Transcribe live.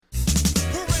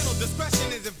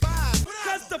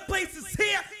Because the place is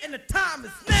here and the time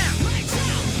is now.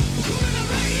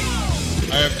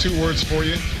 I have two words for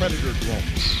you: predator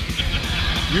drones.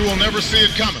 You will never see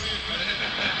it coming.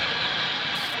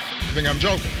 I think I'm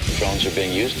joking. Drones are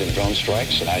being used in drone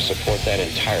strikes, and I support that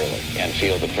entirely and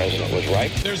feel the president was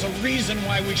right. There's a reason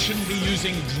why we shouldn't be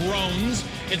using drones.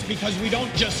 It's because we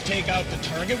don't just take out the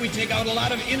target, we take out a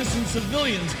lot of innocent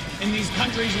civilians in these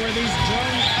countries where these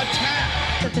drones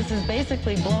attack. That this is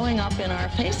basically blowing up in our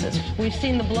faces. We've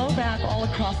seen the blowback all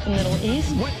across the Middle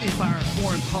East. What if our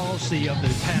foreign policy of the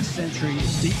past century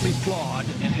is deeply flawed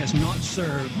and has not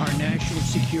served our national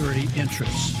security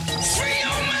interests? Free your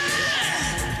mind!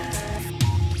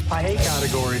 I hate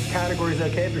categories. Categories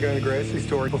okay if you're going to the grocery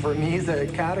store, but for me, the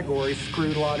category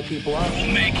screwed a lot of people up.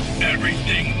 We'll make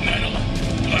everything metal.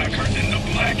 Blacker than the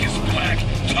blackest black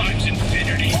times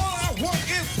infinity. All I want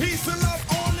is peace and love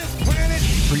on this planet.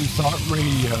 Free Thought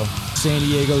Radio, San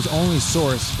Diego's only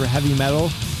source for heavy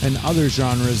metal and other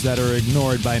genres that are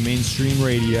ignored by mainstream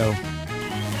radio.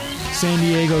 San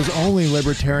Diego's only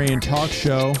libertarian talk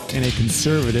show in a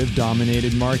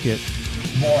conservative-dominated market.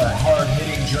 More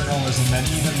hard-hitting journalism than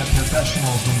even the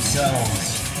professionals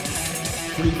themselves.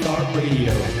 Free Thought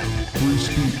Radio. Free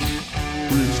speech.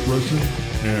 Free expression.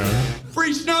 And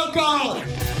free snow cone!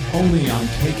 Only on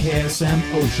KKSM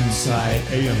Oceanside,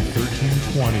 AM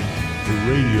 1320. The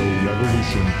Radio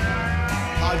Revolution.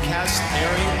 Podcast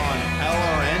airing on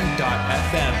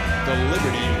LRN.FM, the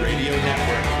Liberty Radio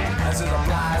Network. As it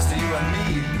applies to you and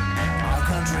me, our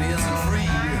country isn't free.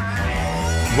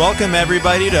 Welcome,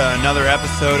 everybody, to another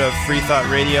episode of Free Thought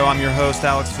Radio. I'm your host,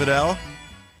 Alex Fidel.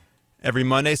 Every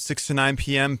Monday, 6 to 9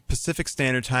 p.m. Pacific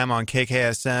Standard Time on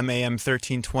KKSM, AM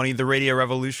 1320, The Radio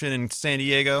Revolution in San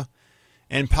Diego,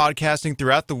 and podcasting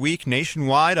throughout the week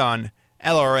nationwide on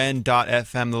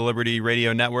LRN.FM, the Liberty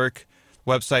Radio Network.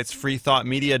 Website's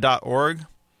freethoughtmedia.org.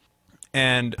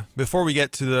 And before we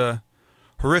get to the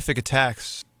horrific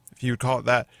attacks, if you would call it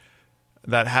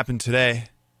that happened today,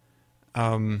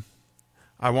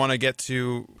 I want to get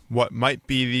to what might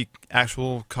be the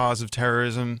actual cause of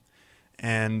terrorism,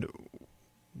 and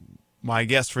my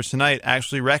guest for tonight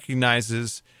actually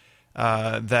recognizes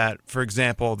that, for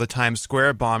example, the Times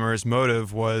Square bombers'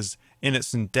 motive was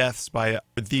innocent deaths by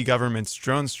the government's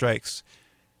drone strikes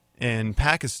in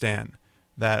Pakistan,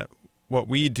 that what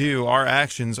we do, our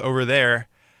actions over there,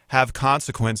 have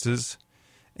consequences,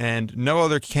 and no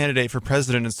other candidate for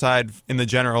president aside in the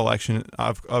general election,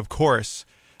 of course,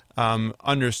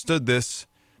 understood this.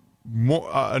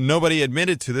 Nobody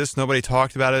admitted to this. Nobody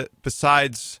talked about it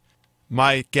besides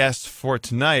my guest for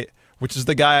tonight, which is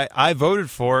the guy I voted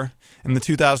for in the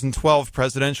 2012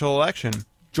 presidential election.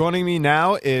 Joining me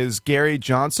now is Gary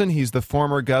Johnson. He's the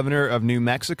former governor of New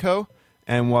Mexico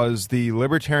and was the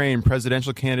Libertarian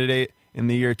presidential candidate in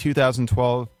the year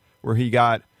 2012, where he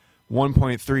got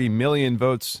 1.3 million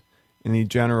votes in the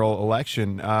general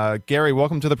election. Gary,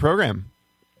 welcome to the program.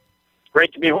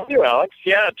 Great to be with you, Alex.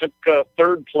 Yeah, I took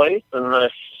third place in the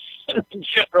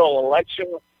general election,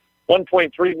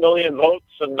 1.3 million votes,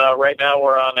 and right now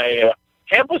we're on a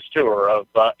campus tour of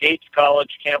 8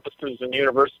 college campuses and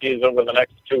universities over the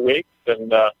next 2 weeks, and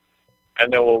then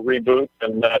we'll reboot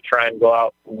and try and go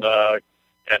out and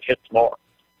hit some more.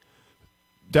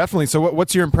 Definitely. So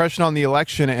what's your impression on the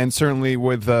election, and certainly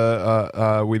with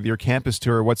your campus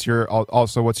tour, what's your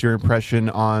impression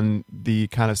on the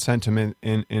kind of sentiment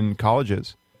in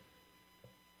colleges?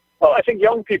 Well, I think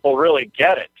young people really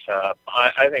get it.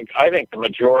 I think the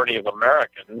majority of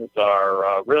Americans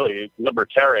are really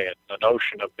libertarian. The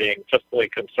notion of being fiscally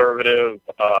conservative,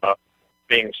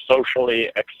 being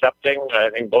socially accepting, I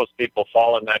think most people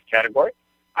fall in that category.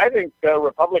 I think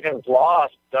Republicans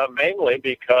lost mainly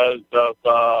because of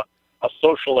a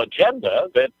social agenda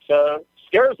that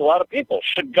scares a lot of people.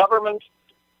 Should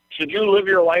you live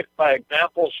your life by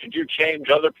example? Should you change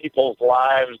other people's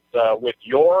lives with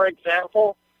your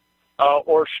example?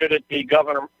 Or should it be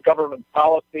government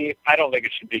policy? I don't think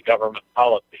it should be government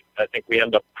policy. I think we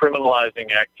end up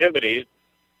criminalizing activities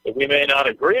that we may not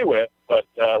agree with, but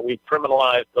we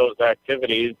criminalize those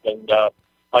activities. And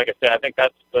like I said, I think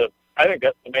that's the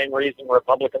main reason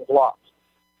Republicans lost.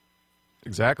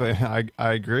 Exactly,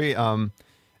 I agree. And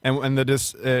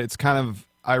it's kind of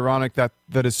ironic that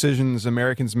the decisions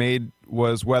Americans made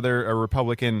was whether a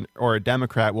Republican or a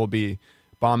Democrat will be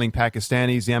bombing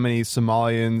Pakistanis, Yemenis,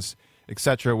 Somalians,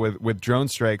 etc. with drone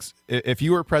strikes. If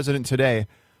you were president today,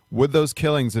 would those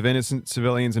killings of innocent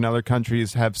civilians in other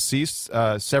countries have ceased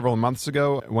several months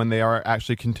ago, when they are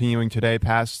actually continuing today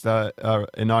past the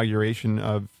inauguration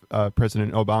of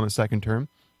President Obama's second term?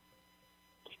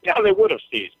 Yeah, they would have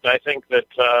ceased. I think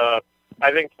that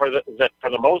I think for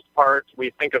the most part,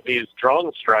 we think of these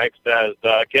drone strikes as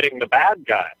getting the bad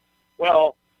guy.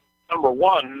 Well, number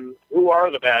one, who are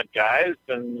the bad guys?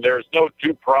 And there's no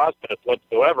due process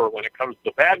whatsoever when it comes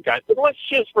to bad guys. But let's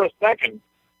just for a second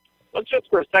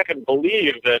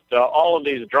believe that all of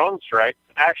these drone strikes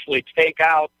actually take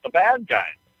out the bad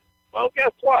guys. Well,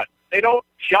 guess what? They don't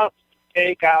just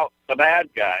take out the bad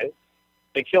guys.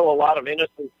 They kill a lot of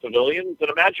innocent civilians. And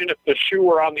imagine if the shoe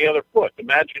were on the other foot.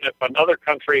 Imagine if another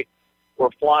country were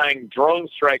flying drone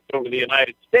strikes over the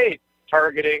United States,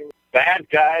 targeting bad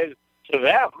guys to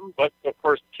them, but of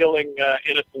course killing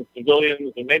innocent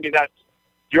civilians. And maybe that's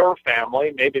your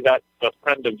family. Maybe that's a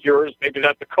friend of yours. Maybe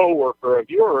that's a coworker of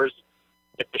yours.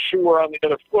 If the shoe were on the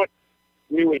other foot,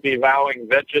 we would be vowing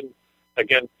vengeance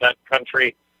against that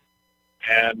country,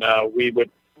 and we would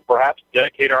perhaps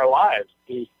dedicate our lives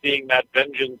to seeing that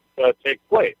vengeance take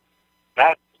place.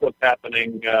 That's what's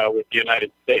happening with the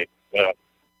United States.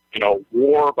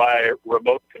 War by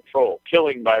remote control,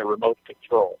 killing by remote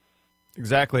control.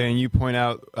 Exactly, and you point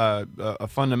out a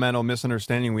fundamental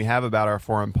misunderstanding we have about our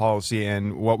foreign policy,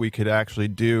 and what we could actually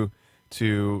do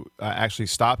to actually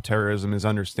stop terrorism is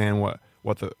understand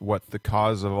what the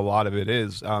cause of a lot of it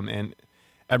is, and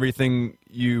everything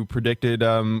you predicted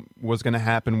was going to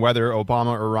happen, whether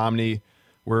Obama or Romney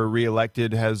were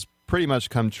reelected, has pretty much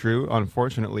come true,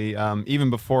 unfortunately. Even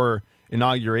before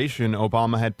inauguration,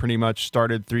 Obama had pretty much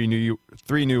started three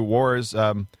new wars,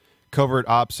 covert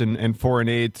ops and foreign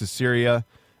aid to Syria,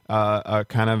 a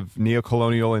kind of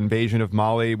neocolonial invasion of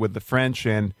Mali with the French,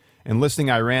 and listing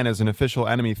Iran as an official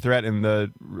enemy threat in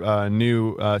the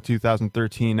new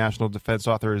 2013 National Defense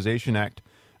Authorization Act.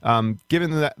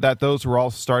 Given that those were all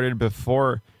started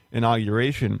before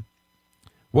inauguration,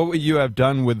 what would you have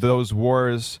done with those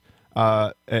wars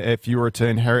if you were to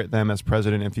inherit them as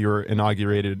president, if you were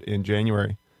inaugurated in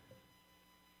January?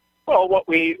 Well, what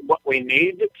we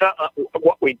need to,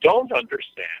 what we don't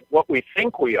understand, what we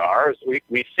think we are, is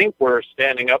we think we're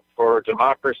standing up for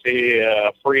democracy,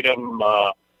 freedom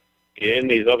in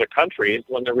these other countries,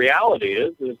 when the reality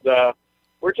is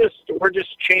we're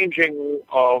just changing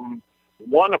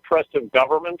one oppressive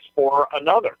government for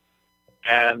another,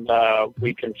 and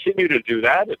we continue to do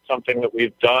that. It's something that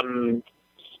we've done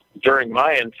during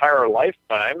my entire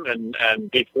lifetime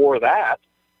and before that,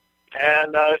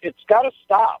 and it's got to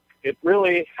stop. It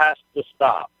really has to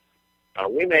stop.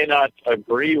 We may not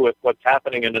agree with what's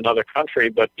happening in another country,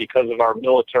 but because of our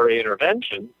military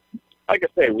intervention, like I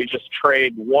say, we just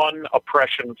trade one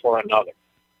oppression for another.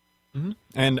 Mm-hmm.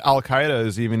 And Al-Qaeda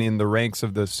is even in the ranks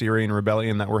of the Syrian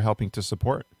rebellion that we're helping to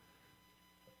support.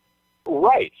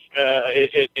 Right.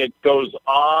 It goes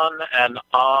on and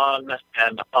on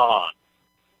and on.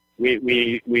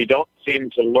 We don't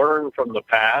seem to learn from the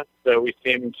past. We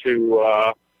seem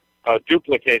to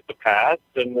duplicate the past.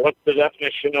 And what's the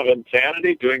definition of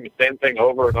insanity? Doing the same thing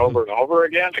over and over and over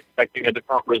again, expecting a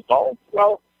different result?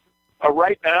 Well,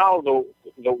 right now,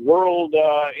 the world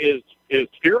is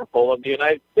fearful of the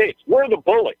United States. We're the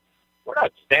bully. We're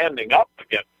not standing up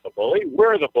against the bully.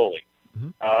 We're the bully.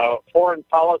 Mm-hmm. Foreign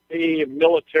policy,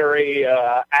 military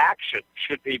action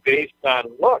should be based on,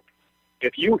 look,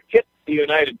 if you hit the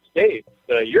United States,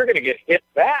 you're going to get hit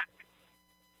back.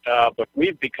 But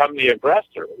we've become the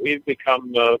aggressor. We've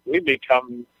become the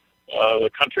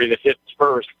country that hits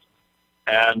first,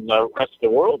 and the rest of the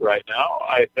world right now,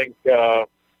 I think,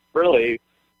 really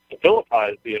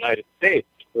vilifies the United States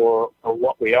for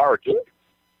what we are doing.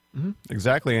 Mm-hmm.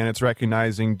 Exactly, and it's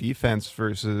recognizing defense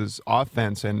versus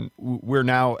offense, and we're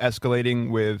now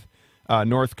escalating with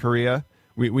North Korea.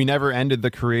 We never ended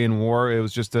the Korean War. It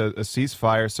was just a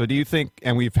ceasefire. So do you think,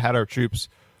 and we've had our troops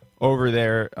over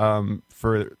there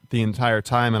for the entire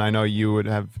time, and I know you would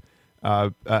have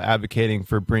advocating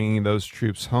for bringing those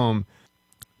troops home.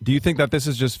 Do you think that this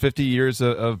is just 50 years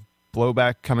of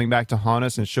blowback coming back to haunt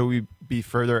us, and should we be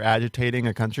further agitating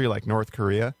a country like North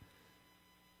Korea?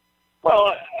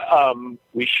 Well,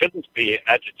 we shouldn't be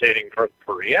agitating North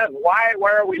Korea. And why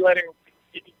are we letting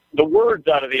the words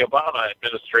out of the Obama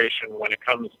administration when it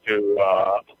comes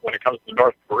to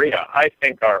North Korea, I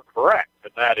think, are correct,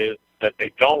 and that is that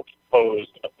they don't pose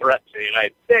a threat to the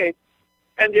United States,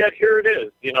 and yet here it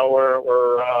is. You know,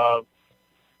 we're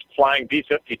flying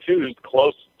B-52s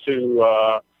close to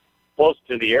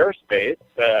the airspace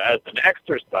as an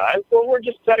exercise. Well, we're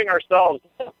just setting ourselves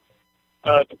up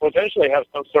to potentially have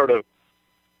some sort of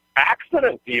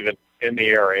accident even in the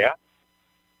area,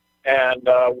 and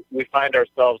we find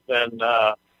ourselves then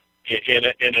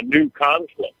in a new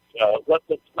conflict. Let's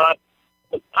not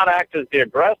act as the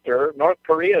aggressor. North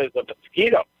Korea is a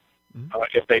mosquito.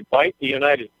 If they bite the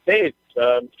United States,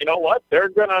 you know what? They're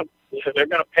gonna they're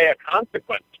going to pay a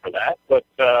consequence for that. But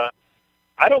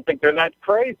I don't think they're that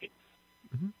crazy.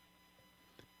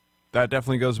 That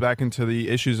definitely goes back into the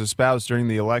issues espoused during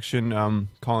the election,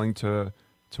 calling to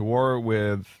war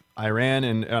with Iran,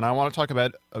 and I want to talk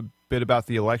about a bit about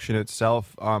the election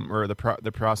itself, or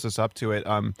the process up to it.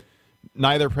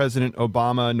 Neither President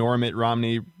Obama nor Mitt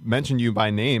Romney mentioned you by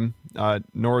name,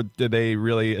 nor did they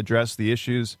really address the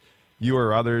issues you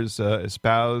or others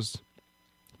espoused.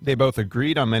 They both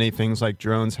agreed on many things like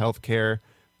drones, healthcare,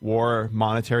 war,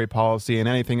 monetary policy, and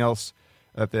anything else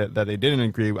that they didn't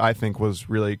agree, I think, was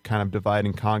really kind of divide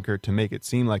and conquer to make it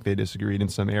seem like they disagreed in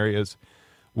some areas.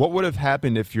 What would have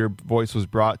happened if your voice was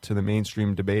brought to the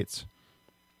mainstream debates?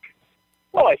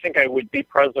 Well, I think I would be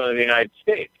president of the United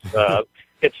States.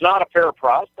 It's not a fair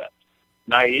process.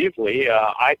 Naively,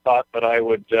 I thought that I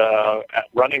would,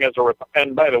 running as a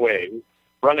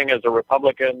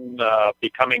Republican,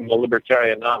 becoming the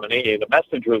Libertarian nominee, the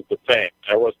message was the same.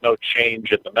 There was no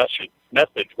change in the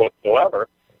message whatsoever.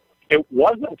 It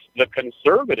wasn't the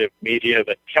conservative media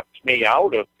that kept me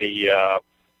out of the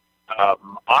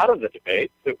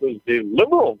debate. It was the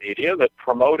liberal media that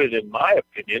promoted, in my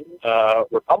opinion,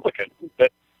 Republicans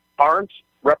that aren't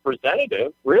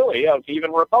representative, really, of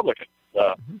even Republicans.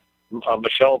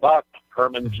 Michelle Bachmann,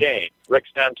 Herman Cain, Rick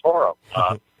Santoro.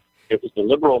 It was the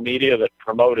liberal media that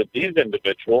promoted these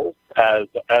individuals as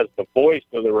the voice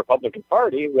of the Republican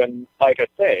Party when, like I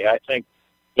say, I think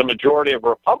the majority of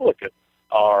Republicans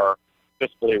are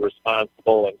fiscally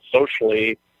responsible and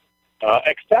socially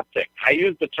accepting. I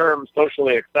use the term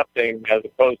socially accepting as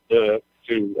opposed to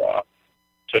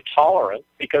tolerance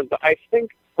because I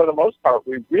think, for the most part,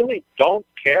 we really don't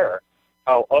care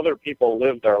how other people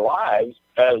live their lives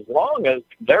as long as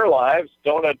their lives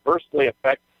don't adversely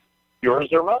affect yours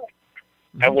or mine.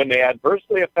 Mm-hmm. And when they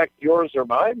adversely affect yours or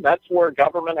mine, that's where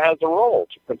government has a role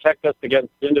to protect us against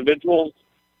individuals,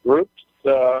 groups,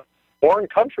 foreign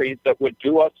countries that would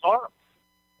do us harm.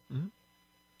 Mm-hmm.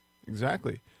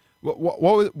 Exactly.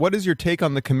 What is your take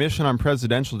on the Commission on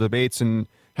Presidential Debates and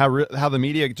how the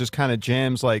media just kind of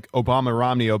jams like Obama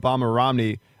Romney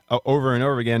over and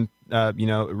over again,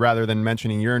 rather than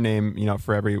mentioning your name,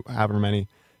 for every however many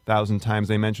thousand times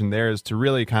they mention theirs, to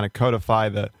really kind of codify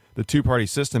the two-party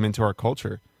system into our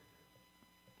culture?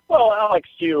 Well, Alex,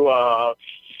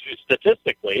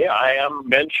 statistically, I am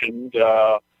mentioned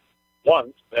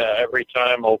once every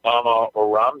time Obama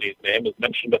or Romney's name is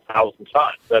mentioned 1,000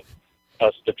 times. That's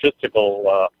a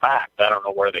statistical fact. I don't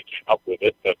know where they came up with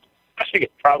it, but I think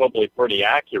it's probably pretty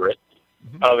accurate.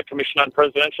 Mm-hmm. The Commission on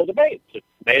Presidential Debates, it's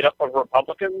made up of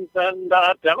Republicans and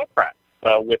Democrats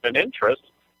with an interest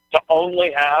to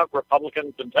only have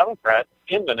Republicans and Democrats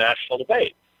in the national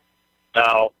debate.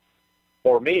 Now,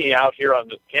 for me, out here on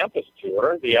this campus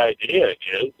tour, the idea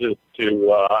is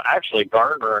to actually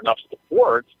garner enough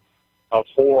support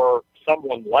for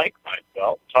someone like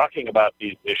myself talking about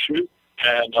these issues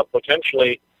and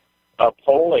potentially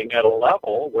polling at a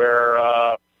level where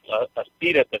a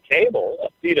seat at the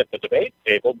debate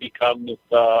table becomes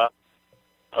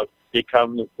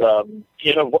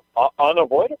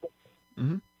unavoidable.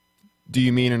 Mm-hmm. Do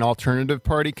you mean an alternative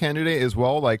party candidate as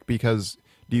well? Because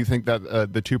do you think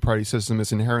that the two-party system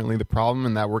is inherently the problem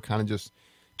and that we're kind of just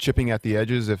chipping at the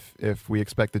edges if we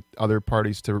expect the other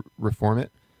parties to reform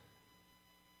it?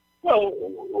 Well,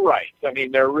 right. I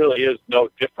mean, there really is no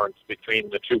difference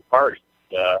between the two parties,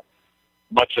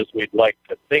 much as we'd like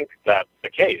to think that's the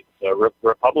case.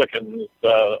 Republicans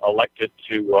elected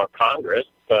to Congress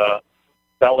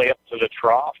belly up to the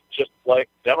trough, just like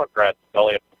Democrats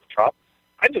belly up to the trough.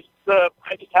 I just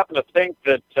happen to think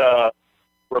that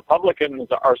Republicans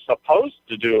are supposed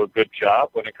to do a good job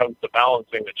when it comes to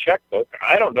balancing the checkbook.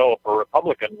 I don't know if a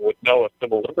Republican would know a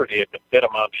civil liberty if it bit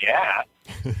him on the ass.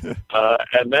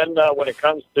 And then when it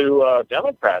comes to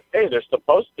Democrats, hey, they're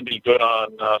supposed to be good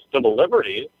on civil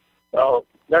liberties. Well,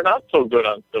 they're not so good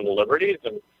on civil liberties,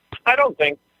 and I don't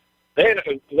think they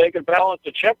could balance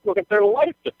the checkbook if their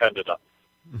life depended on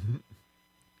it. Mm-hmm.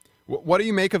 What do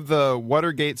you make of the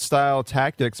Watergate-style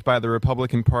tactics by the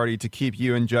Republican Party to keep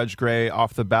you and Judge Gray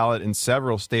off the ballot in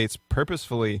several states,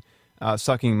 purposefully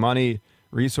sucking money,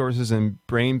 resources, and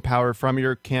brain power from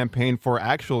your campaign for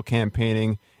actual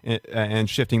campaigning and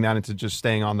shifting that into just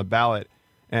staying on the ballot?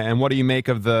 And what do you make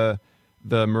of the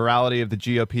morality of the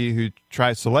GOP who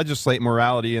tries to legislate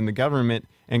morality in the government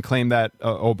and claim that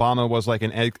Obama was like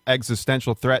an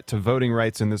existential threat to voting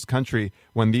rights in this country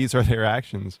when these are their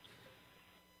actions?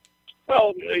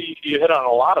 Well, you hit on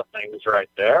a lot of things right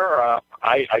there.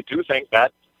 I do think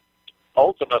that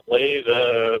ultimately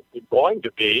going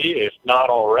to be, if not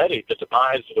already, the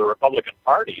demise of the Republican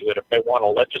Party, that if they want to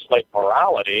legislate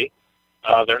morality,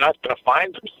 they're not going to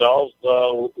find themselves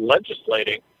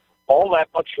legislating all that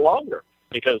much longer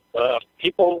because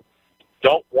people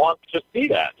don't want to see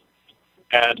that.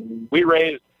 And we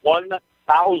raised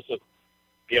 1,000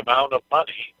 the amount of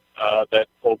money that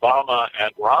Obama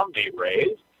and Romney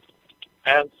raised.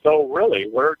 And so really,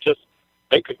 we're just,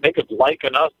 they could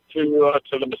liken us to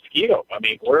the mosquito. I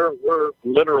mean, we're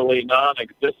literally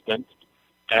non-existent,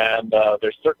 and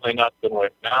they're certainly not going to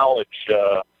acknowledge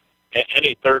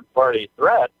any third-party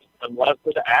threat unless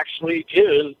it actually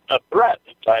is a threat.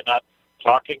 By not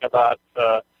talking about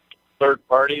third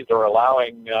parties or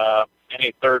allowing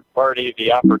any third party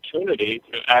the opportunity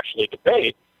to actually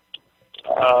debate,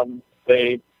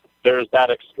 there's that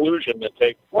exclusion that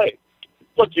takes place.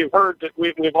 Look, you've heard that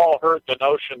we've all heard the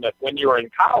notion that when you were in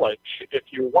college, if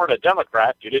you weren't a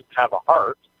Democrat, you didn't have a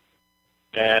heart,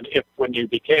 and if when you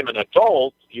became an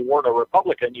adult, you weren't a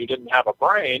Republican, you didn't have a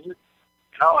brain. You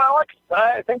know, Alex,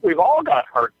 I think we've all got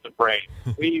hearts and brains.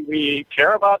 We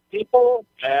care about people,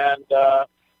 and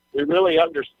we really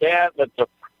understand that the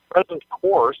present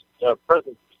course, the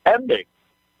present spending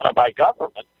by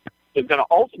government is going to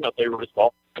ultimately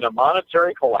result in a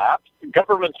monetary collapse. The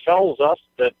government tells us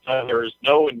that there is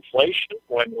no inflation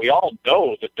when we all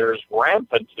know that there's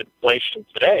rampant inflation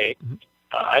today. Mm-hmm.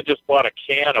 I just bought a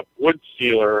can of wood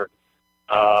sealer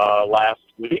last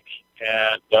week,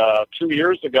 and 3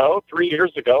 years ago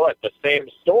at the same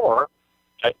store,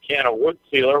 that can of wood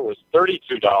sealer was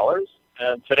 $32,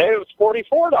 and today it was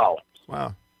 $44.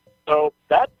 Wow. So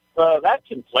that's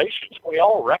inflation. We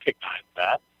all recognize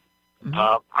that. Mm-hmm.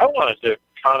 I wanted to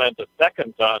comment a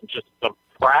second on just some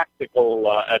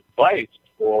practical advice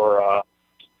for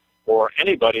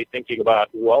anybody thinking about,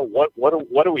 well,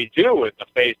 what do we do in the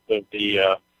face of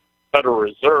the Federal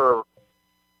Reserve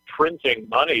printing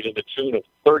money to the tune of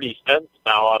 30 cents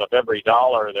now out of every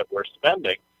dollar that we're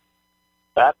spending?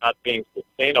 That not being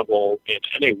sustainable in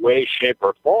any way, shape,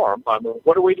 or form. I mean,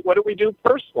 what do we do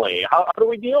personally? How do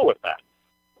we deal with that?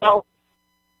 Well,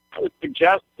 I would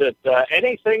suggest that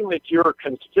anything that you're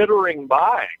considering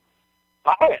buying,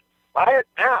 buy it. Buy it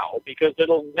now, because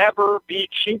it'll never be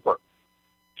cheaper.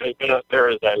 There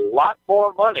is a lot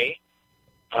more money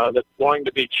that's going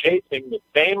to be chasing the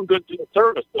same goods and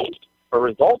services. A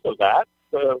result of that,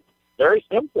 very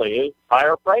simply, is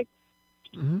higher prices.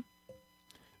 Mm-hmm.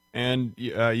 And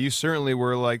you certainly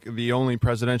were like the only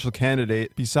presidential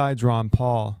candidate besides Ron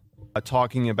Paul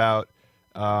talking about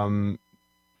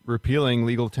repealing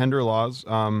legal tender laws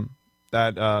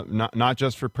that not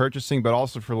just for purchasing but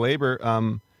also for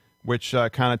labor, which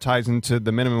kind of ties into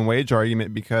the minimum wage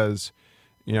argument, because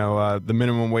the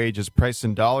minimum wage is priced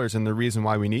in dollars, and the reason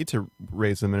why we need to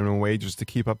raise the minimum wage is to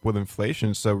keep up with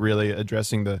inflation. So really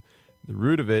addressing the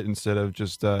root of it instead of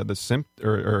just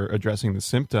or addressing the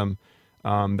symptom,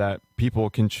 that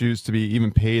people can choose to be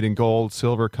even paid in gold,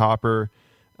 silver, copper,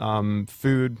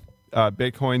 food,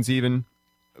 bitcoins even.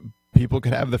 People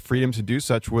could have the freedom to do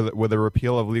such with a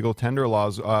repeal of legal tender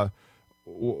laws.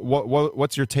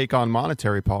 What's your take on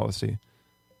monetary policy?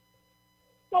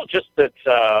 Well, just that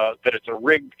it's a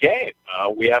rigged game.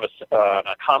 We have an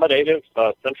accommodative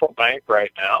central bank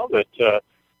right now that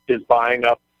is buying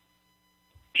up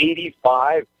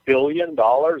 $85 billion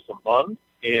a month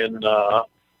in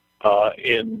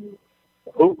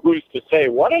who's to say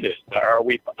what it is? Are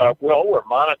we? We're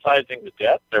monetizing the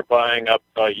debt. They're buying up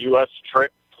U.S.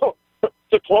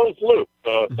 It's a closed loop.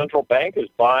 The central bank is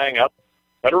buying up.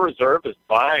 Federal Reserve is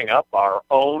buying up our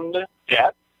own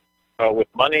debt with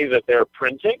money that they're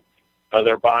printing.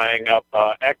 They're buying up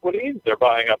equities. They're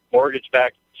buying up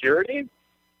mortgage-backed securities.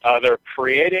 They're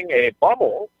creating a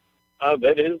bubble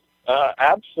that is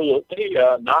absolutely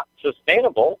not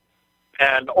sustainable.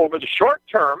 And over the short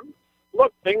term,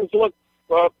 things look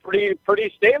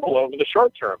pretty stable over the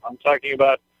short term. I'm talking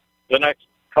about the next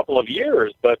couple of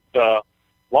years, but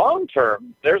long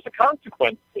term, there's a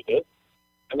consequence to this,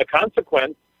 and the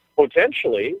consequence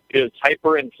potentially is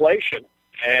hyperinflation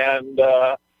and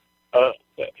a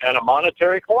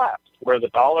monetary collapse, where the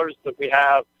dollars that we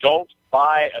have don't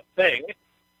buy a thing,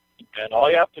 and all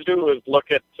you have to do is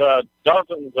look at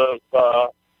dozens of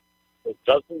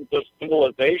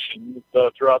civilizations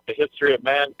throughout the history of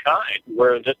mankind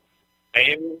where this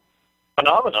same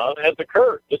phenomenon has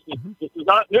occurred. This is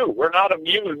not new. We're not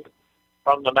immune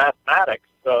from the mathematics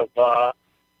of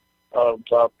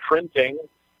printing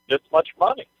this much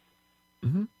money.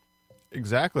 Mm-hmm.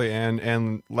 Exactly,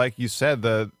 and like you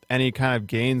said, any kind of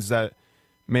gains that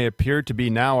may appear to be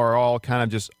now are all kind of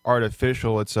just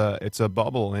artificial. It's a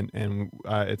bubble, and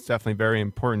it's definitely very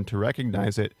important to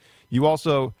recognize it. You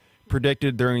also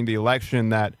predicted during the election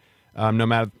that no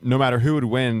matter who would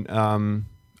win,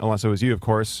 unless it was you, of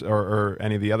course, or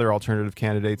any of the other alternative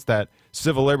candidates, that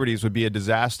civil liberties would be a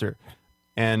disaster.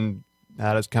 And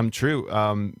that has come true.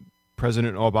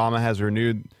 President Obama has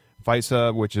renewed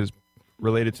FISA, which is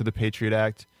related to the Patriot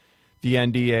Act, the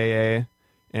NDAA,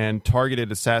 and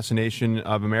targeted assassination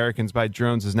of Americans by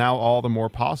drones is now all the more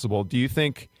possible. Do you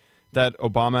think that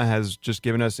Obama has just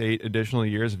given us 8 additional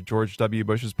years of George W.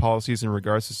 Bush's policies in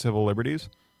regards to civil liberties?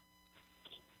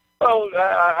 Well,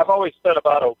 I've always said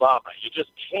about Obama, you just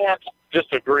can't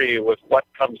disagree with what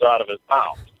comes out of his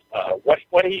mouth.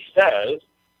 What he says,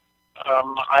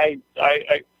 I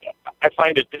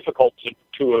find it difficult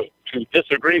to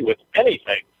disagree with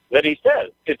anything that he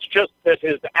says. It's just that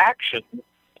his actions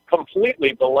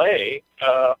completely belay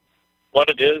what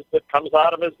it is that comes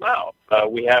out of his mouth.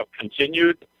 We have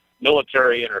continued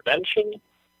military intervention.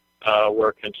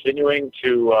 We're continuing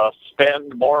to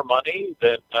spend more money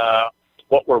than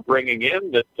what we're bringing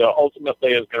in that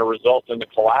ultimately is going to result in the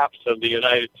collapse of the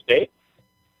United States.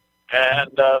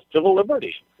 And civil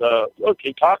liberties. Look,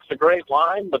 he talks a great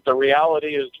line, but the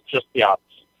reality is just the opposite.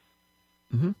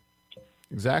 Mm-hmm.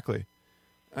 Exactly.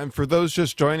 And for those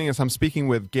just joining us, I'm speaking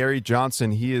with Gary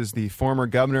Johnson. He is the former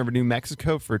governor of New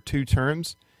Mexico for 2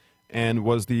 terms and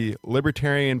was the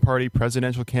Libertarian Party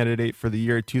presidential candidate for the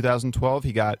year 2012.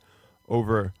 He got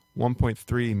over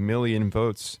 1.3 million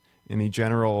votes in the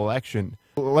general election.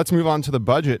 Let's move on to the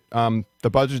budget. The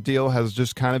budget deal has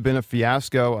just kind of been a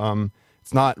fiasco.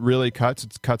 It's not really cuts,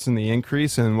 it's cuts in the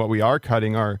increase, and what we are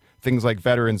cutting are things like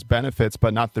veterans' benefits,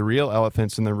 but not the real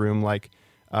elephants in the room, like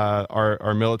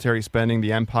our military spending,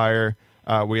 the empire.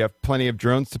 We have plenty of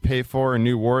drones to pay for and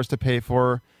new wars to pay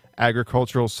for,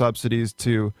 agricultural subsidies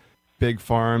to big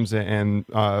farms and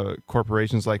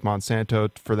corporations like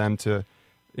Monsanto for them to,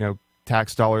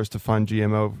 tax dollars to fund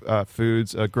GMO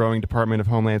foods, a growing Department of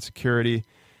Homeland Security,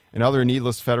 and other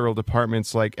needless federal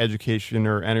departments like education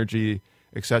or energy,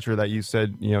 etc., that you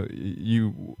said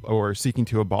you are seeking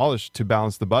to abolish to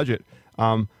balance the budget.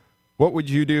 What would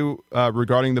you do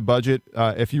regarding the budget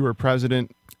if you were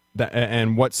president,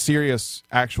 and what serious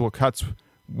actual cuts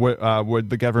would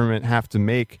the government have to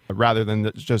make rather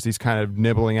than just these kind of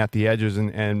nibbling at the edges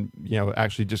and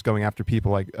actually just going after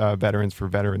people like veterans for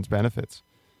veterans' benefits?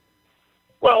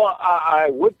 Well, I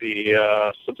would be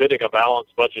submitting a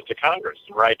balanced budget to Congress.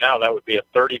 And right now, that would be a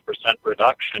 30%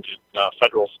 reduction in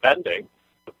federal spending.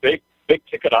 The big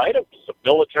ticket items of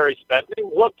military spending.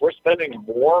 Look, we're spending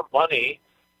more money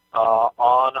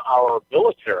on our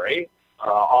military,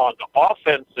 on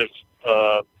offensive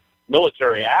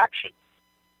military action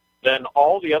than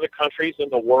all the other countries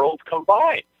in the world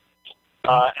combined.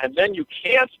 And then you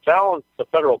can't balance the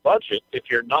federal budget if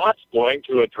you're not going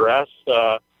to address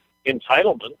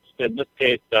entitlements, in this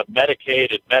case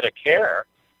Medicaid and Medicare.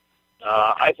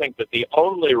 I think that the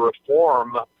only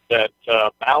reform that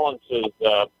balances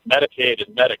Medicaid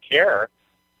and Medicare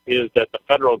is that the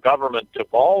federal government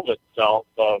devolve itself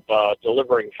of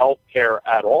delivering health care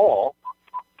at all,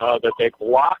 that they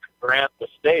block grant the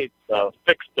states a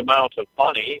fixed amount of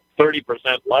money,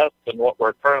 30% less than what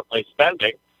we're currently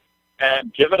spending,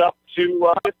 and give it up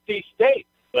to 50 states,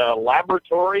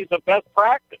 laboratories of best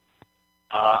practice.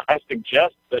 I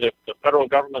suggest that if the federal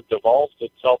government devolves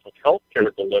itself of health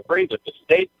care delivery, that the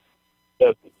states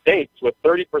with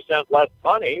 30% less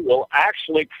money will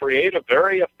actually create a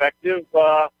very effective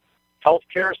health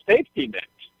care safety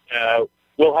net.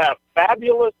 We'll have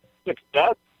fabulous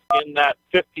success in that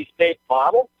 50-state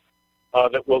model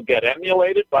that will get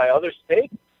emulated by other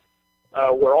states.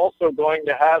 We're also going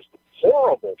to have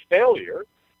horrible failure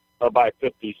by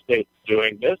 50 states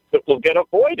doing this that will get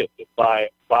avoided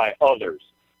by others.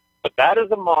 But that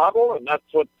is a model, and that's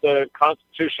what the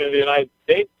Constitution of the United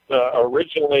States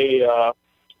originally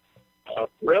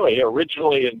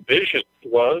envisioned,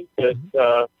 was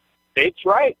that states'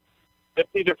 rights,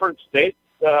 50 different states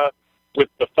with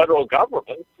the federal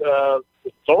government, the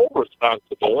sole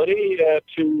responsibility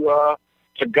to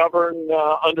govern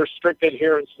under strict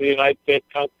adherence to the United States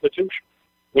Constitution.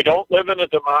 We don't live in a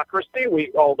democracy.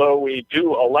 Although we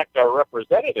do elect our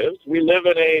representatives, we live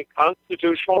in a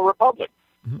constitutional republic.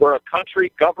 Mm-hmm. We're a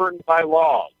country governed by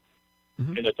laws.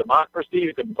 Mm-hmm. In a democracy,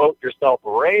 you can vote yourself a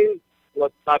raise.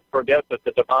 Let's not forget that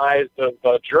the demise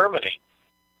of Germany,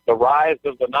 the rise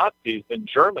of the Nazis in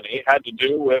Germany, had to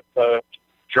do with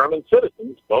German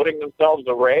citizens voting themselves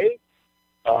a raise,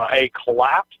 a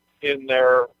collapse in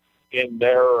their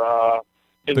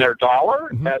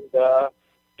dollar, mm-hmm.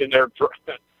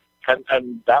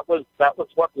 and that was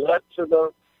what led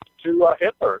to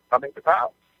Hitler coming to power.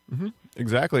 Mm-hmm.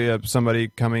 Exactly. Somebody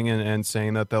coming in and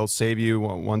saying that they'll save you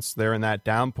once they're in that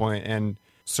down point. And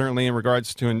certainly in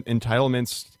regards to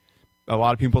entitlements, a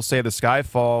lot of people say the sky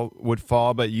would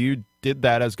fall, but you did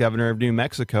that as governor of New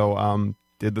Mexico.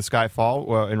 Did the sky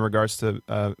fall in regards to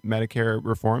Medicare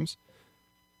reforms?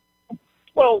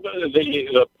 Well,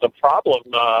 the problem,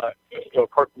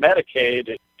 of course,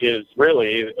 Medicaid is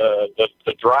really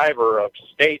the driver of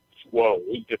state woes,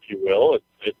 if you will.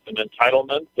 It's an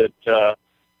entitlement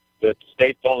that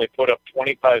states only put up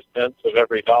 25 cents of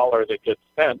every dollar that gets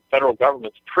spent. Federal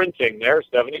government's printing their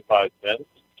 75 cents.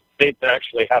 States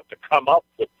actually have to come up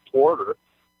with a quarter,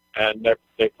 and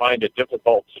they find it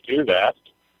difficult to do that.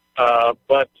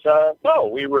 But no,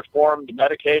 we reformed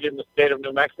Medicaid in the state of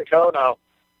New Mexico. Now,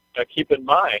 keep in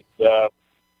mind, it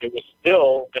was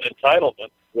still an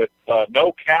entitlement with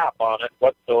no cap on it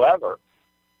whatsoever.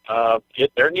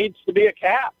 There needs to be a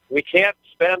cap. We can't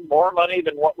spend more money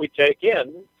than what we take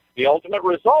in. The ultimate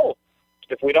result,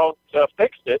 if we don't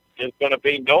fix it, is going to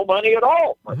be no money at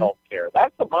all for health care.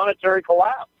 That's a monetary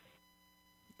collapse.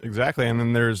 Exactly, and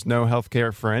then there's no health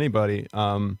care for anybody.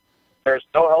 There's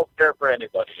no health care for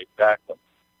anybody, exactly.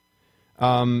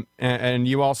 And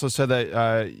you also said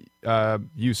that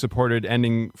you supported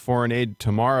ending foreign aid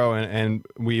tomorrow, and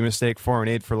we mistake foreign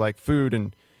aid for like food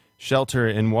and shelter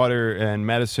and water and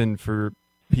medicine for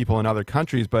people in other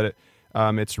countries, but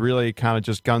it's really kind of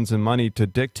just guns and money to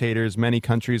dictators. Many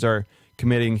countries are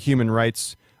committing human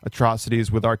rights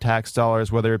atrocities with our tax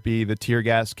dollars, whether it be the tear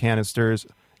gas canisters,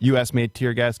 U.S.-made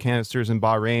tear gas canisters in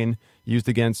Bahrain used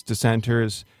against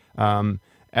dissenters, the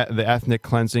ethnic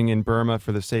cleansing in Burma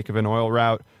for the sake of an oil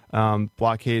route,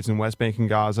 blockades in West Bank and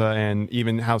Gaza, and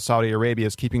even how Saudi Arabia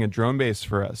is keeping a drone base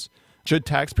for us. Should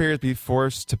taxpayers be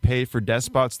forced to pay for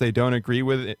despots they don't agree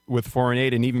with foreign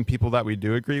aid, and even people that we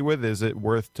do agree with? Is it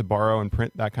worth to borrow and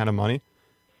print that kind of money?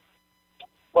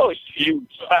 Well,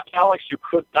 Alex, you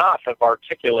could not have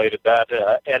articulated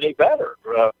that any better.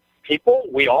 People,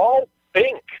 we all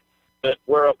think that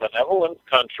we're a benevolent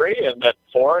country and that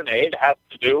foreign aid has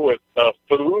to do with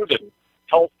food and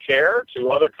health care to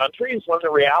other countries, when the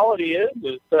reality is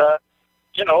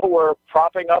we're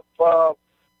propping up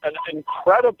an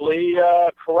incredibly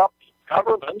corrupt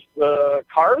government, the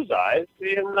Karzais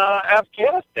in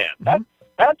Afghanistan.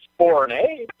 That's foreign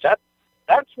aid.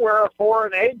 That's where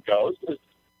foreign aid goes, is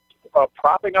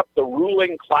propping up the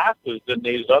ruling classes in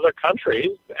these other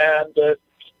countries and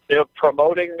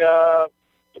promoting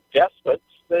despots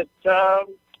that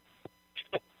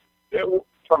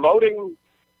promoting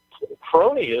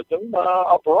cronyism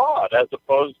abroad, as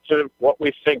opposed to what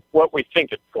we think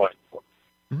it's going for.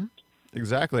 Mm-hmm.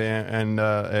 Exactly, and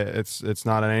it's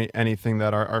not anything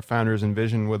that our founders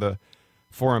envisioned with a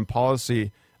foreign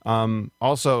policy.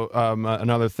 Also,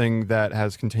 another thing that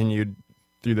has continued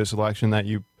through this election that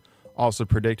you also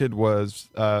predicted was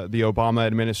the Obama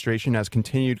administration has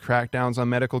continued crackdowns on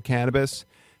medical cannabis,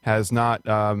 has not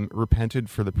repented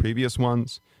for the previous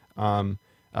ones,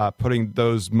 putting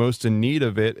those most in need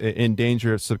of it in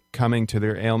danger of succumbing to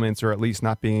their ailments, or at least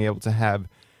not being able to have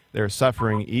their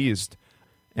suffering eased.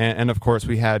 And of course,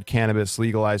 we had cannabis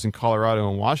legalized in Colorado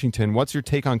and Washington. What's your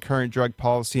take on current drug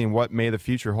policy, and what may the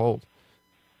future hold?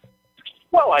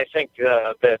 Well, I think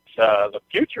that the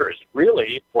future is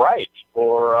really bright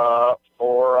for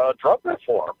drug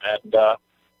reform, and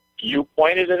you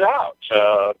pointed it out.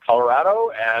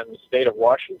 Colorado and the state of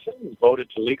Washington voted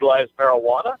to legalize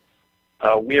marijuana.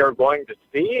 We are going to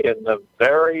see in the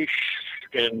very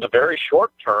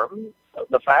short term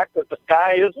the fact that the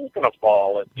sky isn't going to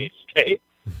fall in these states.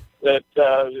 That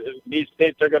these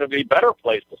states are going to be better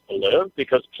places to live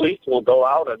because police will go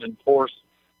out and enforce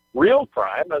real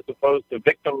crime as opposed to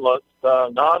victimless,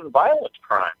 non-violent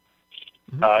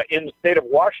crime. In the state of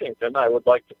Washington, I would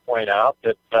like to point out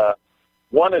that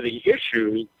one of the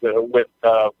issues with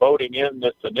voting in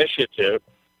this initiative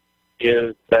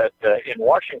is that in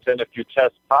Washington, if you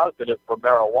test positive for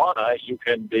marijuana, you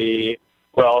can be,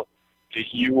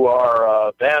 you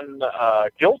are then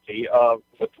guilty of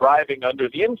driving under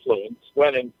the influence,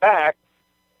 when in fact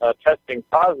testing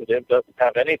positive doesn't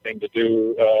have anything to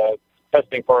do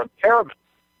testing for impairment.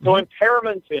 So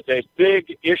impairment is a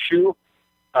big issue.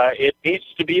 It needs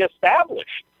to be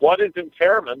established. What is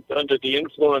impairment under the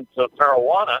influence of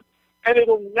marijuana? And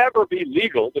it'll never be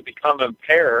legal to become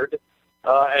impaired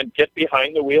and get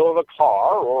behind the wheel of a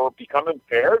car, or become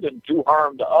impaired and do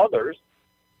harm to others.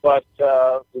 But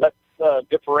let's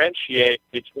differentiate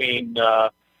between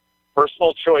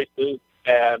personal choices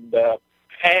and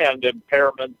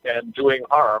impairment and doing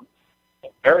harm.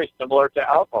 Very similar to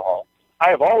alcohol. I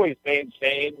have always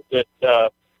maintained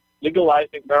that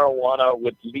legalizing marijuana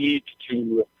would lead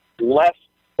to less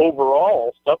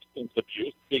overall substance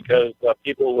abuse, because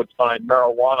people would find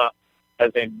marijuana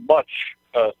as a much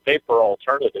safer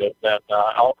alternative than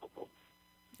alcohol.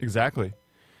 Exactly.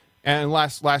 And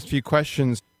last few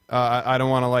questions. I don't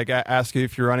want to ask you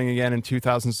if you're running again in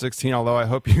 2016, although I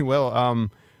hope you will.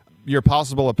 Your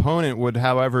possible opponent would,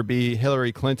 however, be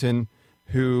Hillary Clinton,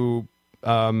 who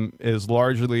is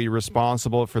largely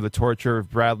responsible for the torture of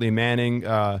Bradley Manning,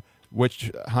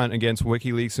 witch hunt against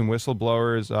WikiLeaks and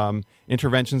whistleblowers,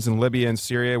 interventions in Libya and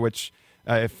Syria, which,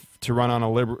 if to run on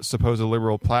a supposed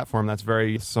liberal platform, that's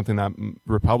something that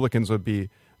Republicans would be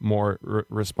more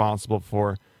responsible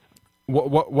for.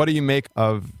 What do you make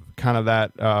of kind of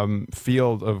that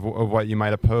field of what you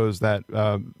might oppose that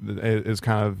is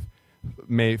kind of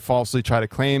may falsely try to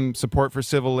claim support for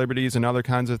civil liberties and other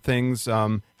kinds of things?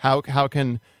 How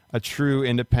can a true,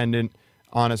 independent,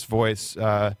 honest voice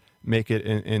make it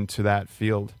into that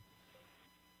field?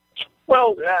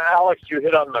 Well, Alex, you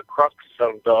hit on the crux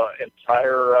of the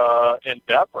entire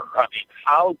endeavor. I mean,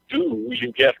 how do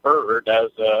you get heard as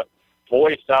a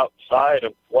voice outside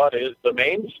of what is the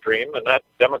mainstream, and that's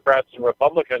Democrats and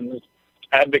Republicans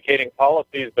advocating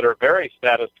policies that are very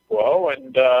status quo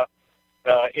and,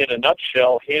 in a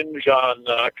nutshell, hinge on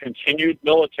continued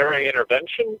military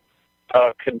intervention,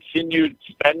 continued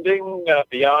spending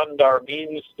beyond our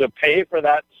means to pay for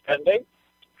that spending,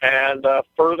 and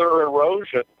further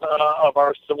erosion of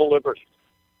our civil liberties.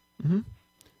 Mm-hmm.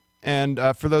 And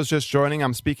for those just joining,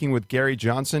 I'm speaking with Gary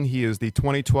Johnson. He is the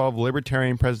 2012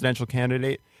 Libertarian presidential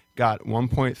candidate, got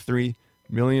 1.3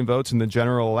 million votes in the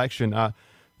general election.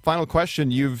 Final question,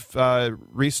 you've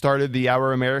restarted the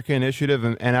Our America Initiative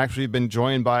and actually been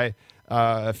joined by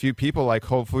a few people like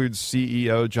Whole Foods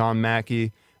CEO John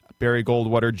Mackey, Barry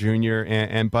Goldwater Jr.,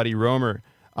 and Buddy Roemer.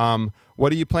 What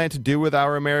do you plan to do with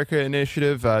Our America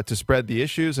Initiative to spread the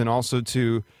issues and also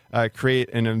to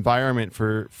create an environment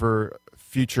for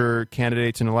future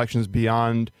candidates in elections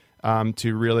beyond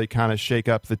to really kind of shake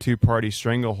up the two-party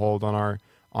stranglehold on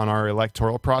our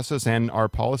electoral process and our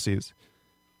policies?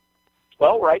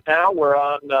 Well, right now we're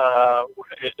on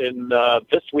in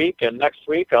this week and next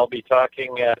week. I'll be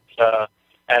talking at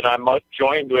and I'm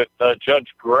joined with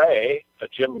Judge Gray,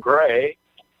 Jim Gray,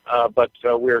 but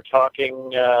we're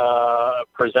talking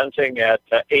presenting at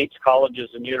 8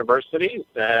 colleges and universities,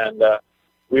 and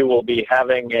we will be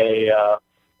having a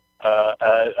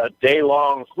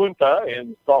day-long junta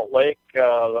in Salt Lake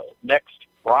next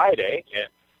Friday. And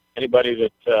anybody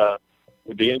that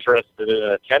would be interested in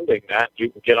attending that, you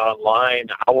can get online,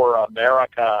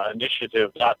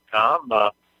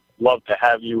 ouramericainitiative.com. Love to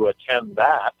have you attend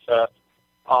that.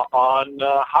 On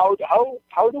how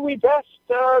do we best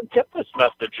get this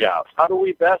message out? How do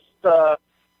we best talk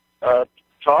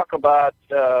about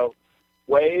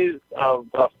ways of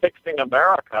fixing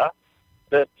America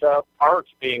that aren't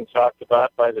being talked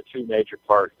about by the two major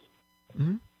parties?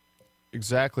 Mm-hmm.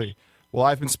 Exactly. Well,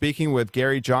 I've been speaking with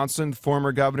Gary Johnson,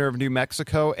 former governor of New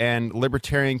Mexico and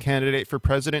Libertarian candidate for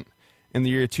president in the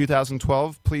year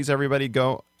 2012. Please, everybody,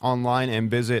 go online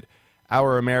and visit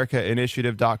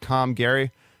ouramericainitiative.com.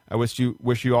 Gary, I wish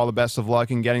you all the best of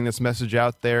luck in getting this message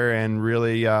out there and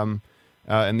really in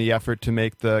the effort to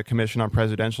make the Commission on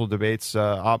Presidential Debates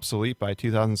obsolete by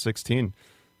 2016.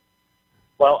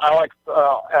 Well, Alex,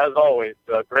 as always,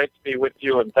 great to be with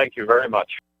you, and thank you very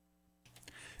much.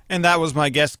 And that was my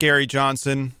guest, Gary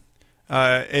Johnson.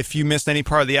 If you missed any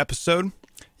part of the episode,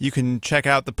 you can check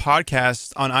out the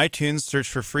podcast on iTunes, search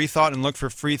for Free Thought, and look for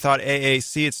Free Thought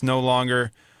AAC. It's no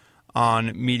longer on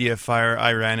MediaFire.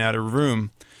 I ran out of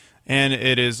room. And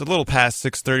it is a little past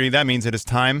 6:30. That means it is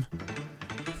time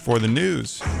for the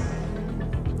news.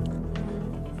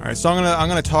 All right, so I'm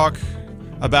gonna talk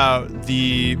about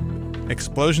the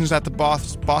explosions at the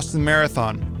Boston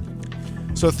Marathon.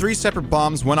 So 3 separate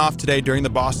bombs went off today during the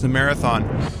Boston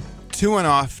Marathon. 2 went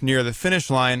off near the finish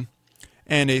line,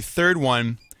 and a third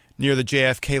one near the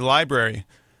JFK Library.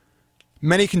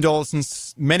 Many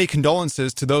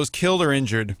condolences to those killed or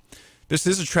injured. This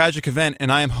is a tragic event,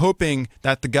 and I am hoping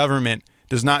that the government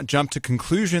does not jump to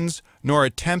conclusions nor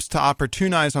attempts to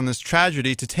opportunize on this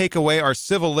tragedy to take away our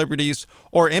civil liberties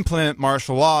or implement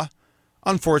martial law.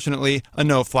 Unfortunately, a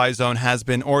no-fly zone has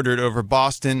been ordered over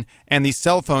Boston, and the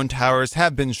cell phone towers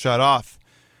have been shut off.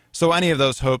 So any of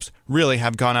those hopes really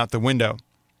have gone out the window.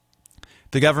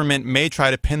 The government may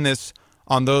try to pin this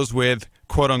on those with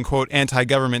quote-unquote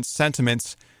anti-government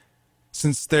sentiments,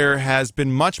 since there has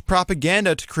been much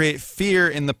propaganda to create fear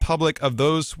in the public of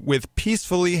those with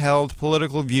peacefully held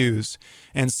political views.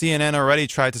 And CNN already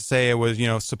tried to say it was,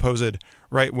 supposed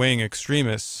right-wing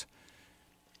extremists.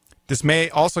 This may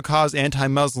also cause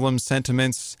anti-Muslim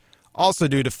sentiments, also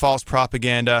due to false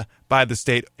propaganda by the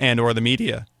state and or the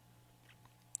media.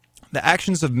 The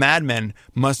actions of madmen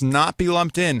must not be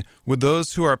lumped in with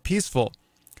those who are peaceful.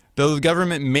 though the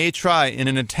government may try in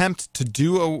an attempt to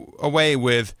do away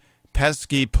with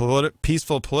pesky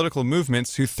peaceful political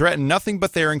movements who threaten nothing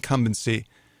but their incumbency.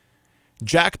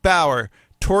 Jack Bauer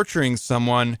torturing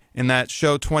someone in that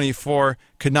show 24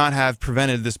 could not have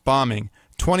prevented this bombing.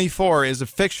 24 is a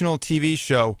fictional TV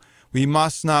show. We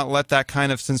must not let that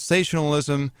kind of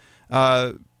sensationalism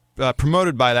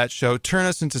promoted by that show turn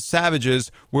us into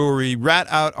savages where we rat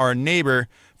out our neighbor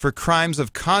for crimes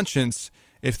of conscience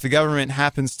if the government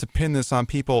happens to pin this on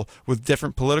people with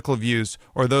different political views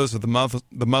or those of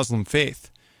the Muslim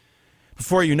faith.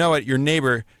 Before you know it, your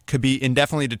neighbor could be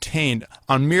indefinitely detained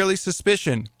on merely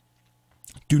suspicion.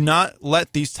 Do not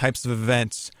let these types of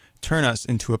events turn us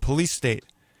into a police state.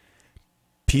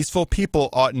 Peaceful people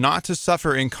ought not to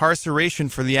suffer incarceration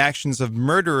for the actions of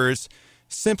murderers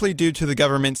simply due to the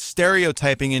government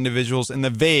stereotyping individuals in the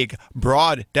vague,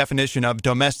 broad definition of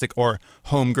domestic or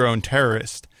homegrown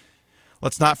terrorist.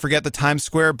 Let's not forget the Times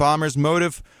Square bomber's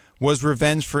motive was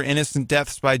revenge for innocent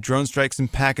deaths by drone strikes in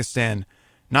Pakistan,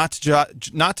 not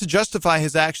to justify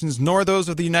his actions nor those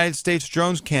of the United States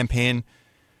drones campaign.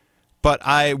 But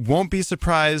I won't be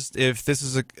surprised if this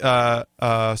is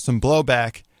some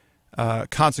blowback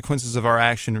consequences of our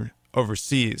action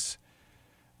overseas.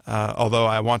 Although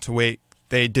I want to wait.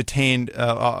 They detained,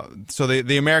 so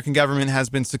the American government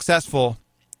has been successful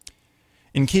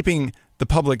in keeping the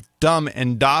public dumb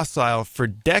and docile for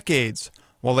decades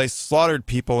while they slaughtered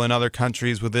people in other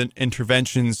countries with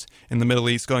interventions in the Middle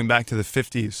East going back to the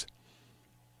 50s.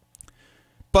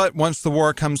 But once the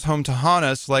war comes home to haunt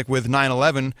us, like with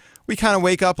 9/11, we kind of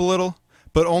wake up a little,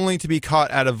 but only to be caught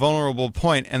at a vulnerable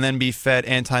point and then be fed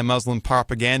anti-Muslim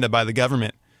propaganda by the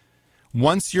government.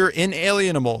 Once you're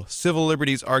inalienable, civil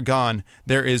liberties are gone.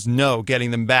 There is no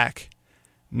getting them back.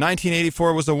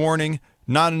 1984 was a warning,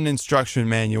 not an instruction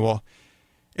manual.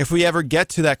 If we ever get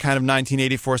to that kind of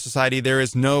 1984 society, there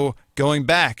is no going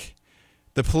back.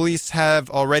 The police have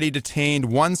already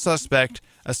detained one suspect,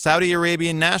 a Saudi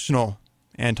Arabian national.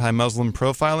 Anti-Muslim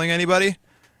profiling, anybody?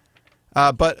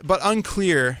 But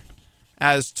unclear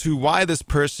as to why this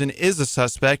person is a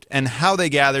suspect and how they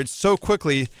gathered so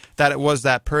quickly that it was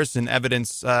that person,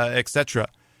 evidence, etc.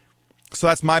 So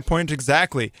that's my point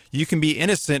exactly. You can be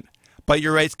innocent, but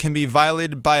your rights can be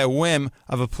violated by a whim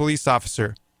of a police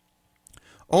officer.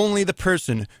 Only the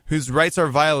person whose rights are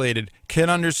violated can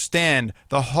understand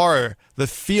the horror, the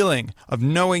feeling of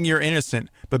knowing you're innocent,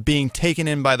 but being taken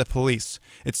in by the police.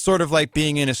 It's sort of like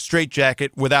being in a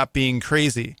straitjacket without being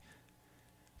crazy.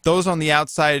 Those on the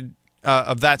outside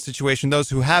of that situation,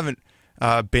 those who haven't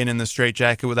been in the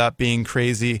straitjacket without being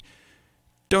crazy,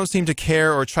 don't seem to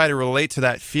care or try to relate to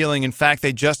that feeling. In fact,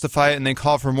 they justify it and they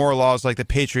call for more laws like the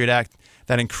Patriot Act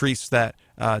that increase that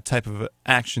type of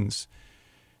actions.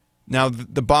 Now,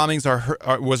 the bombings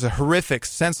was a horrific,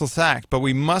 senseless act, but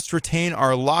we must retain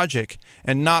our logic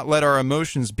and not let our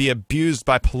emotions be abused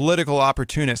by political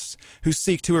opportunists who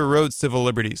seek to erode civil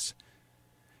liberties.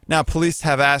 Now, police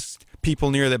have asked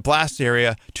people near the blast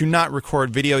area to not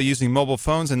record video using mobile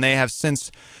phones, and they have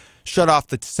since shut off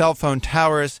the cell phone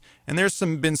towers. And there's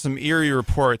been some eerie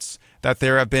reports that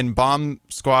there have been bomb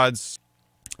squads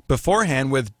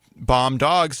beforehand with bomb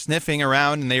dogs sniffing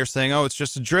around, and they are saying, oh, it's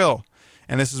just a drill.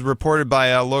 And this is reported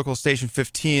by local station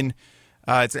 15.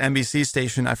 It's an NBC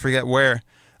station, I forget where.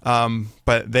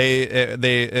 But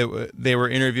they were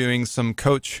interviewing some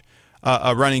coach,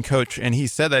 a running coach, and he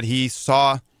said that he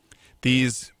saw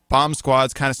these bomb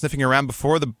squads kind of sniffing around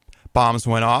before the bombs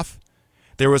went off.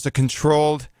 There was a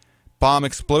controlled bomb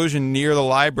explosion near the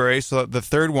library, so the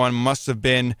third one must have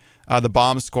been the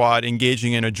bomb squad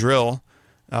engaging in a drill.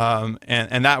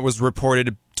 And that was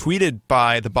reported, tweeted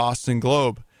by the Boston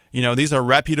Globe. You know, these are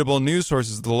reputable news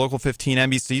sources. The local 15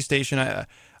 NBC station,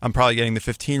 I'm probably getting the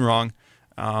 15 wrong,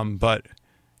 but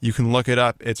you can look it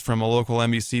up. It's from a local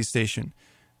NBC station.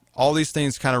 All these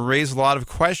things kind of raise a lot of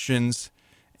questions,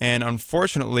 and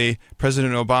unfortunately,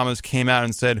 President Obama came out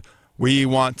and said, we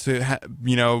want to,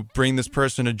 bring this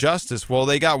person to justice. Well,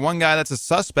 they got one guy that's a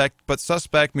suspect, but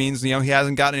suspect means, he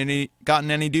hasn't gotten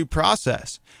any due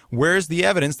process. Where's the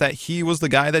evidence that he was the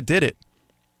guy that did it?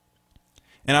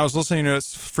 And I was listening to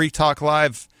Free Talk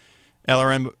Live,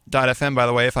 LRN.FM, by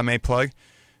the way, if I may plug.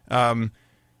 I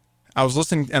was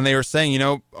listening, and they were saying,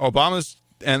 Obama's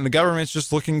and the government's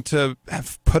just looking to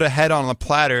put a head on the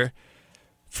platter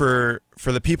for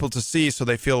the people to see so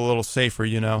they feel a little safer,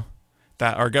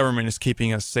 that our government is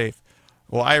keeping us safe.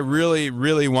 Well, I really,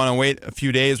 really want to wait a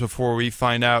few days before we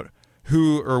find out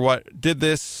who or what did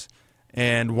this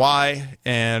and why,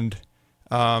 and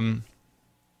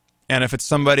if it's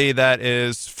somebody that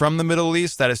is from the Middle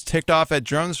East that is ticked off at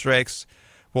drone strikes,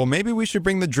 well, maybe we should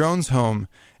bring the drones home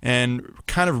and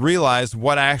kind of realized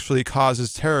what actually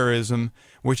causes terrorism,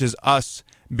 which is us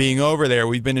being over there.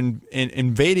 We've been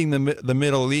invading the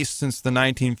Middle East since the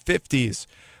 1950s.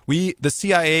 The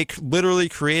CIA literally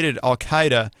created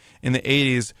Al-Qaeda in the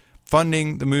 80s,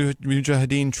 funding the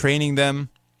Mujahideen, training them.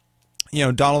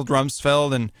 Donald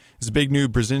Rumsfeld and Zbigniew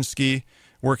Brzezinski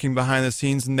working behind the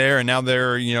scenes in there, and now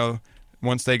they're,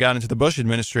 once they got into the Bush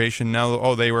administration,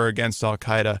 now, they were against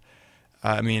Al-Qaeda.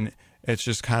 I mean, it's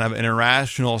just kind of an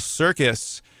irrational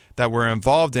circus that we're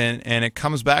involved in, and it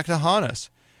comes back to haunt us.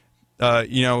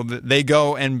 They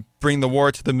go and bring the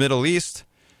war to the Middle East,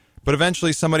 but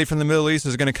eventually somebody from the Middle East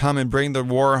is going to come and bring the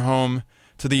war home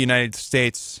to the United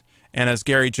States. And as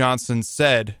Gary Johnson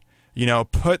said,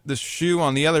 put the shoe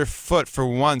on the other foot for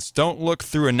once. Don't look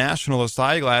through a nationalist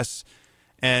eyeglass.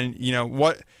 And,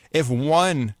 what if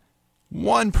one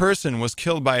person was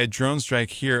killed by a drone strike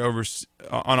here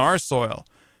on our soil?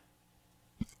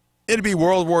 It'd be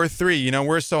World War III.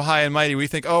 We're so high and mighty. We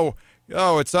think, oh,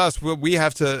 it's us. We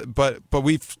have to, but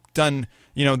we've done,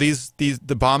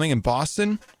 the bombing in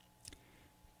Boston.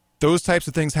 Those types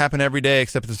of things happen every day,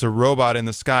 except it's a robot in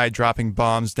the sky dropping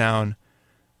bombs down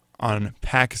on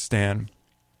Pakistan.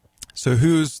 So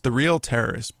who's the real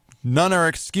terrorist? None are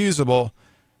excusable,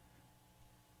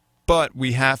 but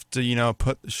we have to,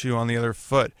 put the shoe on the other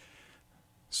foot.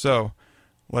 So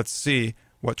let's see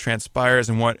what transpires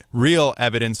and what real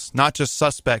evidence, not just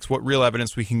suspects, what real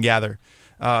evidence we can gather.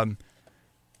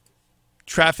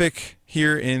 Traffic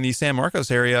here in the San Marcos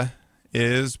area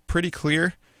is pretty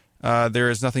clear. There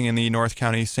is nothing in the North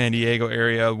County, San Diego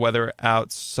area. Weather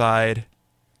outside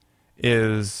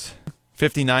is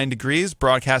 59 degrees.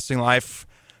 Broadcasting live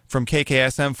from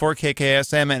KKSM for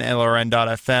KKSM and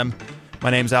LRN.FM. My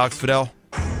name's Alex Fidel,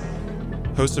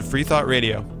 host of Free Thought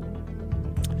Radio.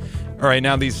 All right,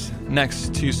 now these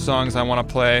next two songs I want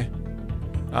to play.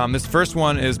 This first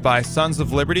one is by Sons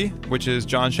of Liberty, which is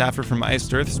John Schaffer from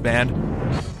Iced Earth's band.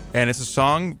 And it's a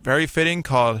song very fitting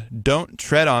called Don't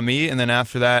Tread on Me. And then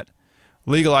after that,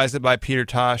 Legalize It by Peter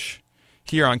Tosh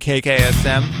here on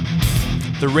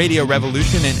KKSM, the Radio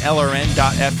Revolution, and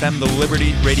LRN.FM, the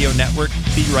Liberty Radio Network.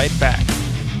 Be right back.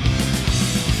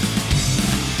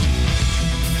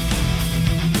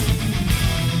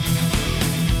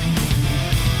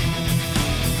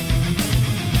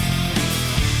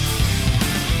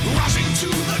 Rising to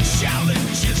the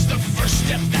challenge is the first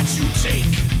step that you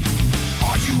take.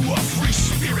 Are you a free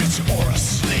spirit or a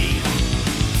slave?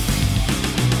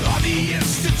 Are the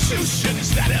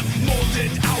institutions that have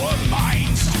molded our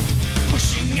minds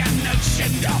pushing an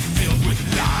agenda filled with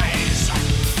lies?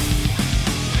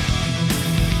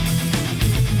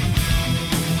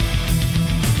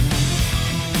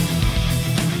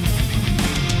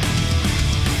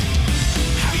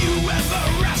 Have you ever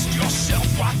asked yourself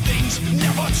why things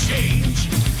never change?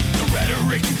 The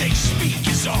rhetoric they speak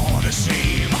is all the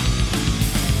same.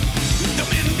 The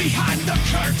men behind the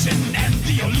curtain and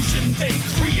the illusion they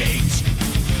create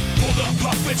pull the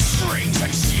puppet strings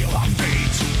and seal our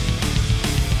fate.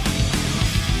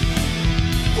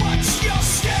 What's your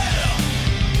step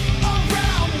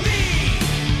around me?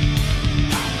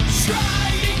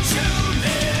 Trying to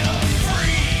live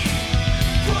free.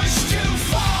 Push too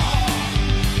far,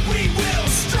 we will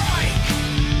strike.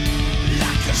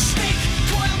 Like a snake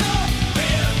coiled up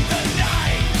in the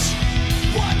night.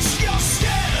 What's your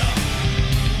step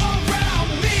around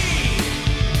me?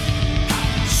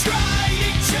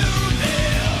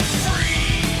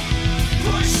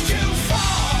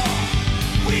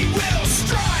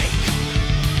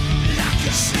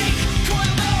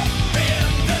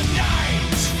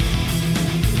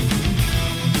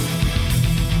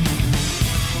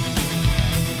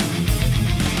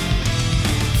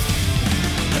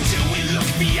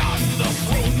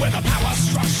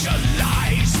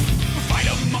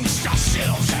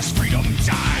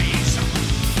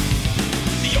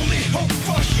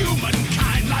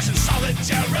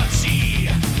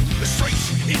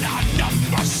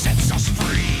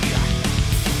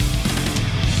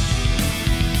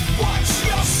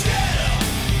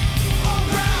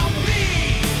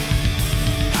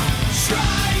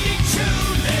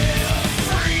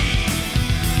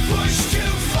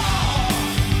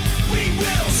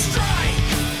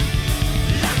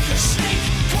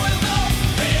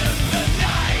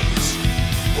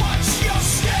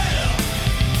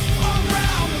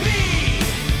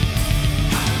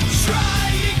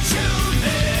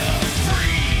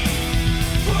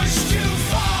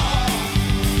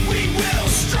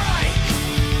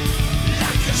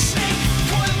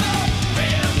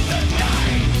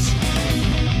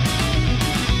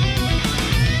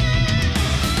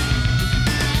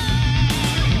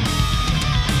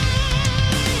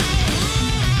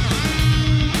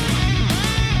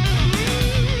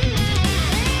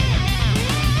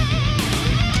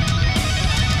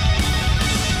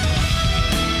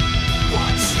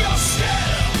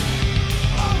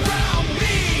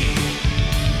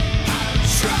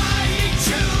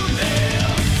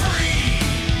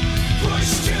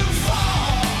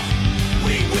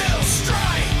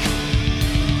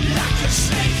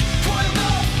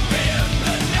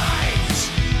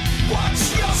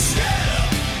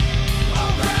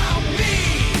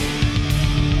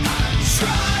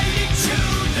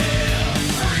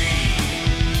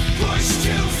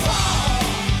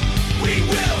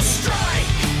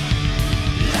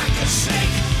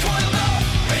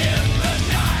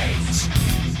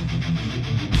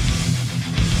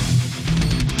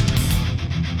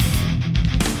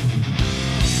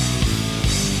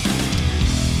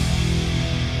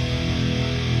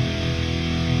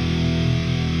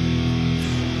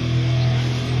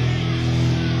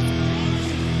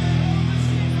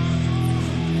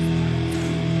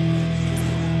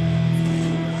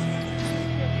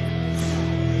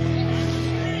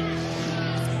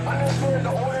 understand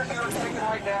the orders you are taking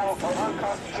right now are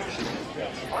unconstitutional.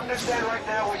 Understand right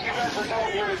now what you guys are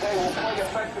doing here today will play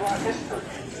effect throughout history.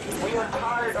 We are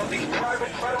tired of these private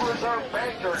Federal Reserve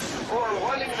bankers who are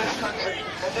running this country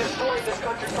and destroying this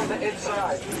country from the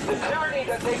inside. The tyranny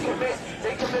that they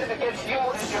committed against you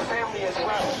and your family as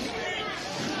well.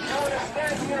 You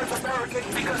understand here as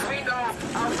Americans because we know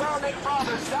our founding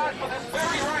fathers died for this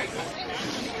very right.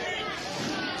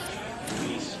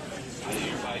 I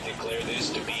hereby declare this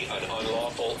to be an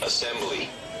unlawful assembly.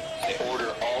 I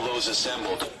order all those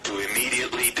assembled to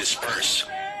immediately disperse.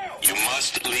 You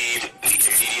must leave the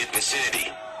immediate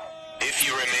vicinity. If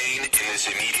you remain in this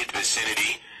immediate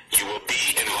vicinity, you will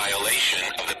be in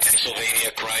violation of the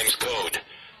Pennsylvania Crimes Code,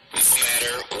 no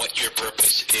matter what your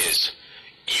purpose is.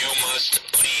 You must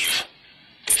leave.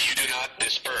 If you do not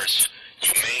disperse,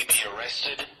 you may be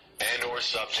arrested and or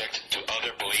subject to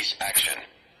other police action.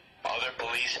 Other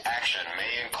police action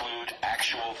may include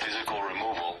actual physical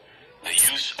removal, the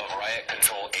use of riot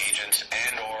control agents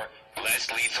and or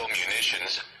less lethal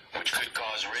munitions, which could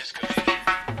cause risk of injury.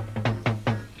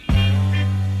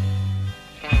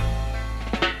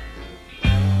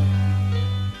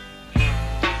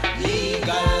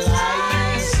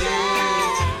 Legalize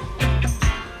it.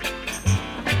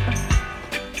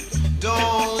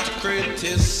 Don't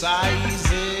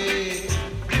criticize it.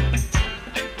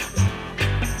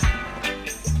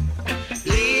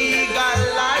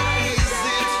 Legalize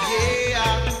it,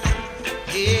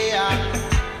 yeah.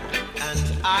 And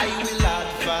I will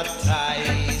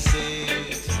advertise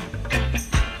it.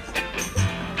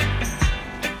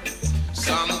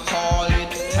 Some call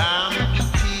it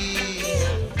tampy.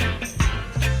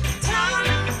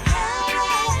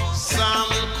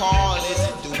 Some call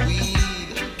it the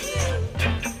weed.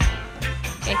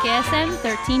 KKSM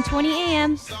 1320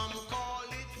 AM.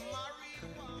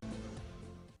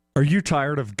 Are you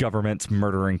tired of governments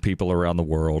murdering people around the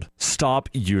world? Stop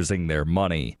using their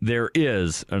money. There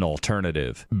is an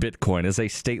alternative. Bitcoin is a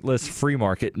stateless, free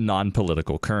market,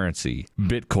 non-political currency.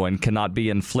 Bitcoin cannot be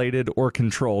inflated or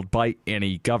controlled by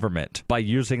any government. By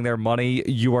using their money,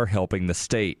 you are helping the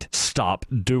state. Stop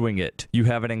doing it. You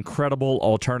have an incredible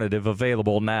alternative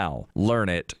available now. Learn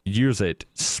it, use it,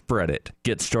 spread it.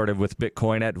 Get started with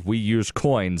Bitcoin at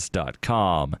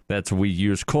weusecoins.com. That's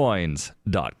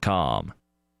weusecoins.com.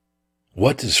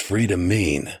 What does freedom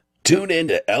mean? Tune in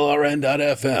to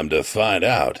LRN.FM to find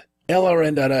out.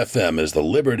 LRN.FM is the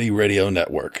Liberty Radio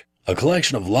Network, a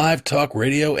collection of live talk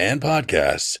radio and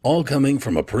podcasts, all coming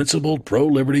from a principled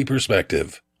pro-liberty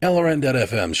perspective.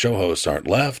 LRN.FM show hosts aren't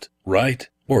left, right,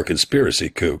 or conspiracy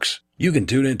kooks. You can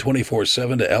tune in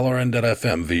 24/7 to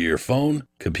LRN.FM via your phone,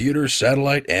 computer,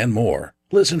 satellite, and more.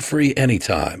 Listen free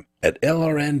anytime at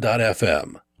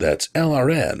LRN.FM. That's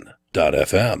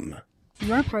LRN.FM.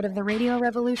 You're part of the radio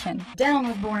revolution. Down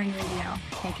with boring radio.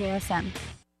 KKSM.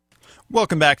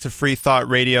 Welcome back to Free Thought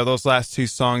Radio. Those last two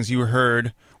songs you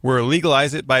heard were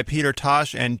Legalize It by Peter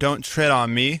Tosh and Don't Tread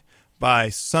on Me by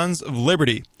Sons of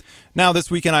Liberty. Now, this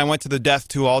weekend I went to the Death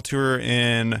to All tour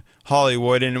in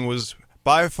Hollywood, and it was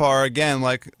by far, again,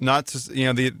 like, not to,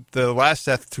 you know, the last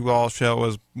Death to All show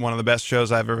was one of the best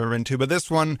shows I've ever been to, but this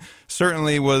one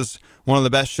certainly was one of the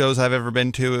best shows I've ever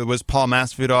been to. It was Paul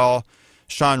Masvidal,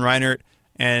 Sean Reinert,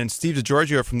 and Steve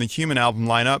DiGiorgio from the Human album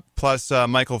lineup, plus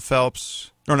Michael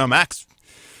Phelps,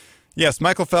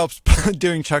 Michael Phelps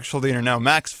doing Chuck Schuldiner. No,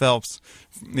 Max Phelps,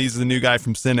 he's the new guy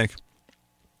from Cynic.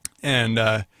 And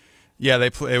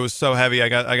it was so heavy. I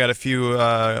got a few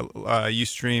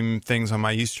Ustream things on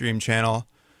my Ustream channel,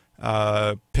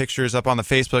 pictures up on the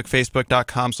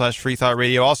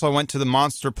facebook.com/freethoughtradio. Also, I went to the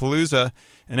Monster Palooza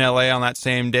in LA on that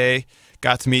same day.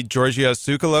 Got to meet Giorgio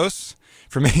Tsoukalos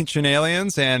from Ancient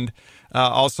Aliens, and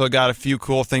also got a few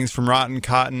cool things from Rotten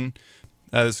Cotton,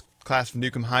 his Class of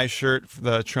Nukem High shirt for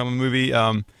the Troma movie,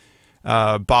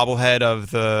 bobblehead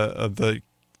of the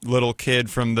little kid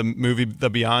from the movie The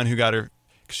Beyond who got her,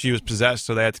 cause she was possessed,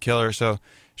 so they had to kill her, so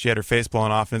she had her face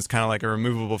blown off, and it's kind of like a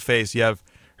removable face. You have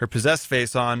her possessed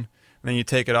face on, and then you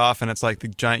take it off, and it's like the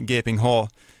giant gaping hole.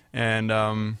 And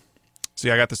I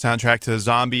got the soundtrack to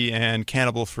Zombie and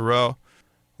Cannibal Ferox.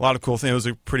 A lot of cool things. It was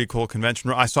a pretty cool convention.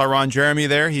 I saw Ron Jeremy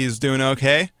there. He's doing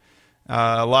okay.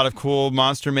 A lot of cool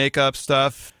monster makeup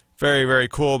stuff. Very, very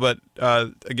cool. But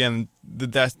again, the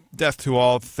Death to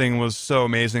All thing was so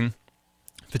amazing.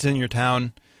 If it's in your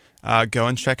town, go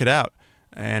and check it out.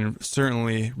 And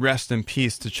certainly rest in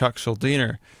peace to Chuck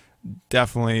Schuldiner.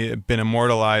 Definitely been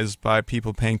immortalized by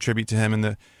people paying tribute to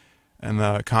him. And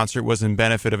the concert was in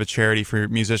benefit of a charity for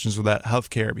musicians without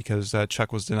health care, because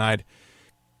Chuck was denied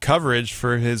coverage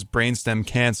for his brainstem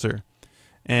cancer.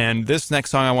 And this next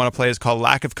song I want to play is called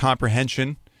Lack of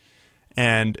Comprehension,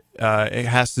 and it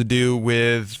has to do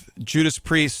with Judas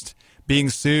Priest being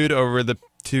sued over the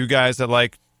two guys that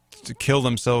like to kill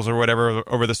themselves or whatever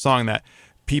over the song. That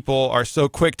people are so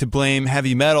quick to blame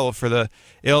heavy metal for the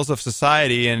ills of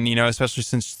society, and especially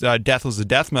since Death was a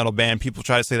death metal band, people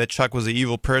try to say that Chuck was an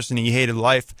evil person, he hated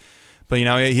life, but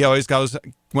he always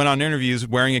went on interviews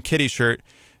wearing a kitty shirt,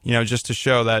 just to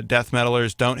show that death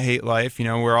metalers don't hate life.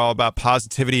 We're all about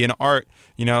positivity in art.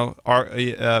 Penn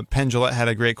Jillette had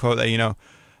a great quote that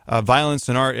violence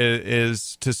in art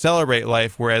is to celebrate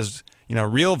life, whereas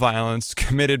real violence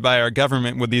committed by our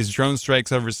government with these drone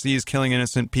strikes overseas, killing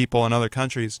innocent people in other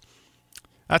countries,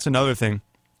 that's another thing.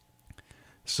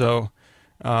 So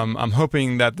I'm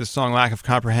hoping that this song, Lack of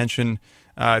Comprehension,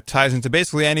 ties into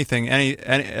basically anything, any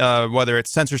whether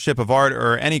it's censorship of art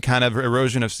or any kind of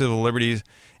erosion of civil liberties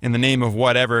in the name of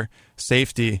whatever,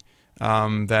 safety,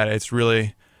 that it's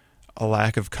really a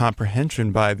lack of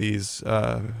comprehension by these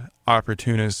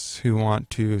opportunists who want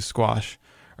to squash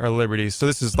our liberties. So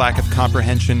this is Lack of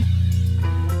Comprehension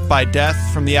by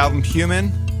Death from the album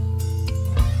Human,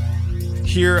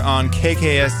 here on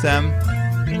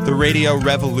KKSM, the Radio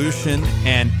Revolution,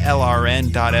 and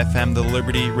LRN.FM, the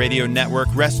Liberty Radio Network.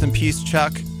 Rest in peace,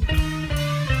 Chuck.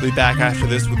 We'll be back after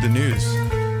this with the news.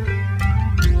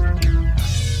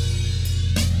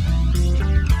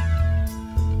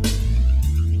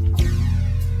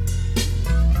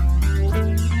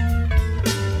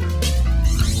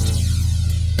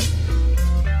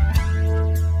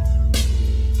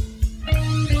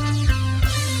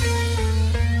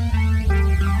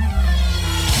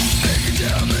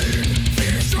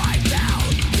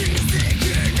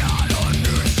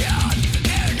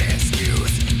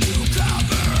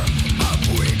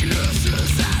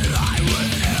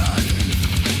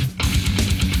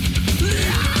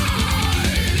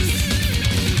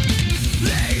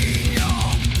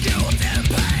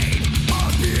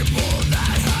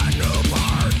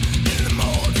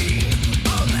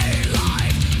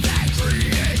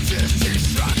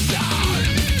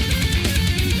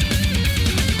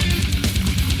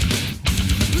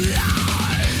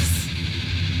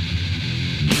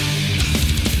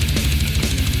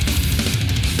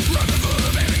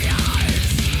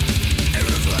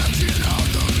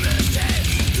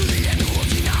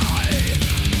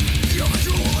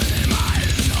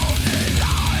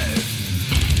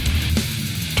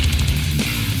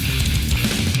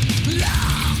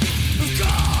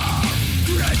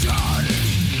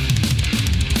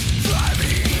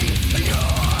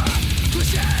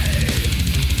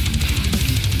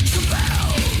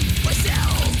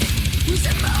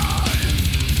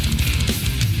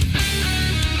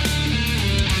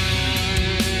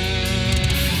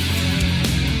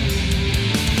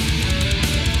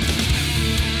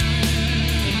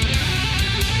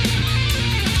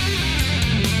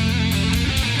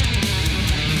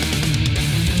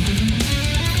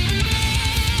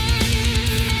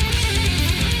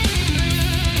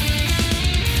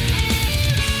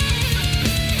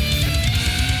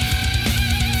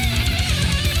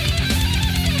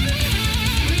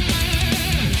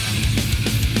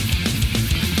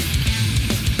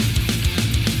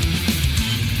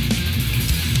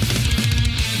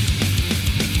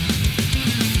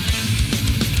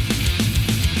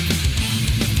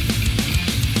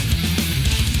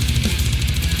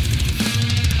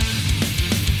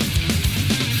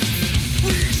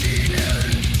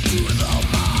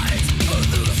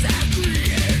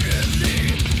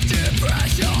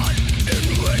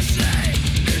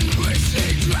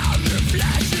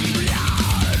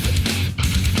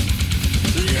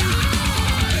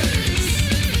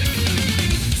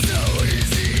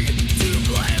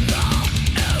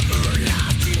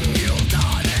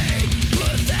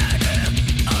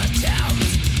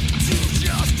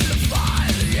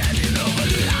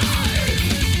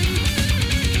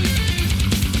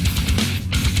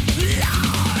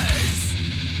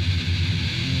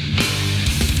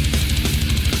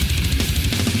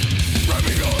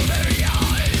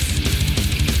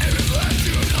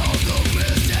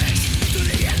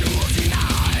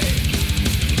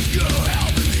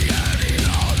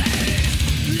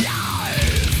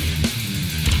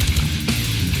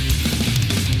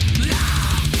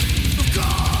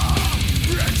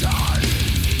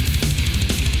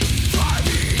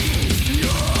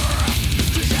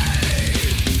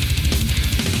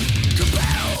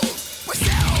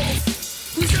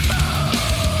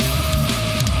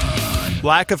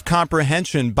 Lack of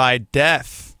Comprehension by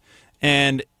Death.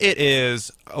 And it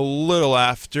is a little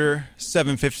after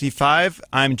 7:55.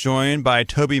 I'm joined by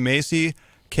Toby Macy,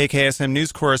 KKSM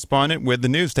News correspondent, with the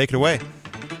news. Take it away.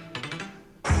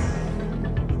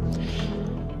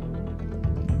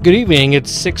 Good evening,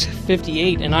 it's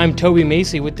 6:58 and I'm Toby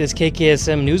Macy with this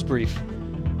KKSM News Brief.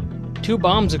 2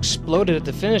 bombs exploded at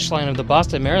the finish line of the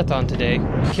Boston Marathon today,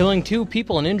 killing 2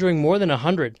 people and injuring more than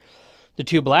 100. The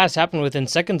 2 blasts happened within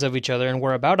seconds of each other and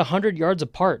were about 100 yards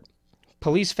apart.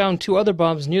 Police found 2 other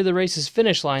bombs near the race's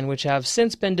finish line which have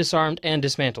since been disarmed and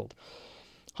dismantled.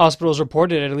 Hospitals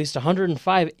reported at least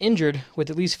 105 injured, with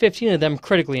at least 15 of them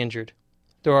critically injured.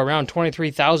 There were around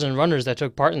 23,000 runners that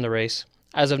took part in the race.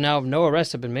 As of now, no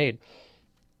arrests have been made.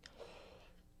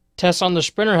 Tests on the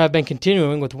Sprinter have been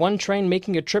continuing, with one train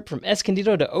making a trip from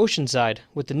Escondido to Oceanside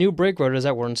with the new brake rotors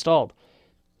that were installed.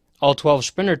 All 12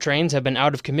 Sprinter trains have been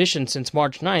out of commission since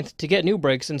March 9th to get new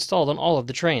brakes installed on all of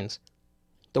the trains.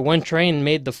 The one train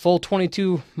made the full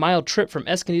 22-mile trip from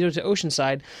Escondido to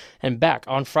Oceanside and back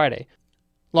on Friday,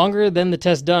 longer than the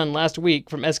test done last week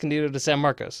from Escondido to San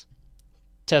Marcos.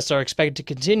 Tests are expected to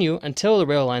continue until the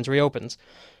rail lines reopens.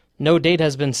 No date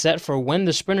has been set for when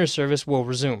the Sprinter service will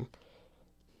resume.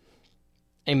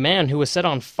 A man who was set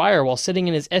on fire while sitting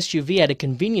in his SUV at a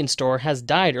convenience store has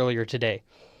died earlier today.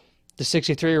 The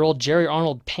 63-year-old Jerry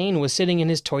Arnold Payne was sitting in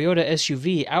his Toyota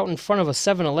SUV out in front of a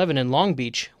 7-Eleven in Long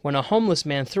Beach when a homeless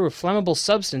man threw a flammable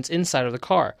substance inside of the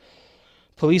car.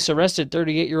 Police arrested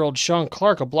 38-year-old Sean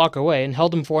Clark a block away and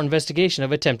held him for investigation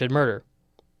of attempted murder.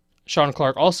 Sean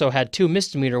Clark also had 2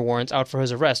 misdemeanor warrants out for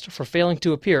his arrest for failing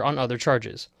to appear on other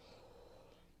charges.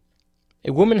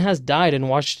 A woman has died in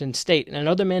Washington State and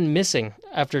another man missing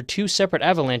after 2 separate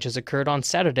avalanches occurred on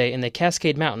Saturday in the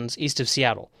Cascade Mountains east of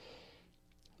Seattle.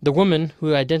 The woman,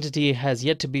 whose identity has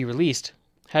yet to be released,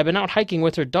 had been out hiking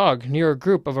with her dog near a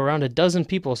group of around a dozen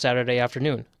people Saturday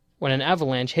afternoon when an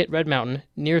avalanche hit Red Mountain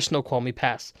near Snoqualmie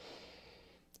Pass.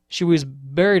 She was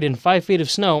buried in 5 feet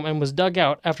of snow and was dug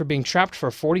out after being trapped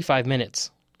for 45 minutes.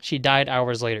 She died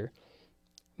hours later.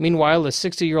 Meanwhile, a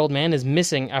 60-year-old man is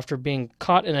missing after being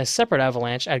caught in a separate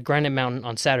avalanche at Granite Mountain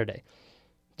on Saturday.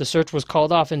 The search was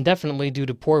called off indefinitely due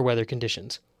to poor weather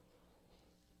conditions.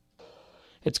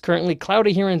 It's currently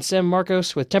cloudy here in San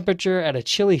Marcos with temperature at a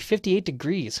chilly 58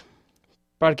 degrees.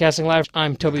 Broadcasting live,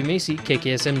 I'm Toby Macy,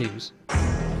 KKSM News.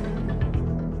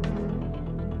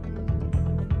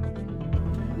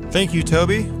 Thank you,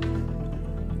 Toby.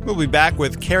 We'll be back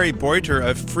with Kari Boiter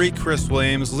of Free Chris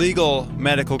Williams, legal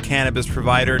medical cannabis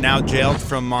provider, now jailed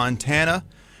from Montana,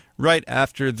 right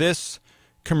after this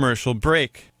commercial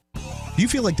break. Do you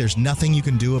feel like there's nothing you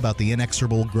can do about the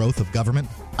inexorable growth of government?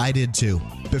 I did too,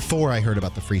 before I heard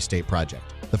about the Free State Project.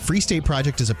 The Free State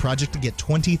Project is a project to get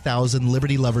 20,000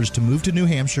 liberty lovers to move to New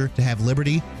Hampshire to have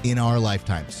liberty in our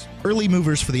lifetimes. Early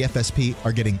movers for the FSP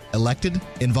are getting elected,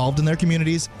 involved in their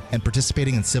communities, and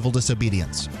participating in civil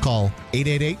disobedience. Call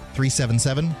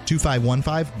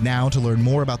 888-377-2515 now to learn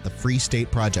more about the Free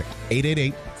State Project.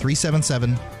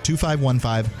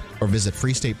 888-377-2515 or visit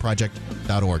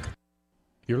freestateproject.org.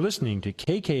 You're listening to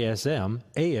KKSM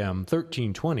AM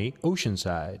 1320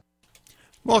 Oceanside.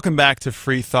 Welcome back to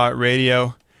Free Thought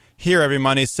Radio. Here every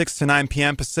Monday, 6 to 9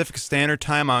 p.m. Pacific Standard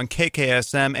Time on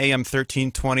KKSM AM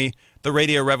 1320, the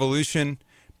Radio Revolution,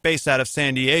 based out of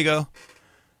San Diego.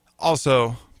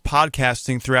 Also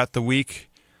podcasting throughout the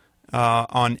week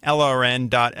on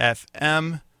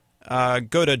LRN.FM.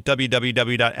 Go to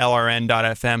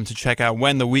www.lrn.fm to check out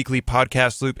when the weekly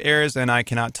podcast loop airs, and I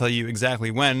cannot tell you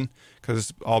exactly when, because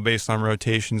it's all based on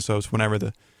rotation, so it's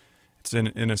whenever it's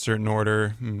in a certain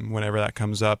order, whenever that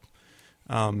comes up.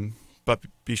 But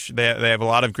they have a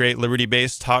lot of great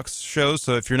liberty-based talk shows,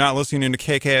 so if you're not listening to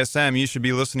KKSM, you should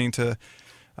be listening to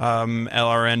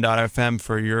LRN.FM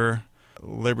for your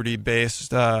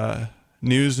liberty-based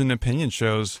news and opinion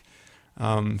shows,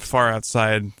 far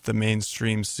outside the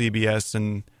mainstream CBS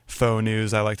and faux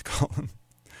news, I like to call them.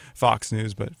 Fox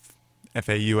News, but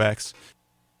FAUX.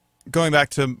 Going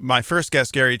back to my first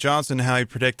guest, Gary Johnson, how he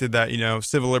predicted that,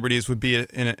 civil liberties would be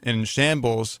in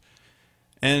shambles.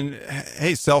 And,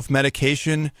 hey,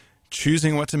 self-medication,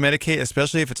 choosing what to medicate,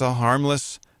 especially if it's a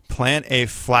harmless plant, a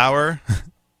flower,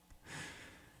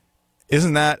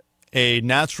 isn't that a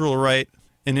natural right,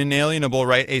 an inalienable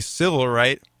right, a civil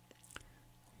right?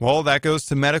 Well, that goes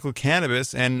to medical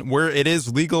cannabis, and where it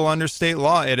is legal under state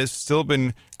law, it has still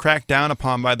been cracked down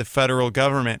upon by the federal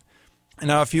government.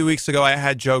 Now, a few weeks ago, I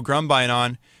had Joe Grumbine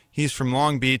on. He's from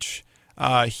Long Beach.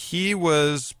 He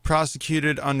was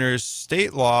prosecuted under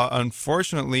state law,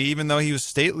 unfortunately, even though he was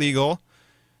state legal.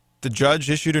 The judge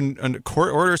issued a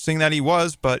court order saying that he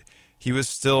was, but he was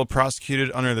still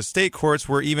prosecuted under the state courts,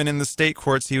 where even in the state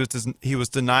courts, he was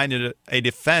denied a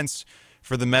defense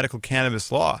for the medical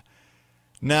cannabis law.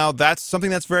 Now, that's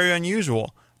something that's very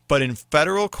unusual, but in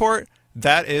federal court,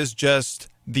 that is just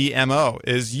the MO,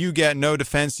 is you get no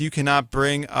defense. You cannot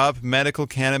bring up medical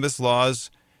cannabis laws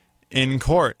in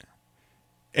court.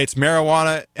 It's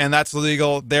marijuana, and that's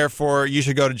illegal, therefore you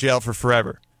should go to jail for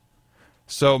forever.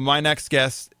 So my next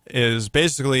guest is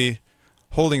basically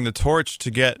holding the torch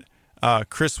to get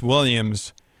Chris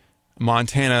Williams,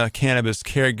 Montana cannabis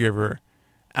caregiver,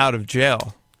 out of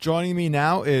jail. Joining me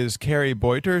now is Kari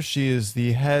Boiter. She is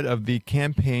the head of the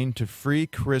campaign to free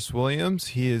Chris Williams.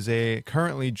 He is a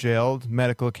currently jailed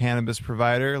medical cannabis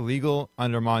provider, legal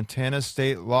under Montana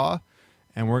state law,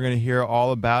 and we're going to hear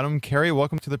all about him. Kari,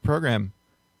 welcome to the program.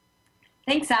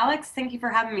 Thanks, Alex. Thank you for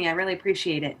having me. I really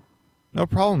appreciate it. No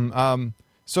problem.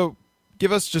 So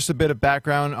give us just a bit of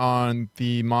background on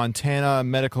the Montana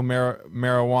medical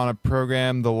marijuana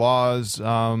program, the laws,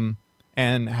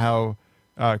 and how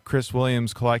Chris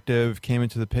Williams Collective came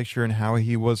into the picture and how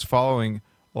he was following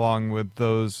along with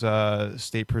those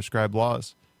state-prescribed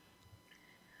laws.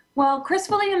 Well, Chris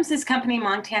Williams' company,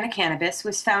 Montana Cannabis,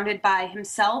 was founded by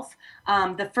himself,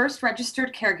 the first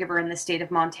registered caregiver in the state of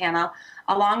Montana,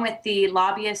 along with the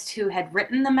lobbyist who had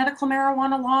written the medical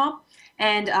marijuana law,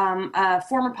 and a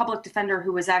former public defender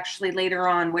who was actually later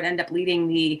on would end up leading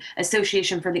the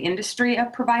Association for the Industry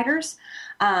of Providers.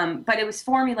 But it was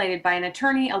formulated by an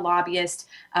attorney, a lobbyist,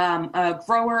 a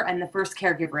grower, and the first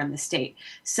caregiver in the state.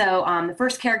 So the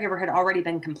first caregiver had already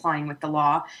been complying with the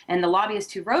law, and the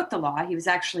lobbyist who wrote the law, he was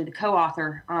actually the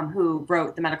co-author who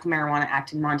wrote the Medical Marijuana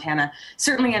Act in Montana,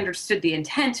 certainly understood the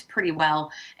intent pretty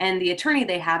well, and the attorney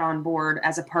they had on board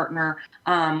as a partner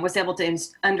was able to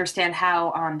understand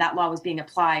how that law was being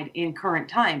applied in current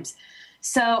times.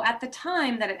 So at the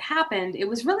time that it happened, it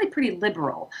was really pretty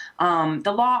liberal.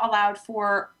 The law allowed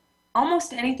for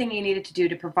almost anything you needed to do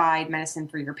to provide medicine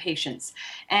for your patients.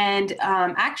 And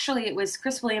actually, it was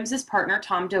Chris Williams' partner,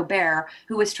 Tom Boiter,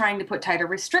 who was trying to put tighter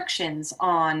restrictions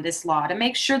on this law to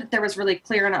make sure that there was really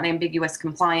clear and unambiguous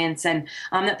compliance, and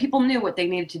that people knew what they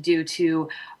needed to do to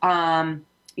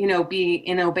be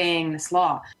in obeying this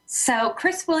law. So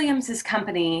Chris Williams'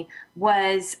 company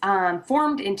was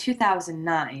formed in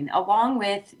 2009, along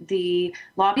with the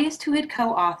lobbyist who had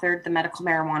co-authored the Medical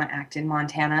Marijuana Act in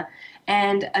Montana,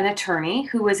 and an attorney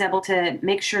who was able to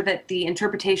make sure that the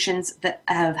interpretations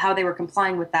of how they were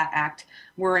complying with that act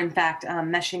were in fact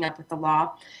meshing up with the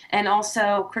law. And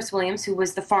also Chris Williams, who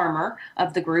was the farmer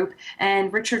of the group,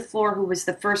 and Richard Floor, who was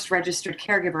the first registered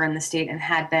caregiver in the state and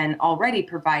had been already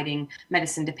providing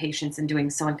medicine to patients and doing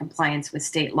so in compliance with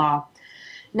state law.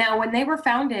 Now, when they were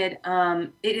founded,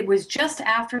 it was just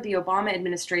after the Obama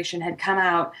administration had come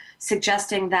out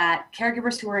suggesting that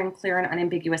caregivers who were in clear and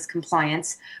unambiguous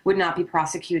compliance would not be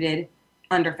prosecuted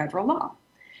under federal law.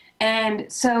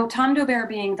 And so Tom Boiter,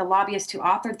 being the lobbyist who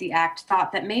authored the act,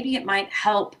 thought that maybe it might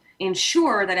help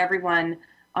ensure that everyone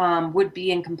would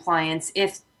be in compliance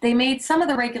if they made some of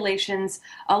the regulations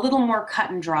a little more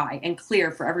cut and dry and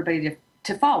clear for everybody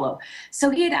to follow.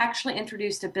 So he had actually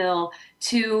introduced a bill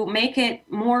to make it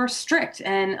more strict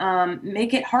and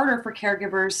make it harder for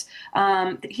caregivers.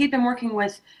 He'd been working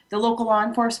with the local law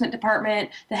enforcement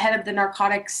department, the head of the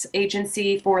narcotics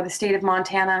agency for the state of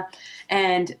Montana,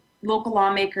 and local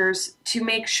lawmakers to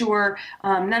make sure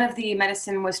none of the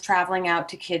medicine was traveling out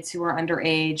to kids who were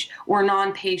underage or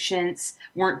non-patients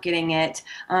weren't getting it,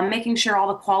 making sure all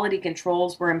the quality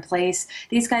controls were in place.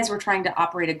 These guys were trying to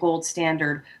operate a gold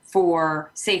standard for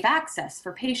safe access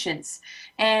for patients.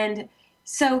 And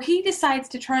so he decides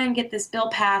to try and get this bill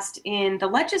passed in the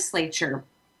legislature.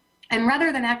 And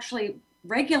rather than actually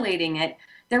regulating it,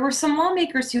 there were some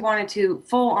lawmakers who wanted to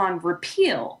full-on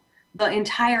repeal the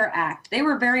entire act. They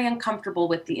were very uncomfortable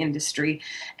with the industry.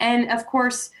 And of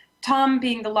course, Tom,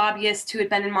 being the lobbyist who had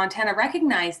been in Montana,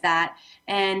 recognized that,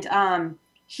 and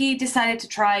he decided to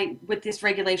try with this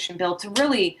regulation bill to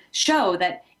really show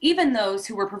that even those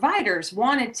who were providers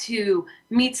wanted to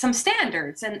meet some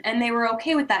standards, and they were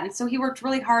okay with that. And so he worked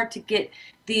really hard to get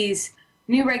these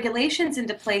new regulations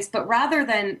into place, but rather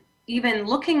than even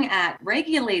looking at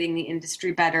regulating the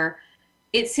industry better,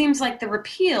 it seems like the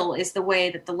repeal is the way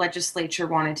that the legislature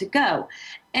wanted to go.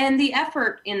 And the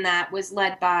effort in that was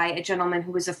led by a gentleman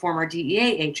who was a former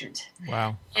DEA agent.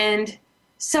 Wow. And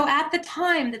so at the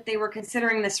time that they were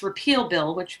considering this repeal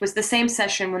bill, which was the same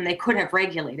session when they could have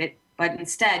regulated, but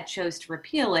instead chose to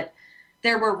repeal it,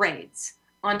 there were raids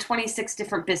on 26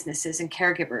 different businesses and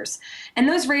caregivers. And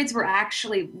those raids were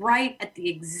actually right at the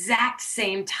exact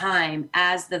same time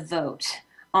as the vote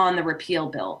on the repeal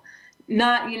bill.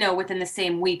 Not, within the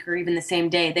same week or even the same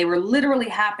day. They were literally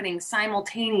happening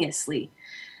simultaneously.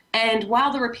 And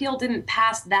while the repeal didn't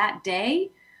pass that day,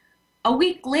 a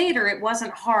week later, it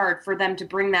wasn't hard for them to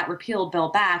bring that repeal bill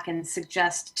back and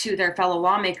suggest to their fellow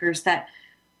lawmakers that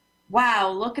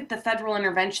wow, look at the federal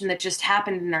intervention that just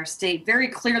happened in our state. Very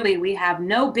clearly, we have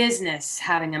no business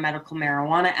having a medical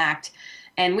marijuana act,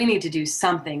 and we need to do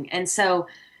something. And so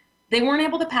they weren't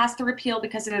able to pass the repeal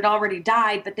because it had already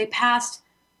died, but they passed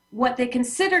what they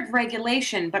considered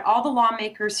regulation, but all the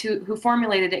lawmakers who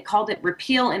formulated it called it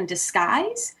repeal in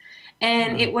disguise.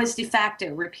 And it was de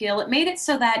facto repeal. It made it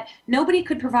so that nobody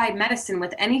could provide medicine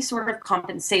with any sort of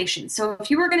compensation. So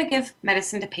if you were going to give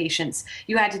medicine to patients,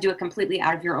 you had to do it completely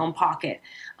out of your own pocket.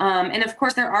 And of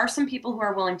course, there are some people who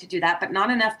are willing to do that, but not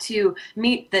enough to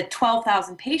meet the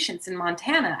 12,000 patients in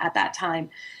Montana at that time.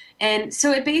 And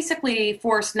so it basically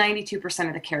forced 92%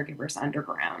 of the caregivers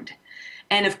underground.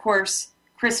 And of course,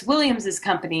 Chris Williams's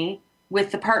company,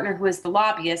 with the partner who is the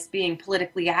lobbyist, being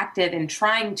politically active and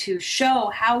trying to show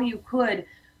how you could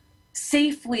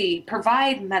safely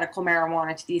provide medical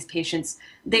marijuana to these patients,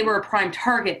 they were a prime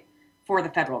target for the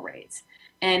federal raids.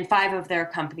 And 5 of their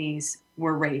companies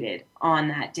were raided on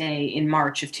that day in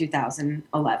March of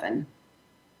 2011.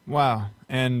 Wow.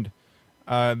 And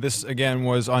this, again,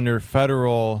 was under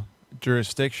federal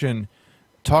jurisdiction.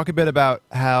 Talk a bit about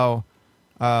how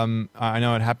I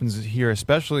know it happens here,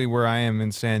 especially where I am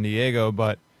in San Diego,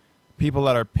 but people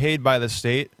that are paid by the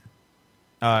state,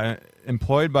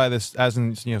 employed by this, as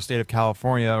in state of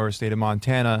California or state of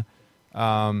Montana,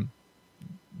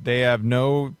 they have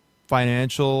no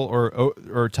financial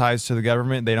or ties to the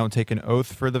government. They don't take an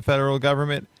oath for the federal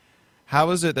government.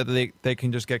 How is it that they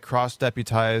can just get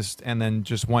cross-deputized and then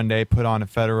just one day put on a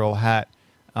federal hat?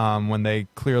 When they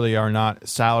clearly are not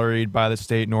salaried by the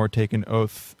state nor take an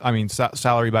oath. I mean,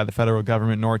 salaried by the federal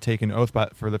government nor take an oath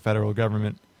for the federal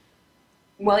government.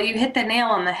 Well, you hit the nail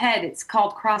on the head. It's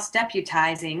called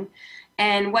cross-deputizing.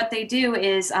 And what they do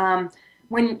is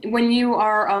when you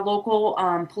are a local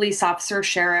police officer,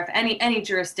 sheriff, any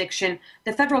jurisdiction,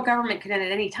 the federal government can at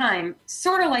any time,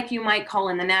 sort of like you might call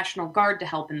in the National Guard to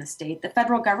help in the state, the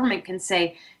federal government can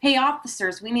say, hey,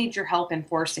 officers, we need your help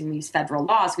enforcing these federal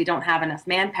laws. We don't have enough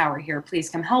manpower here. Please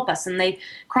come help us. And they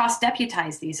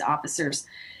cross-deputize these officers.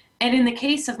 And in the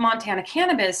case of Montana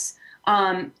Cannabis,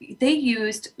 they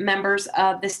used members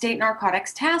of the State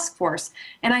Narcotics Task Force.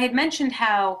 And I had mentioned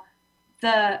how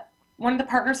one of the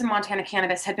partners in Montana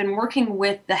Cannabis had been working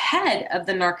with the head of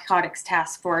the Narcotics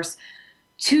Task Force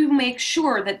to make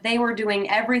sure that they were doing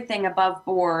everything above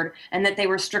board and that they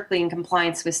were strictly in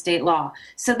compliance with state law.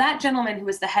 So that gentleman who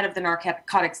was the head of the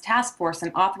Narcotics Task Force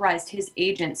and authorized his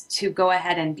agents to go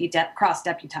ahead and be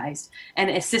cross-deputized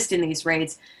and assist in these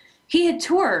raids, he had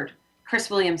toured Chris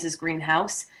Williams's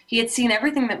greenhouse. He had seen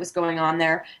everything that was going on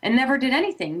there and never did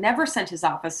anything, never sent his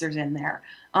officers in there.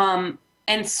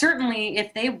 And certainly,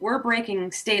 if they were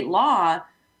breaking state law,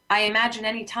 I imagine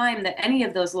any time that any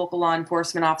of those local law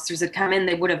enforcement officers had come in,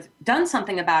 they would have done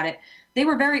something about it. They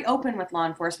were very open with law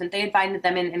enforcement. They invited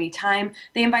them in any time.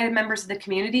 They invited members of the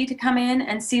community to come in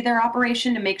and see their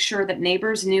operation to make sure that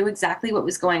neighbors knew exactly what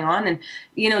was going on. And,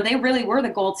 they really were the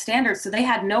gold standard. So they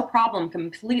had no problem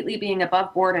completely being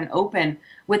above board and open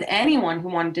with anyone who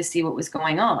wanted to see what was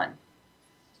going on.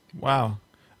 Wow.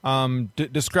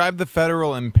 Describe the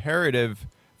federal imperative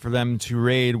for them to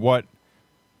raid. What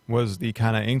was the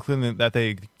kind of inkling that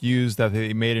they used, that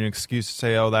they made an excuse to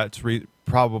say, oh, that's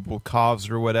probable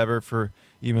cause or whatever, for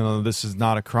even though this is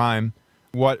not a crime?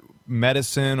 What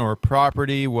medicine or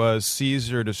property was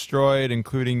seized or destroyed,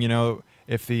 including,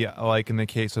 if like in the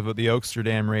case of the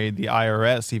Oaksterdam raid, the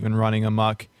IRS even running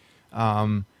amok,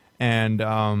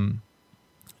 and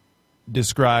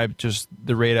describe just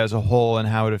the raid as a whole and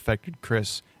how it affected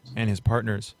Chris and his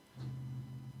partners.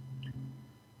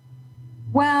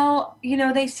 Well,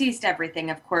 they seized everything,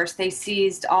 of course. They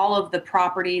seized all of the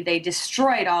property. They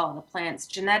destroyed all of the plants,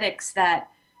 genetics that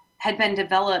had been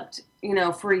developed,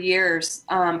 for years.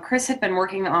 Chris had been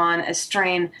working on a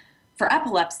strain for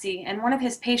epilepsy, and one of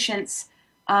his patients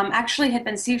actually had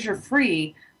been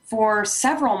seizure-free for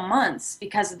several months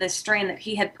because of this strain that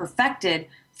he had perfected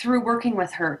through working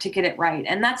with her to get it right.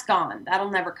 And that's gone.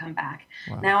 That'll never come back.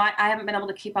 Wow. Now, I haven't been able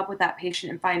to keep up with that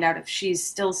patient and find out if she's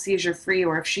still seizure-free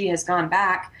or if she has gone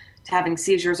back to having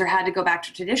seizures or had to go back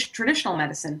to traditional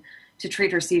medicine to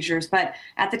treat her seizures. But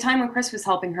at the time when Chris was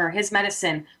helping her, his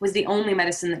medicine was the only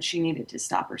medicine that she needed to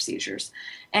stop her seizures.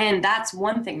 And that's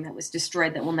one thing that was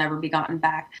destroyed that will never be gotten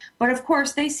back. But of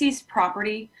course, they seized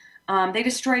property. They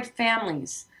destroyed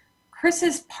families.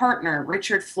 Chris's partner,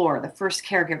 Richard Floor, the first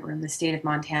caregiver in the state of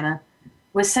Montana,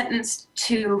 was sentenced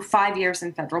to 5 years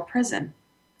in federal prison.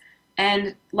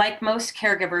 And like most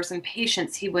caregivers and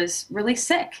patients, he was really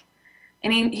sick.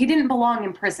 And he didn't belong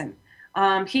in prison.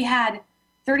 He had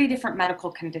 30 different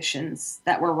medical conditions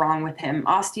that were wrong with him: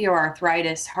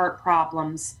 osteoarthritis, heart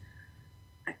problems,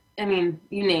 I mean,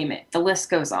 you name it. The list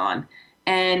goes on.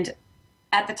 And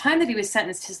at the time that he was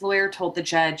sentenced, his lawyer told the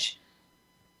judge,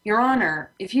 Your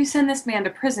Honor, if you send this man to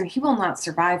prison, he will not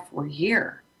survive for a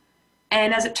year.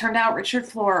 And as it turned out, Richard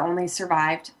Fleur only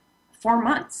survived 4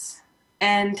 months.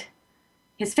 And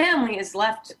his family is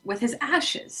left with his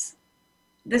ashes.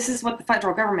 This is what the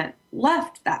federal government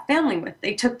left that family with.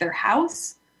 They took their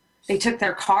house, they took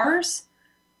their cars,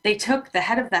 they took the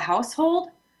head of the household.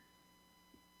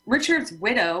 Richard's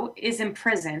widow is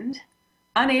imprisoned,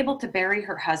 unable to bury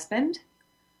her husband.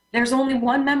 There's only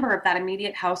one member of that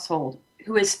immediate household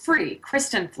who is free,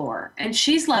 Kristen Fleur, and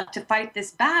she's left to fight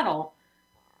this battle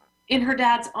in her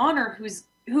dad's honor,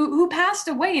 who passed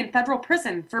away in federal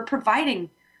prison for providing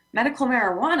medical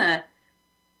marijuana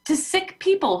to sick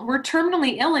people who were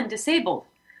terminally ill and disabled.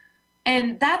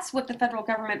 And that's what the federal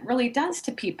government really does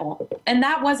to people. And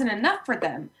that wasn't enough for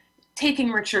them,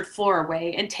 taking Richard Fleur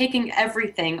away and taking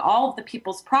everything, all of the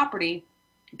people's property.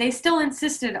 They still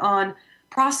insisted on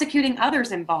prosecuting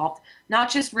others involved, not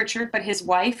just Richard, but his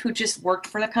wife, who just worked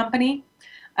for the company,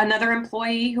 another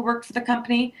employee who worked for the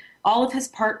company, all of his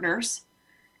partners.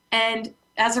 And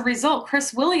as a result,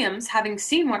 Chris Williams, having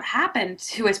seen what happened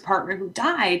to his partner who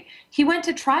died, he went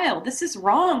to trial. This is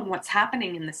wrong, what's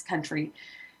happening in this country.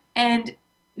 And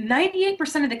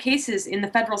 98% of the cases in the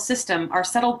federal system are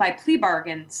settled by plea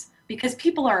bargains because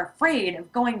people are afraid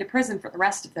of going to prison for the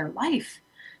rest of their life.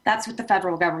 That's what the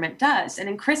federal government does. And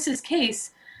in Chris's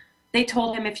case, they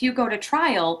told him, if you go to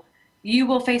trial, you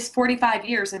will face 45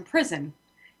 years in prison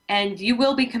and you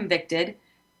will be convicted.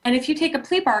 And if you take a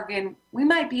plea bargain, we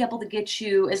might be able to get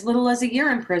you as little as a year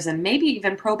in prison, maybe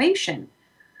even probation.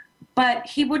 But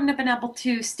he wouldn't have been able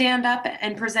to stand up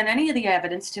and present any of the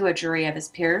evidence to a jury of his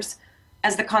peers,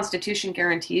 as the Constitution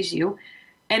guarantees you.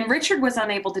 And Richard was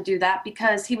unable to do that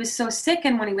because he was so sick,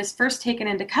 and when he was first taken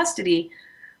into custody,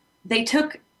 they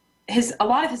took a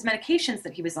lot of his medications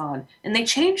that he was on, and they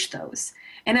changed those.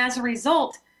 And as a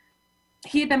result,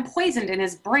 he had been poisoned in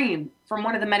his brain from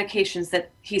one of the medications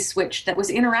that he switched that was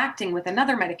interacting with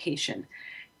another medication.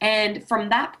 And from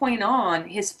that point on,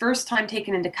 his first time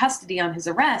taken into custody on his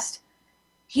arrest,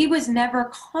 he was never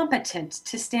competent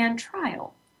to stand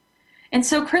trial. And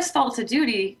so Chris felt a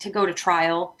duty to go to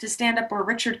trial, to stand up where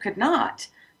Richard could not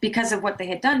because of what they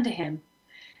had done to him.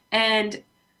 And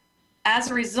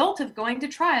as a result of going to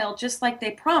trial, just like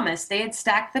they promised, they had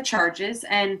stacked the charges,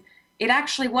 and it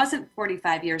actually wasn't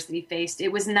 45 years that he faced,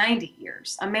 it was 90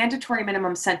 years, a mandatory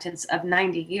minimum sentence of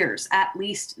 90 years, at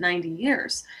least 90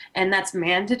 years. And that's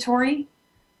mandatory,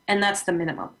 and that's the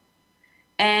minimum.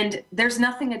 And there's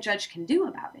nothing a judge can do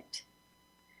about it.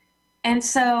 And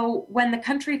so when the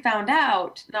country found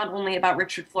out, not only about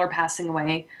Richard Fleur passing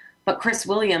away, but Chris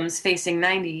Williams facing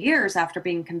 90 years after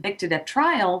being convicted at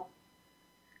trial,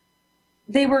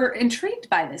 they were intrigued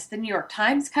by this. The New York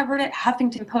Times covered it,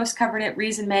 Huffington Post covered it,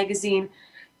 Reason Magazine.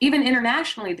 Even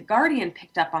internationally, The Guardian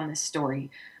picked up on this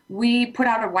story. We put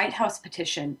out a White House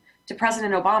petition to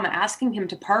President Obama asking him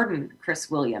to pardon Chris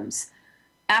Williams.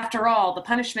 After all, the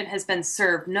punishment has been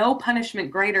served. No punishment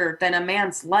greater than a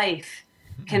man's life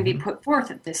can be put forth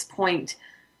at this point.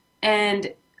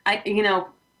 And,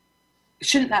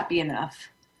 shouldn't that be enough?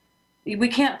 We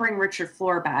can't bring Richard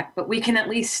Fleur back, but we can at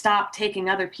least stop taking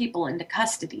other people into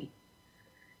custody.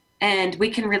 And we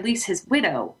can release his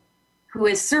widow, who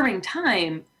is serving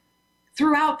time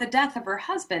throughout the death of her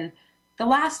husband. The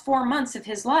last 4 months of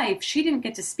his life, she didn't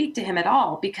get to speak to him at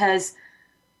all because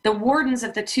the wardens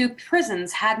of the two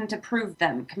prisons hadn't approved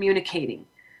them communicating.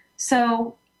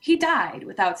 So he died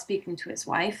without speaking to his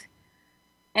wife.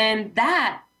 And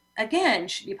that, again,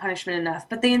 should be punishment enough.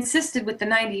 But they insisted with the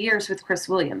 90 years with Chris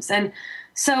Williams. And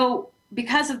so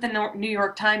because of the New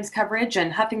York Times coverage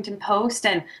and Huffington Post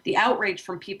and the outrage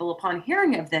from people upon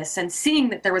hearing of this and seeing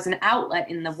that there was an outlet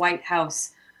in the White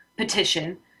House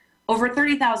petition, over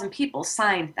 30,000 people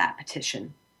signed that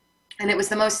petition. And it was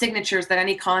the most signatures that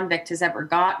any convict has ever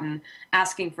gotten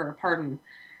asking for a pardon.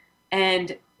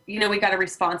 And, we got a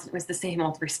response. It was the same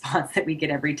old response that we get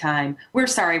every time. We're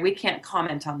sorry, we can't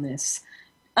comment on this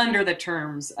under the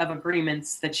terms of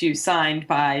agreements that you signed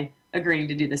by agreeing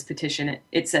to do this petition.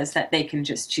 It says that they can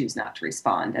just choose not to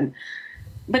respond.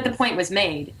 But the point was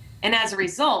made. And as a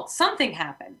result, something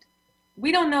happened.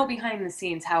 We don't know behind the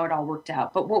scenes how it all worked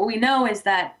out. But what we know is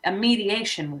that a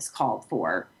mediation was called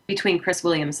for between Chris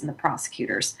Williams and the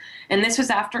prosecutors. And this was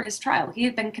after his trial. He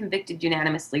had been convicted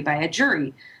unanimously by a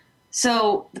jury.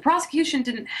 So the prosecution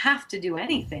didn't have to do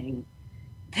anything.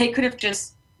 They could have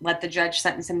just let the judge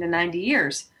sentence him to 90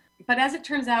 years. But as it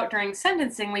turns out, during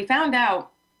sentencing, we found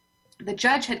out the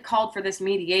judge had called for this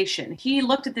mediation. He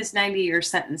looked at this 90-year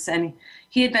sentence, and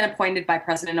he had been appointed by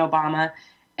President Obama,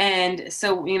 And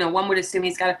so, one would assume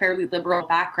he's got a fairly liberal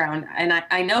background. And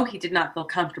I know he did not feel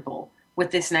comfortable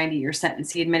with this 90-year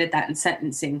sentence. He admitted that in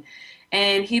sentencing.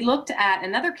 And he looked at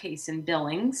another case in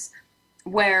Billings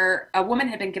where a woman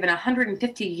had been given a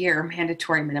 150-year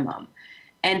mandatory minimum.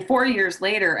 And 4 years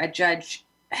later, a judge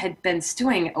had been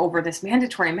stewing over this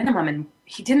mandatory minimum, and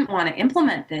he didn't want to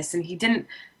implement this, and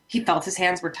he felt his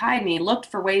hands were tied, and he looked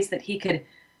for ways that he could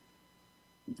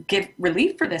give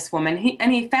relief for this woman.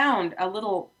 He found a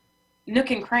little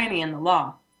nook and cranny in the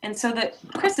law. And so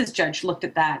Chris's judge looked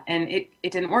at that, and it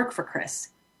didn't work for Chris.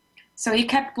 So he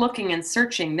kept looking and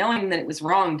searching, knowing that it was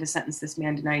wrong to sentence this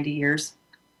man to 90 years.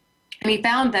 And he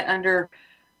found that under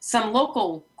some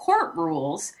local court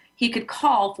rules, he could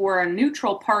call for a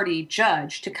neutral party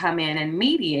judge to come in and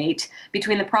mediate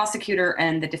between the prosecutor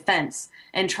and the defense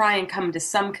and try and come to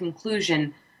some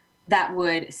conclusion that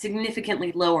would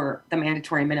significantly lower the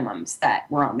mandatory minimums that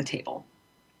were on the table.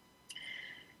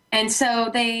 And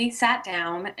so they sat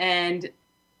down, and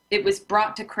it was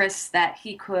brought to Chris that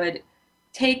he could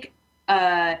take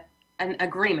an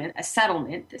agreement, a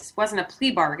settlement. This wasn't a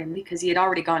plea bargain because he had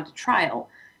already gone to trial.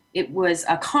 It was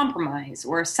a compromise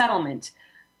or a settlement.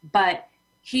 But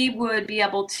he would be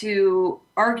able to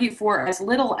argue for as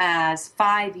little as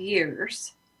 5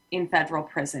 years in federal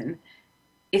prison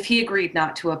if he agreed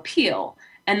not to appeal.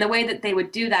 And the way that they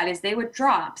would do that is they would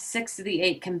drop 6 of the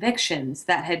 8 convictions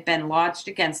that had been lodged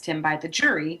against him by the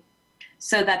jury,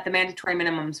 so that the mandatory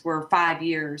minimums were 5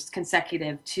 years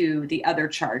consecutive to the other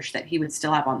charge that he would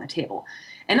still have on the table.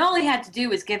 And all he had to do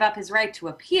was give up his right to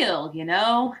appeal,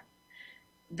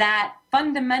 that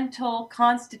fundamental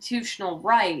constitutional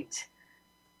right,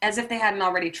 as if they hadn't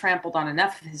already trampled on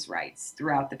enough of his rights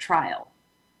throughout the trial.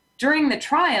 During the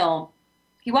trial,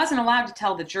 he wasn't allowed to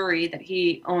tell the jury that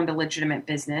he owned a legitimate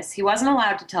business. He wasn't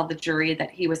allowed to tell the jury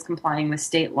that he was complying with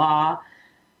state law.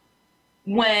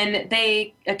 When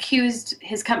they accused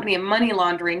his company of money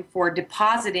laundering for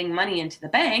depositing money into the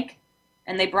bank,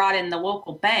 and they brought in the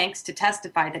local banks to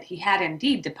testify that he had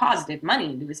indeed deposited money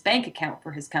into his bank account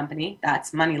for his company,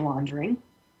 that's money laundering,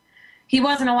 he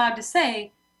wasn't allowed to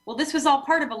say, well, this was all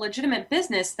part of a legitimate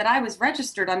business that I was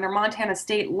registered under Montana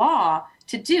state law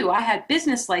to do. I had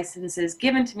business licenses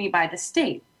given to me by the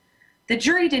state. The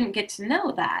jury didn't get to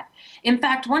know that. In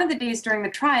fact, one of the days during the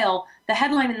trial, the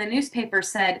headline in the newspaper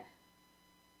said,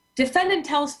 "Defendant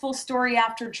tells full story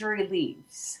after jury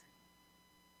leaves."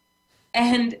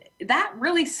 And that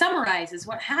really summarizes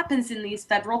what happens in these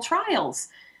federal trials.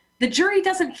 The jury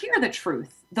doesn't hear the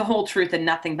truth, the whole truth and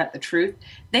nothing but the truth.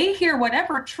 They hear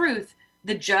whatever truth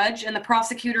the judge and the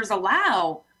prosecutors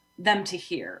allow them to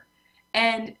hear.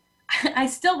 And I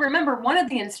still remember one of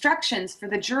the instructions for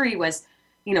the jury was,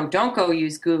 don't go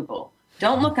use Google.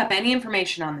 Don't look up any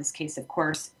information on this case, of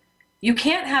course. You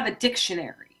can't have a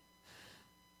dictionary.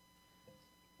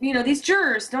 These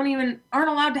jurors aren't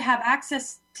allowed to have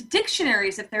access to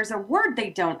dictionaries if there's a word they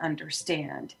don't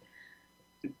understand.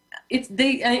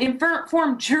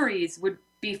 Informed juries would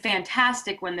be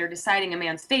fantastic when they're deciding a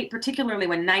man's fate, particularly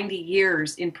when 90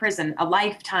 years in prison, a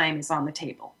lifetime, is on the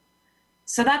table.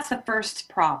 So that's the first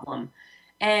problem.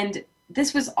 And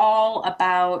this was all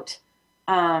about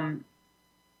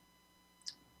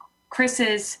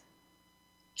Chris's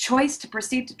choice to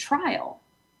proceed to trial.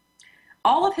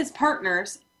 All of his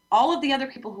partners, all of the other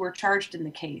people who were charged in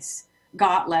the case,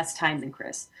 got less time than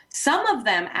Chris. Some of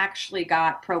them actually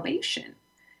got probation.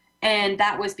 And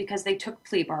that was because they took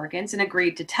plea bargains and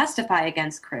agreed to testify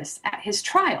against Chris at his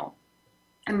trial.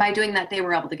 And by doing that, they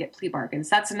were able to get plea bargains.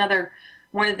 That's another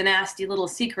one of the nasty little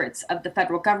secrets of the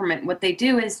federal government. What they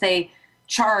do is they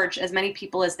charge as many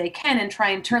people as they can and try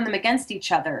and turn them against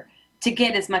each other to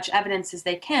get as much evidence as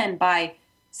they can by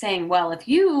saying, well, if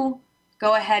you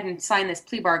go ahead and sign this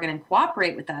plea bargain and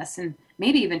cooperate with us and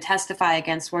maybe even testify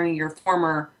against one of your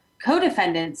former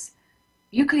co-defendants,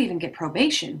 you could even get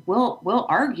probation. We'll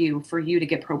argue for you to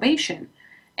get probation.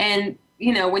 And,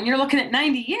 when you're looking at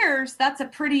 90 years, that's a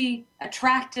pretty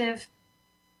attractive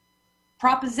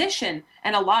proposition,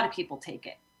 and a lot of people take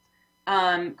it.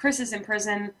 Chris is in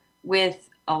prison with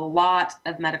a lot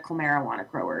of medical marijuana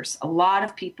growers, a lot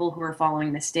of people who are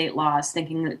following the state laws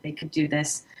thinking that they could do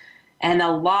this, and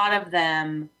a lot of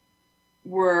them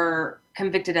were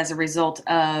convicted as a result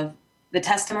of the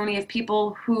testimony of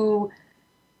people who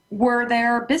were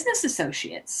their business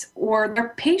associates or their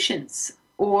patients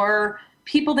or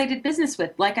people they did business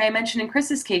with. Like I mentioned in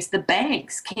Chris's case, the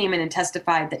banks came in and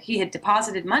testified that he had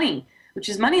deposited money, which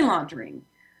is money laundering.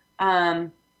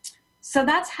 So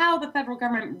that's how the federal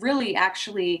government really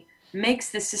actually makes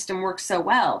the system work so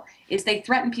well, is they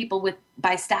threaten people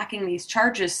by stacking these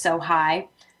charges so high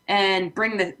and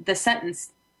bring the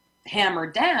sentence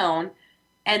hammered down.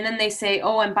 And then they say,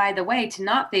 oh, and by the way, to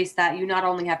not face that, you not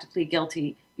only have to plead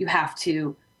guilty, you have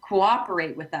to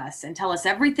cooperate with us and tell us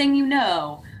everything you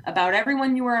know about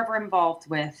everyone you were ever involved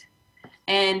with.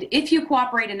 And if you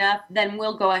cooperate enough, then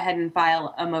we'll go ahead and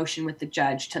file a motion with the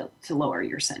judge to lower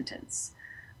your sentence.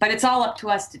 But it's all up to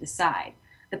us to decide.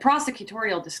 The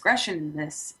prosecutorial discretion in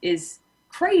this is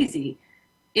crazy.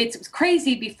 It's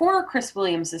crazy before Chris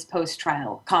Williams'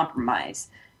 post-trial compromise.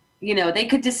 You know, they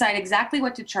could decide exactly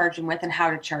what to charge him with and how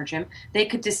to charge him. They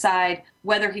could decide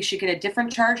whether he should get a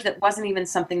different charge that wasn't even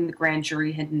something the grand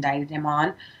jury had indicted him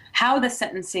on, how the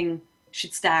sentencing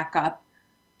should stack up,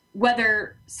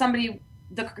 whether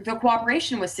the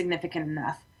cooperation was significant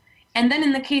enough. And then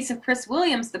in the case of Chris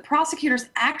Williams, the prosecutors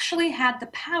actually had the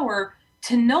power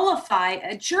to nullify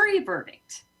a jury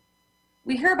verdict.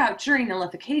 We hear about jury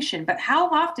nullification, but how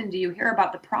often do you hear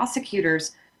about the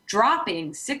prosecutors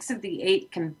dropping 6 of the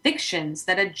 8 convictions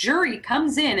that a jury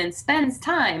comes in and spends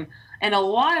time and a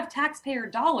lot of taxpayer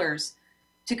dollars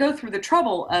to go through the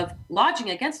trouble of lodging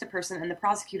against a person, and the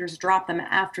prosecutors drop them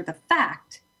after the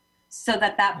fact so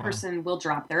that person will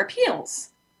drop their appeals?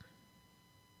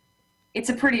 It's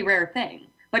a pretty rare thing,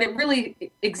 but it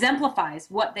really exemplifies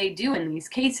what they do in these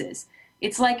cases.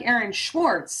 It's like Aaron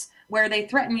Schwartz, where they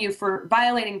threaten you for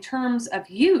violating terms of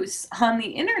use on the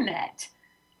internet.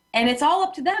 And it's all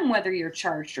up to them whether you're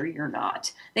charged or you're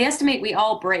not. They estimate we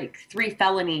all break 3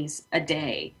 felonies a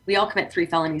day. We all commit 3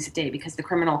 felonies a day because the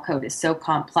criminal code is so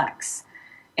complex.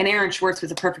 And Aaron Schwartz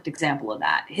was a perfect example of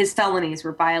that. His felonies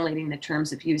were violating the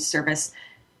terms of use service.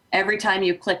 Every time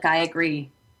you click I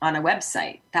agree on a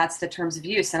website, that's the terms of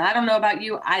use. And I don't know about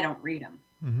you, I don't read them.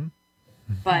 Mm-hmm.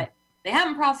 But they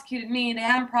haven't prosecuted me. They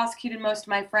haven't prosecuted most of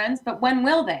my friends. But when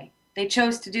will they? They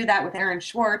chose to do that with Aaron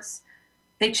Schwartz.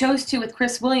 They chose to with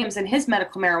Chris Williams and his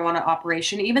medical marijuana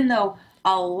operation, even though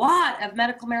a lot of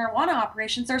medical marijuana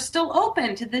operations are still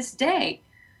open to this day.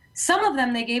 Some of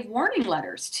them they gave warning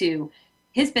letters to.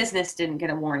 His business didn't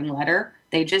get a warning letter.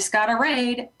 They just got a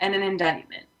raid and an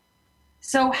indictment.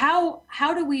 So how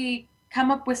do we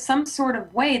come up with some sort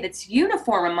of way that's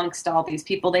uniform amongst all these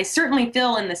people? They certainly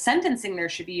feel in the sentencing there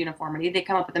should be uniformity. They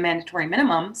come up with the mandatory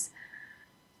minimums.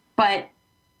 But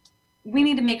we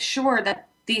need to make sure that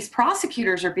these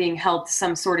prosecutors are being held to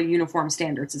some sort of uniform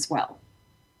standards as well.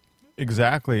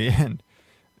 Exactly. And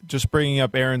just bringing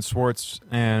up Aaron Schwartz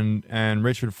and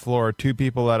Richard Fleur, 2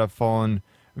 people that have fallen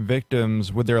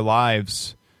victims with their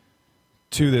lives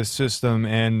to this system.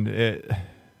 And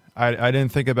I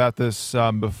didn't think about this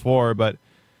before, but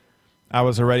I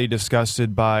was already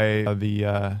disgusted by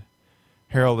the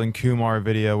Harold and Kumar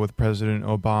video with President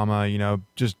Obama, you know,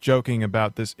 just joking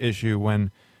about this issue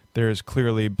when there's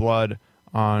clearly blood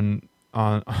on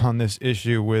this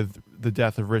issue with the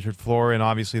death of Richard Fleur and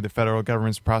obviously the federal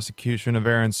government's prosecution of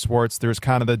Aaron Schwartz. There's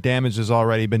kind of the damage has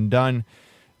already been done,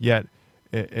 yet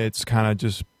it's kind of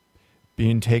just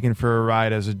being taken for a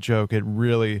ride as a joke. It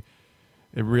really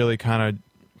kind of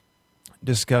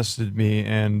disgusted me,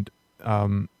 and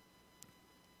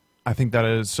I think that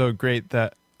it is so great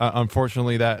that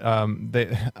unfortunately that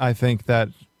I think that,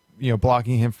 you know,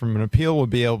 blocking him from an appeal would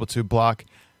be able to block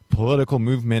political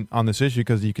movement on this issue,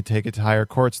 because you could take it to higher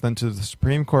courts than to the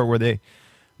Supreme Court, where they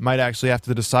might actually have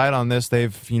to decide on this.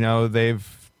 They've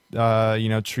treated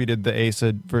the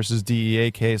ASA versus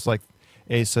DEA case like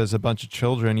ASA is a bunch of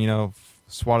children, you know,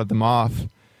 swatted them off.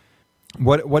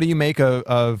 What do you make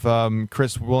of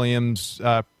Chris Williams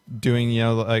doing, you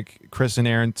know, like Chris and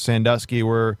Aaron Sandusky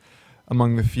were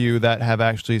among the few that have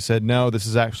actually said, no, this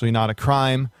is actually not a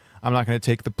crime. I'm not going to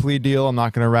take the plea deal. I'm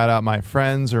not going to rat out my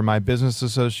friends or my business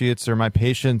associates or my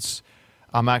patients.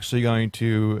 I'm actually going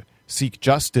to seek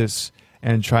justice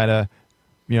and try to,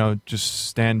 you know, just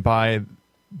stand by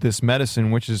this medicine,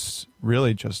 which is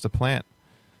really just a plant.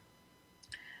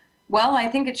 Well, I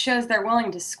think it shows they're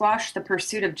willing to squash the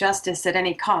pursuit of justice at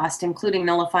any cost, including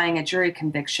nullifying a jury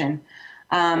conviction.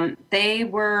 They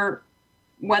were,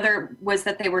 whether it was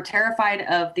that they were terrified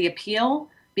of the appeal,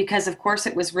 because of course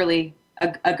it was really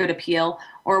a good appeal,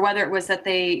 or whether it was that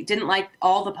they didn't like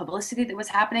all the publicity that was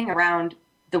happening around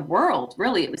the world.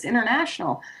 Really, it was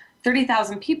international.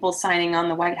 30,000 people signing on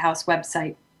the White House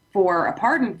website for a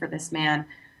pardon for this man.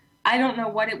 I don't know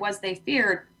what it was they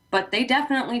feared, but they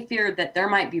definitely feared that there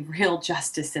might be real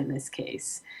justice in this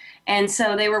case. And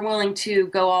so they were willing to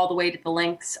go all the way to the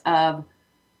lengths of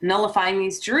nullifying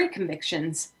these jury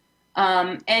convictions.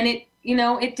 And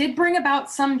it did bring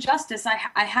about some justice.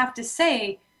 I have to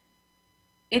say,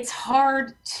 it's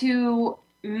hard to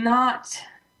not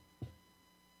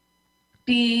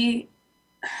be,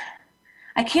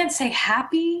 I can't say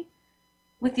happy,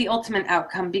 with the ultimate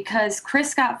outcome, because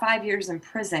Chris got 5 years in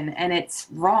prison, and it's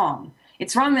wrong.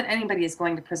 It's wrong that anybody is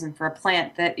going to prison for a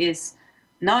plant that is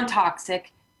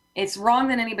non-toxic. It's wrong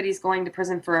that anybody's going to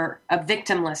prison for a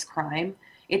victimless crime.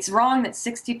 It's wrong that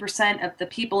 60% of the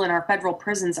people in our federal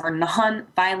prisons are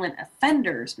non-violent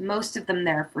offenders, most of them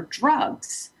there for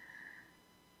drugs.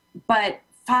 But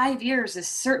 5 years is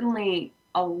certainly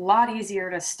a lot easier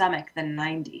to stomach than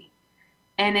 90.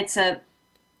 And it's a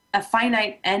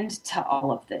finite end to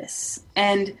all of this.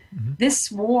 And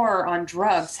this war on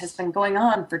drugs has been going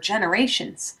on for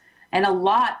generations. And a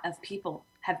lot of people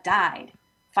have died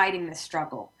fighting this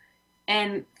struggle.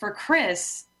 And for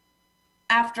Chris,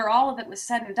 after all of it was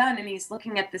said and done, and he's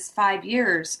looking at this 5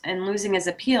 years and losing his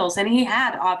appeals, and he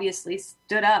had obviously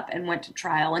stood up and went to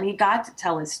trial, and he got to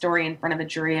tell his story in front of a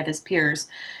jury of his peers.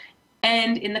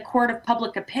 And in the court of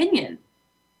public opinion,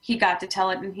 he got to tell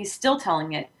it, and he's still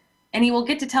telling it. And he will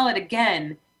get to tell it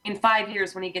again in 5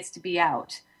 years when he gets to be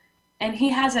out. And he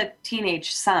has a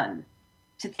teenage son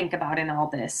to think about in all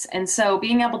this. And so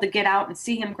being able to get out and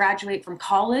see him graduate from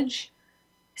college,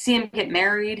 see him get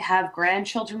married, have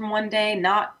grandchildren one day,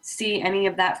 not see any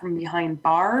of that from behind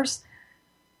bars,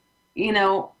 you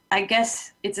know, I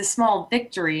guess it's a small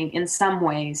victory in some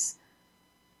ways,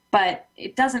 but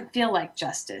it doesn't feel like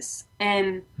justice.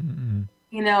 And,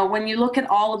 you know, when you look at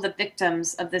all of the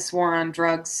victims of this war on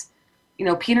drugs, you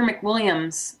know, Peter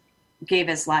McWilliams gave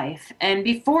his life. And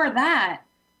before that,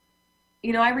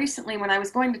 you know, I recently, when I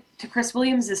was going to Chris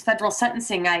Williams's federal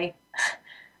sentencing, I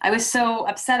was so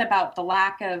upset about the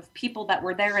lack of people that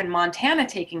were there in Montana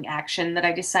taking action that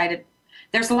I decided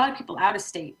there's a lot of people out of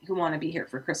state who want to be here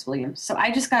for Chris Williams. So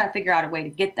I just got to figure out a way to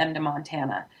get them to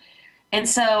Montana. And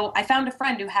so I found a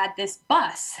friend who had this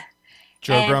bus.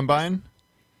 Joe Grumbine?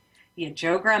 Yeah,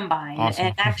 Joe Grumbine. Awesome.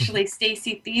 And actually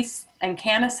Stacy Thies and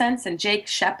Canasense and Jake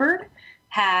Shepard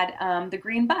had the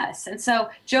green bus. And so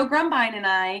Joe Grumbine and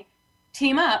I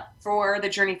team up for the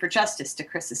Journey for Justice to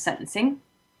Chris's sentencing.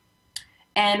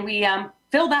 And we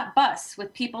fill that bus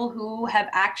with people who have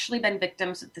actually been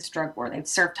victims of this drug war. They've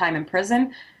served time in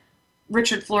prison.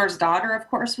 Richard Fleur's daughter, of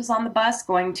course, was on the bus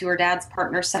going to her dad's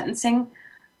partner sentencing.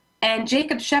 And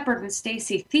Jacob Shepard and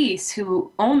Stacy Thies,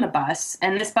 who own the bus,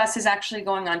 and this bus is actually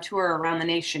going on tour around the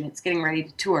nation. It's getting ready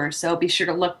to tour, so be sure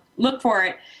to look for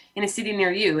it in a city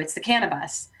near you. It's the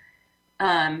Cannabis.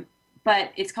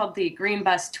 But it's called the Green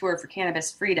Bus Tour for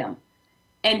Cannabis Freedom.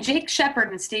 And Jake Shepard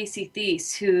and Stacy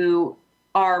Thies, who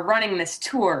are running this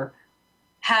tour,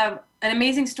 have an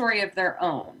amazing story of their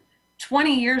own.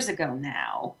 20 years ago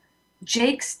now,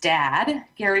 Jake's dad,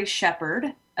 Gary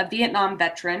Shepard, a Vietnam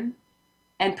veteran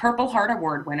and Purple Heart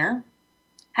Award winner,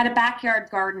 had a backyard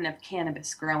garden of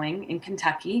cannabis growing in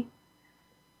Kentucky.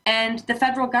 And the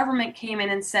federal government came in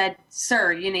and said,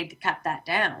 "Sir, you need to cut that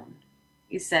down."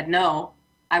 He said, "No,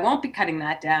 I won't be cutting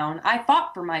that down. I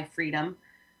fought for my freedom.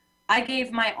 I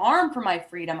gave my arm for my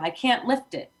freedom. I can't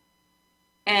lift it.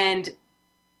 And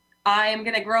I am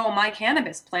going to grow my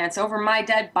cannabis plants over my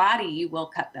dead body. You will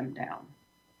cut them down."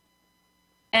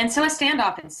 And so a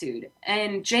standoff ensued.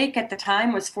 And Jake at the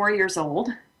time was 4 years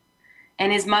old.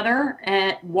 And his mother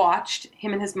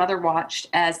him and his mother watched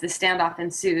as the standoff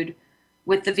ensued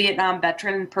with the Vietnam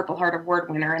veteran and Purple Heart Award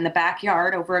winner in the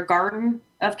backyard over a garden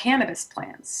of cannabis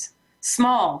plants.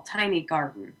 Small, tiny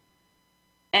garden.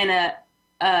 And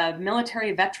a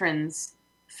military veteran's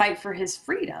fight for his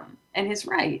freedom and his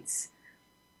rights.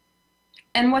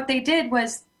 And what they did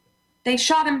was they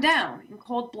shot him down in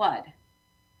cold blood.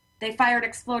 They fired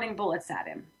exploding bullets at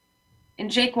him. And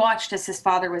Jake watched as his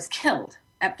father was killed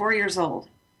at 4 years old.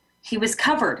 He was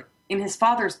covered in his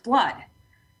father's blood.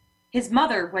 His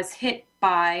mother was hit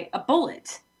by a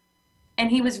bullet. And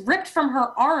he was ripped from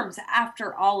her arms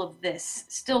after all of this,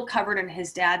 still covered in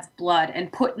his dad's blood,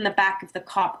 and put in the back of the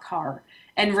cop car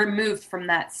and removed from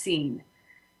that scene.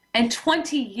 And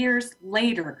 20 years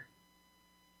later,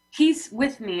 he's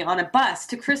with me on a bus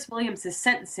to Chris Williams'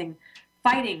 sentencing,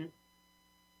 fighting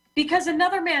because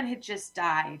another man had just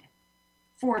died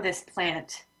for this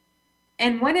plant.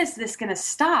 And when is this going to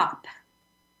stop?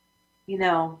 You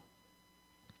know?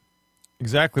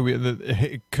 Exactly.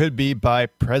 It could be by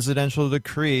presidential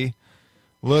decree,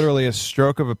 literally a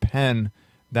stroke of a pen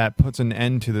that puts an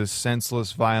end to this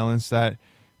senseless violence that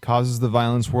causes the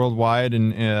violence worldwide.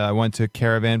 And I went to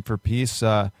Caravan for Peace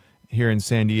here in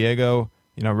San Diego,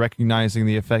 you know, recognizing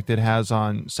the effect it has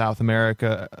on South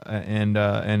America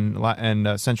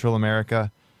and Central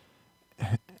America.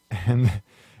 And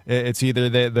it's either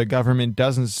the government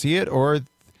doesn't see it or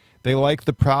they like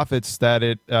the profits that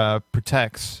it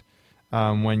protects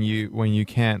when you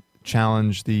can't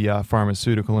challenge the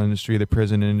pharmaceutical industry, the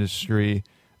prison industry,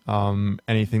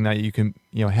 anything that you can,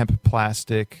 hemp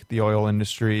plastic, the oil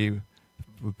industry,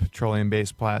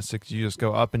 petroleum-based plastics. You just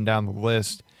go up and down the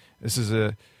list. This is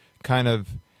a kind of,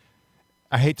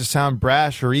 I hate to sound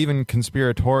brash or even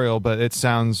conspiratorial, but this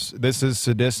is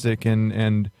sadistic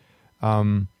and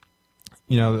the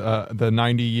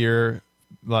 90-year,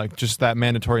 like just that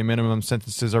mandatory minimum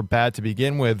sentences are bad to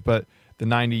begin with, but the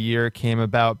 90-year came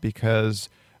about because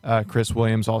Chris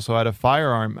Williams also had a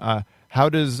firearm. How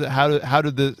did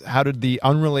the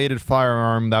unrelated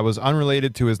firearm that was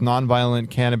unrelated to his nonviolent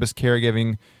cannabis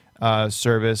caregiving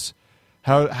service,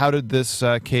 how did this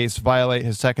case violate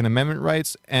his Second Amendment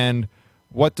rights? And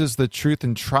what does the Truth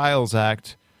in Trials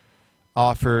Act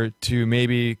offer to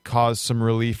maybe cause some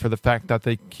relief for the fact that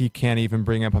he can't even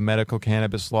bring up a medical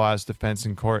cannabis law as defense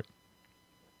in court?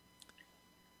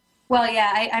 Well,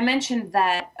 yeah, I mentioned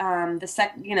that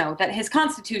that his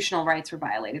constitutional rights were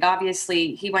violated.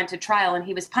 Obviously, he went to trial and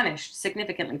he was punished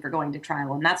significantly for going to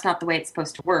trial, and that's not the way it's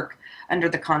supposed to work under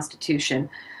the Constitution.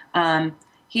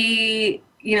 He,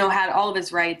 had all of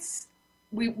his rights.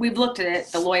 We've looked at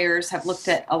it. The lawyers have looked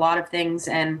at a lot of things,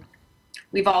 and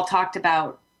we've all talked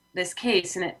about this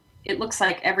case, and it looks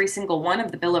like every single one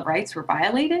of the Bill of Rights were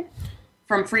violated,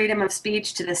 from freedom of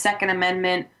speech to the Second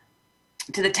Amendment,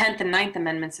 to the 10th and 9th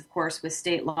Amendments, of course, with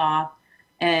state law,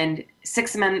 and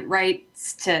Sixth Amendment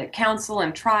rights to counsel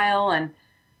and trial, and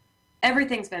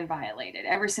everything's been violated,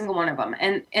 every single one of them.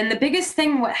 And the biggest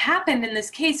thing, what happened in this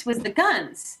case, was the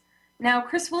guns. Now,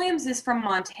 Chris Williams is from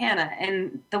Montana,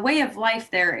 and the way of life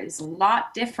there is a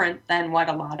lot different than what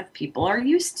a lot of people are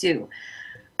used to.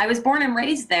 I was born and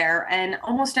raised there, and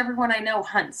almost everyone I know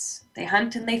hunts. They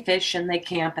hunt and they fish and they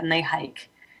camp and they hike.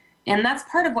 And that's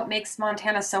part of what makes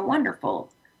Montana so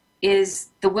wonderful, is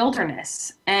the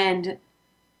wilderness and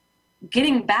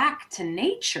getting back to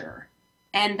nature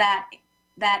and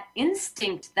that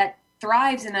instinct that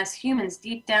thrives in us humans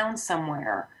deep down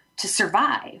somewhere to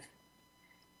survive.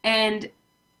 And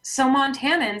so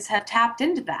Montanans have tapped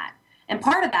into that. And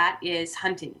part of that is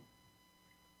hunting.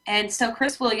 And so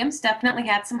Chris Williams definitely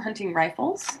had some hunting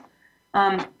rifles.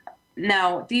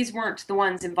 Now, these weren't the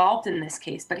ones involved in this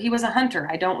case, but he was a hunter.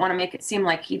 I don't want to make it seem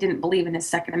like he didn't believe in his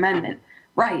Second Amendment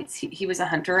rights. He was a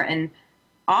hunter and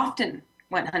often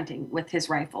went hunting with his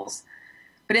rifles.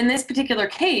 But in this particular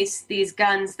case, these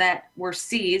guns that were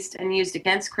seized and used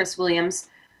against Chris Williams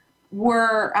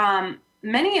were,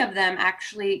 many of them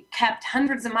actually kept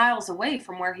hundreds of miles away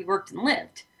from where he worked and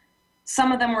lived.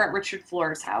 Some of them were at Richard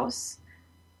Flores' house.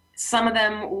 Some of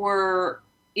them were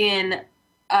in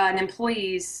an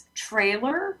employee's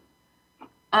trailer.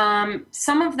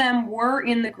 Some of them were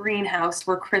in the greenhouse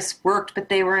where Chris worked, but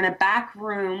they were in a back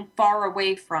room far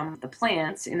away from the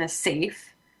plants in a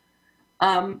safe.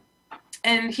 And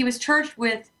he was charged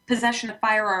with possession of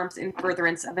firearms in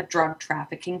furtherance of a drug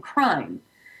trafficking crime.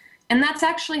 And that's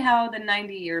actually how the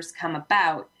 90 years come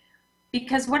about.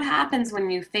 Because what happens when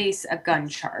you face a gun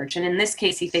charge, and in this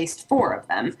case he faced 4 of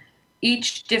them,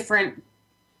 each different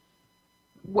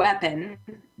weapon,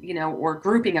 or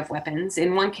grouping of weapons.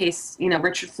 In one case,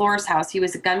 Richard Flores' house, he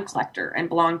was a gun collector and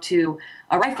belonged to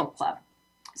a rifle club.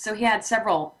 So he had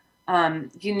several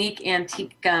unique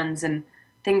antique guns and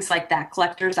things like that,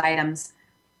 collector's items.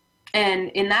 And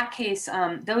in that case,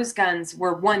 those guns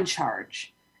were one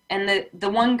charge. And the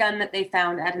one gun that they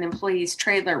found at an employee's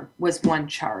trailer was one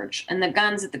charge. And the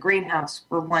guns at the greenhouse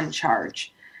were one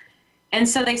charge. And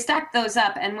so they stacked those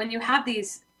up. And when you have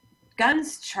these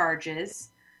guns charges,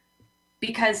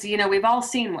 because, we've all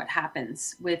seen what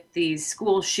happens with these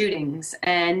school shootings.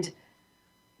 And,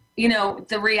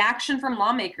 the reaction from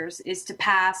lawmakers is to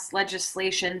pass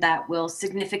legislation that will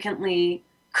significantly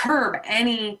curb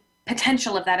any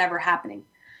potential of that ever happening.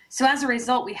 So as a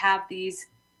result, we have these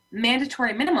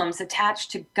mandatory minimums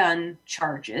attached to gun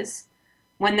charges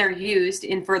when they're used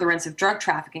in furtherance of drug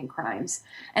trafficking crimes.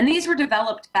 And these were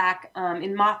developed back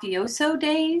in mafioso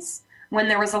days, when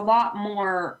there was a lot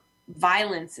more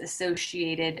violence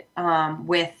associated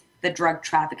with the drug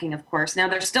trafficking, of course. Now,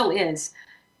 there still is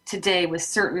today with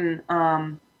certain,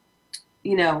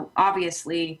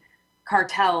 obviously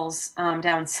cartels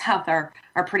down south are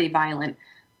pretty violent.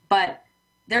 But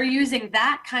they're using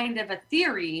that kind of a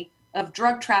theory of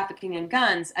drug trafficking and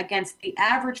guns against the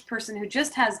average person who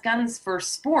just has guns for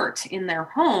sport in their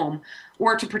home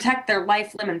or to protect their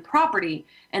life, limb, and property.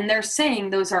 And they're saying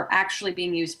those are actually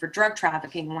being used for drug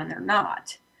trafficking when they're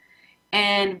not.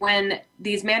 And when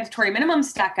these mandatory minimums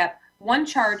stack up, one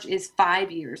charge is 5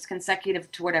 years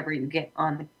consecutive to whatever you get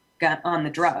on the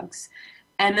drugs.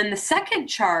 And then the second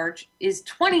charge is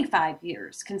 25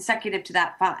 years consecutive to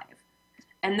that 5.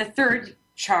 And the third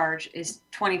charge is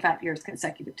 25 years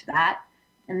consecutive to that.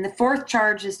 And the fourth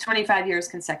charge is 25 years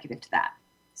consecutive to that.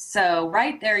 So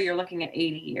right there, you're looking at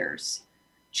 80 years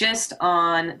just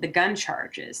on the gun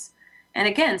charges. And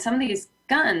again, some of these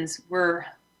guns were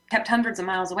kept hundreds of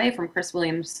miles away from Chris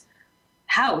Williams'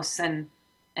 house and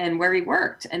where he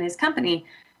worked and his company.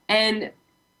 And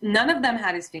none of them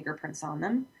had his fingerprints on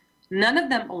them. None of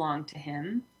them belonged to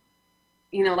him.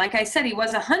 You know, like I said, he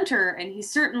was a hunter and he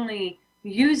certainly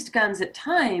used guns at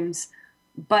times,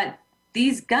 but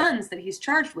these guns that he's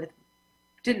charged with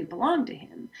didn't belong to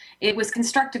him. It was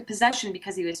constructive possession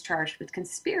because he was charged with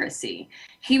conspiracy.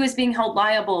 He was being held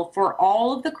liable for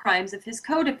all of the crimes of his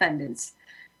co-defendants.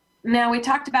 Now, we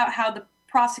talked about how the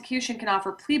prosecution can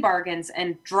offer plea bargains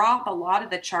and drop a lot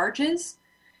of the charges,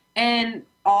 and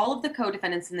all of the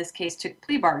co-defendants in this case took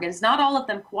plea bargains. Not all of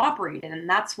them cooperated, and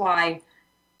that's why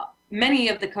many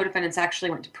of the co-defendants actually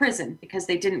went to prison, because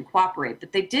they didn't cooperate.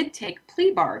 But they did take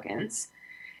plea bargains,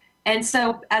 and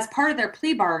so as part of their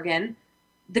plea bargain,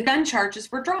 the gun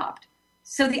charges were dropped.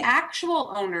 So the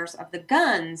actual owners of the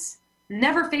guns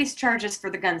never faced charges for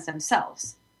the guns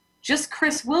themselves. Just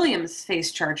Chris Williams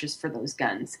faced charges for those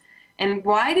guns. And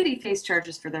why did he face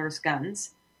charges for those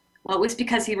guns? Well, it was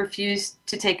because he refused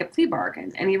to take a plea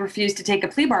bargain. And he refused to take a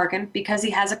plea bargain because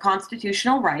he has a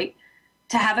constitutional right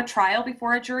to have a trial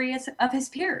before a jury of his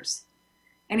peers.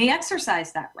 And he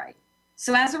exercised that right.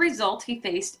 So as a result, he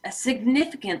faced a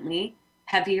significantly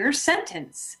heavier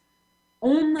sentence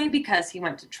only because he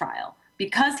went to trial,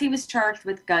 because he was charged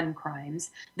with gun crimes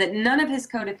that none of his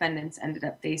co-defendants ended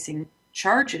up facing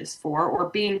charges for or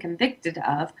being convicted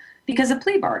of because of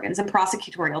plea bargains and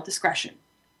prosecutorial discretion.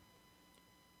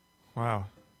 Wow.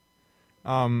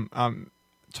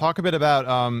 Talk a bit about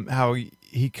how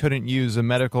he couldn't use a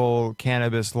medical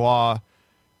cannabis law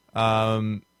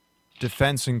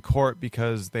defense in court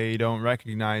because they don't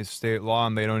recognize state law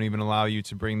and they don't even allow you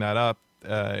to bring that up.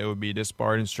 It would be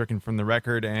disbarred and stricken from the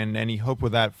record, and any hope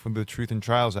with that from the Truth in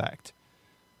Trials Act.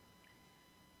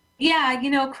 Yeah,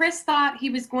 you know, Chris thought he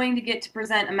was going to get to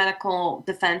present a medical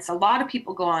defense. A lot of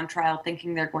people go on trial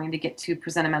thinking they're going to get to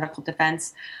present a medical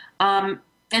defense. And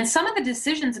some of the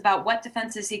decisions about what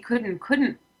defenses he could and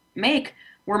couldn't make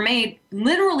were made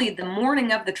literally the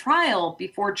morning of the trial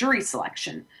before jury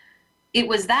selection. It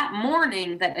was that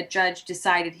morning that a judge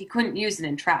decided he couldn't use an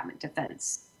entrapment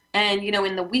defense. And, you know,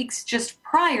 in the weeks just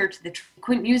prior to the trial,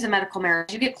 couldn't use a medical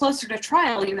marriage. You get closer to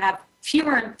trial, you have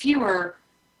fewer and fewer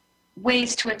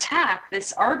ways to attack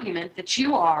this argument that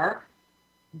you are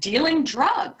dealing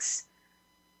drugs.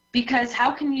 Because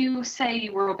how can you say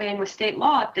you were obeying the state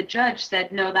law if the judge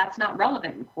said, no, that's not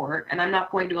relevant in court, and I'm not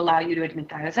going to allow you to admit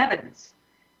that as evidence?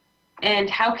 And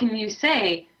how can you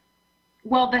say,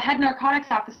 well, the head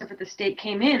narcotics officer for the state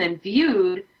came in and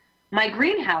viewed my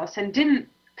greenhouse and didn't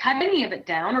cut any of it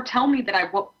down or tell me that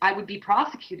I would be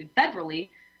prosecuted federally,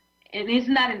 and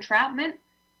isn't that entrapment?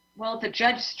 Well, if the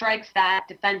judge strikes that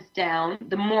defense down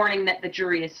the morning that the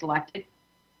jury is selected,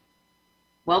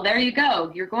 well, there you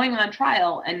go. You're going on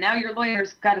trial, and now your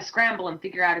lawyer's got to scramble and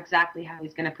figure out exactly how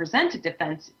he's going to present a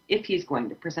defense, if he's going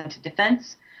to present a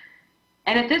defense.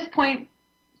 And at this point,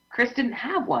 Chris didn't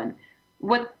have one.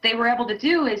 What they were able to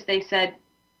do is they said,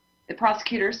 the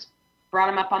prosecutors brought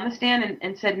him up on the stand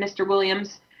and said, Mr.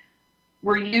 Williams,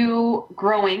 were you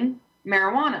growing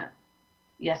marijuana?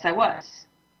 Yes, I was.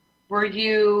 Were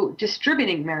you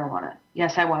distributing marijuana?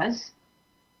 Yes, I was.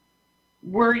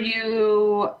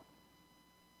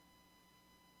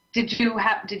 Did you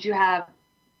have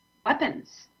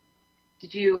weapons?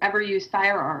 Did you ever use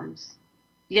firearms?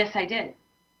 Yes, I did.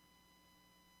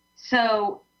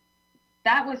 So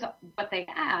that was what they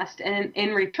asked, and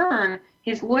in return,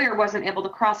 his lawyer wasn't able to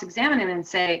cross-examine him and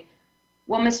say,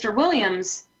 well, Mr.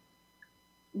 Williams,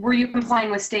 were you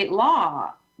complying with state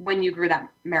law when you grew that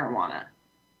marijuana?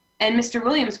 And Mr.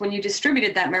 Williams, when you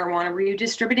distributed that marijuana, were you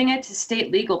distributing it to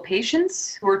state legal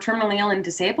patients who were terminally ill and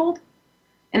disabled?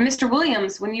 And Mr.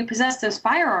 Williams, when you possessed those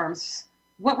firearms,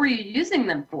 what were you using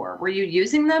them for? Were you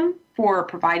using them for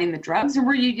providing the drugs, or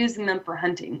were you using them for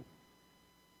hunting?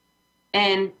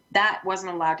 And that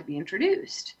wasn't allowed to be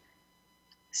introduced.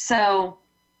 So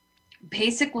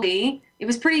basically, it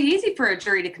was pretty easy for a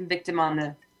jury to convict him on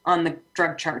the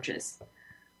drug charges.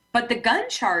 But the gun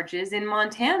charges in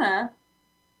Montana,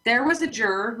 there was a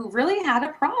juror who really had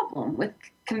a problem with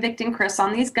convicting Chris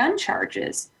on these gun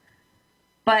charges.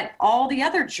 But all the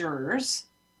other jurors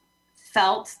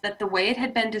felt that the way it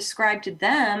had been described to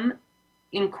them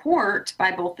in court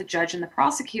by both the judge and the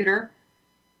prosecutor,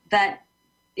 that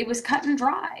it was cut and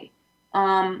dry.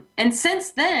 And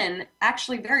since then,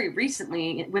 actually very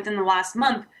recently, within the last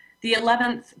month, the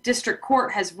 11th District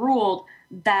Court has ruled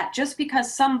that just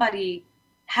because somebody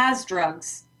has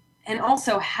drugs and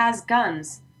also has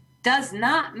guns does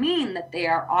not mean that they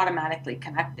are automatically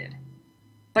connected.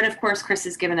 But of course, Chris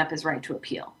has given up his right to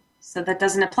appeal. So that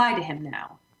doesn't apply to him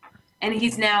now. And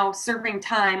he's now serving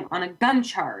time on a gun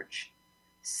charge.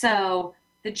 So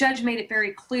the judge made it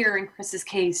very clear in Chris's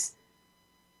case,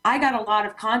 I got a lot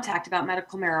of contact about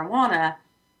medical marijuana,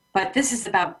 but this is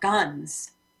about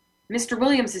guns. Mr.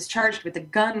 Williams is charged with a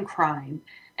gun crime,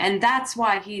 and that's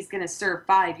why he's going to serve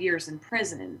 5 years in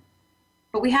prison.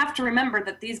 But we have to remember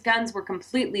that these guns were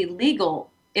completely legal,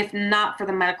 if not for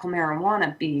the medical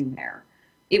marijuana being there.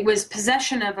 It was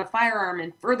possession of a firearm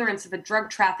in furtherance of a drug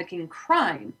trafficking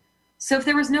crime. So if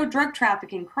there was no drug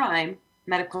trafficking crime,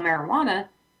 medical marijuana,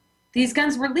 these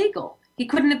guns were legal. He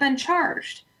couldn't have been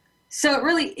charged. So it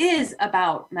really is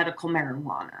about medical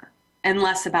marijuana and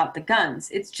less about the guns.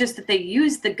 It's just that they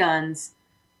use the guns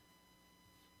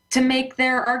to make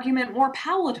their argument more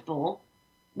palatable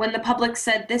when the public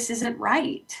said this isn't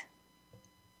right.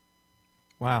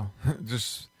 Wow.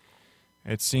 Just,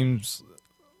 it seems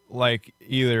like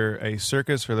either a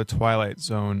circus or the Twilight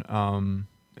Zone.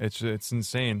 It's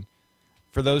insane.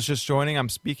 For those just joining, I'm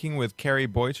speaking with Kari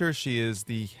Boiter. She is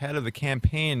the head of the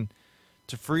campaign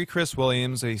to free Chris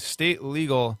Williams, a state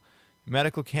legal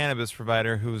medical cannabis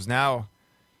provider who is now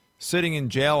sitting in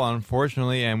jail,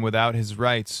 unfortunately, and without his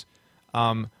rights.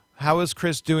 How is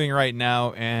Chris doing right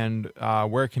now, and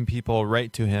where can people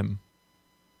write to him?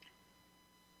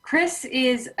 Chris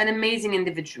is an amazing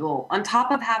individual. On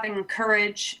top of having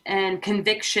courage and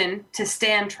conviction to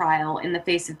stand trial in the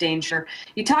face of danger,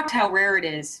 you talked how rare it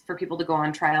is for people to go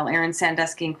on trial, Aaron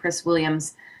Sandusky and Chris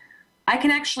Williams. I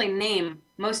can actually name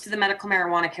most of the medical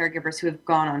marijuana caregivers who have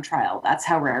gone on trial. That's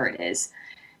how rare it is.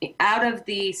 Out of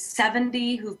the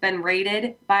 70 who've been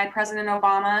raided by President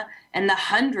Obama and the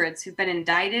hundreds who've been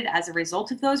indicted as a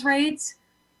result of those raids,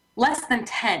 less than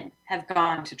 10 have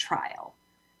gone to trial.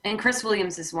 And Chris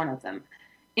Williams is one of them.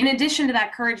 In addition to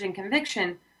that courage and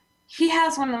conviction, he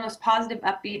has one of the most positive,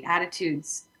 upbeat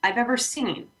attitudes I've ever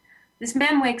seen. This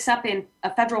man wakes up in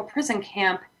a federal prison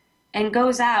camp and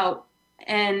goes out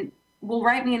and will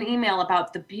write me an email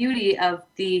about the beauty of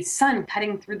the sun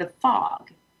cutting through the fog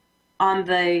on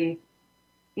the,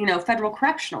 Federal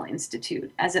Correctional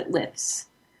Institute as it lifts.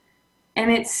 And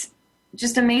it's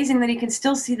just amazing that he can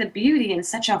still see the beauty in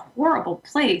such a horrible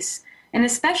place. And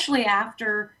especially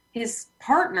after his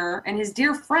partner and his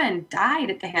dear friend died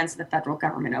at the hands of the federal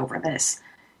government over this.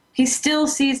 He still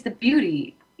sees the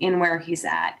beauty in where he's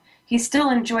at. He still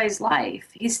enjoys life.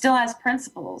 He still has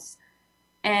principles.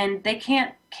 And they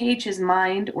can't cage his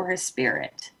mind or his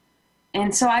spirit.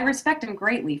 And so I respect him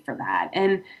greatly for that.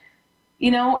 And,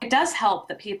 it does help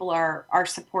that people are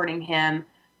supporting him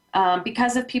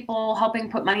because of people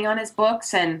helping put money on his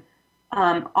books and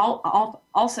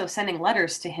also sending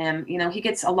letters to him. He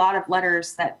gets a lot of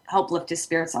letters that help lift his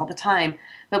spirits all the time.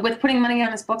 But with putting money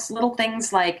on his books, little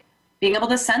things like being able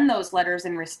to send those letters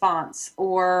in response,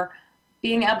 or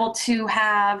being able to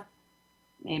have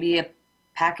maybe a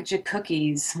package of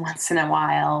cookies once in a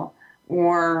while,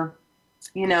 or,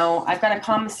 I've got a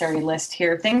commissary list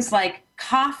here. Things like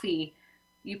coffee.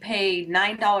 You pay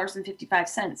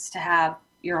 $9.55 to have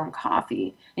your own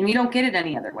coffee, and you don't get it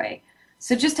any other way.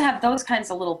 So just to have those kinds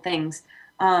of little things,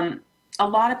 a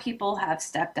lot of people have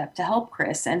stepped up to help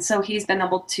Chris. And so he's been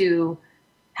able to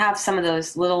have some of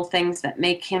those little things that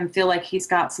make him feel like he's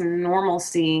got some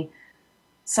normalcy.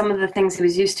 Some of the things he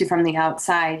was used to from the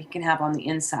outside, he can have on the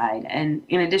inside. And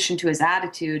in addition to his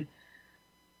attitude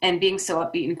and being so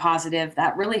upbeat and positive,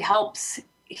 that really helps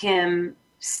him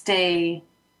stay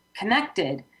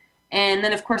connected. And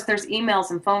then, of course, there's emails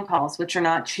and phone calls, which are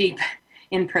not cheap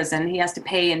in prison. He has to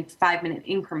pay in 5-minute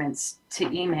increments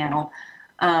to email.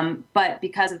 But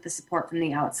because of the support from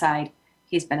the outside,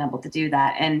 he's been able to do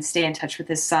that and stay in touch with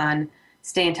his son,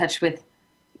 stay in touch with,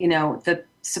 the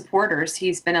supporters.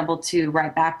 He's been able to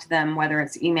write back to them, whether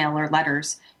it's email or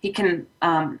letters. He can,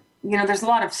 there's a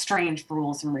lot of strange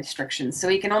rules and restrictions. So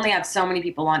he can only have so many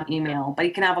people on email, but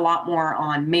he can have a lot more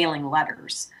on mailing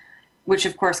letters, which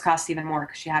of course costs even more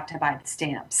because you have to buy the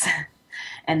stamps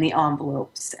and the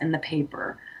envelopes and the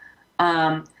paper.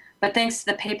 But thanks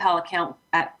to the PayPal account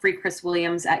at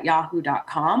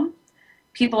freechriswilliams@yahoo.com,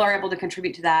 people are able to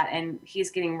contribute to that, and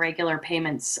he's getting regular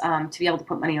payments to be able to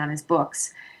put money on his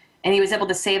books. And he was able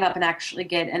to save up and actually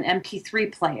get an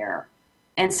MP3 player.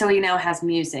 And so he now has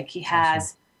music. He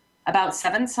has about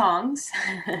 7 songs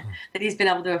that he's been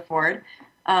able to afford.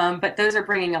 But those are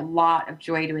bringing a lot of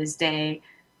joy to his day.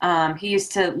 He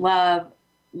used to love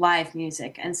live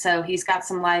music, and so he's got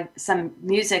some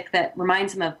music that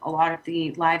reminds him of a lot of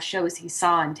the live shows he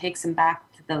saw and takes him back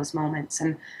to those moments.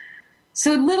 And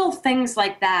So little things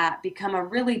like that become a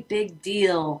really big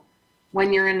deal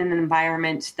when you're in an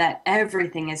environment that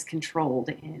everything is controlled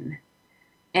in.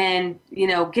 And,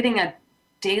 getting a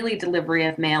daily delivery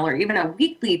of mail or even a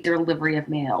weekly delivery of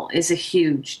mail is a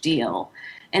huge deal.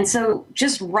 And so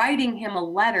just writing him a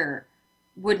letter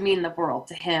would mean the world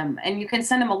to him. And you can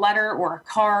send him a letter or a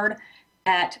card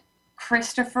at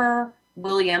Christopher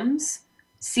Williams,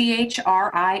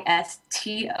 Christopher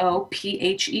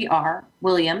Williams,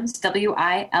 Williams.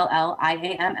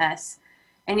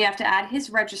 And you have to add his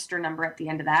register number at the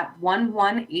end of that,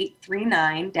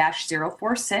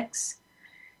 11839-046.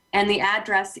 And the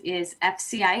address is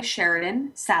FCI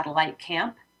Sheridan Satellite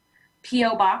Camp,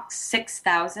 P.O. Box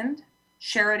 6000,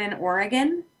 Sheridan,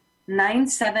 Oregon,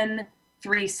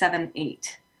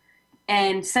 97378.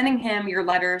 And sending him your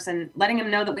letters and letting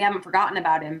him know that we haven't forgotten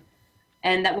about him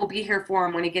and that we'll be here for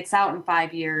him when he gets out in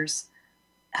 5 years,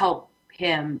 help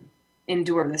him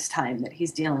endure this time that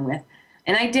he's dealing with.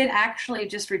 And I did actually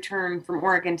just return from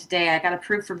Oregon today. I got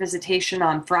approved for visitation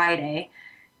on Friday.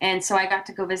 And so I got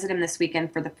to go visit him this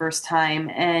weekend for the first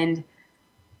time and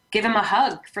give him a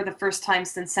hug for the first time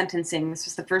since sentencing. This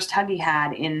was the first hug he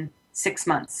had in 6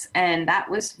 months. And that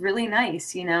was really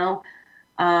nice,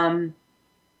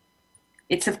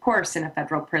 It's, of course, in a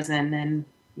federal prison. And,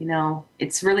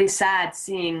 it's really sad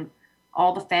seeing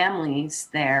all the families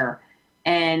there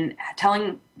and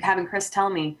having Chris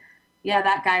tell me, yeah,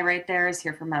 that guy right there is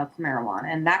here for medical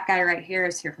marijuana. And that guy right here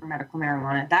is here for medical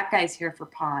marijuana. That guy's here for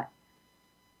pot.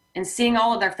 And seeing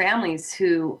all of their families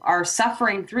who are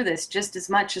suffering through this just as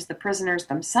much as the prisoners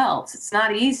themselves. It's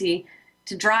not easy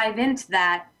to drive into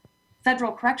that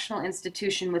federal correctional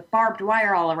institution with barbed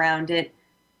wire all around it.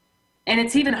 And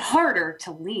it's even harder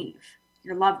to leave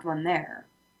your loved one there.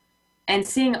 And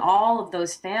seeing all of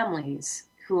those families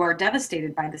who are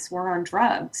devastated by this war on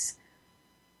drugs,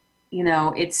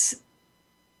 it's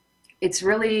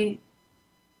really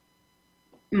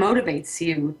motivates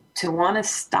you to want to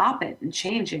stop it and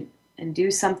change it and do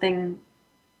something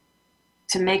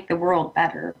to make the world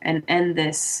better and end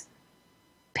this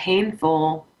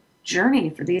painful journey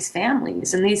for these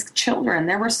families and these children.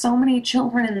 There were so many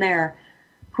children in there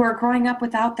who are growing up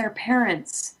without their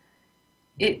parents.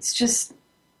 It's just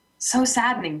so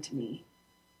saddening to me.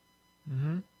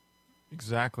 Mm-hmm.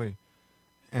 Exactly.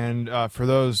 And for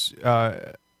those,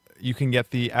 you can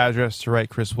get the address to write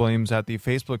Chris Williams at the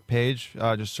Facebook page.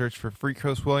 Just search for Free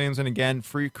Chris Williams. And again,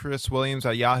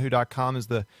 freechriswilliams@yahoo.com is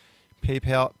the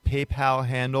PayPal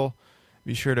handle.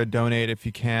 Be sure to donate if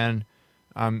you can.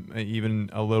 Even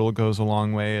a little goes a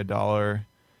long way, $1,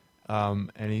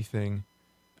 anything.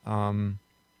 Do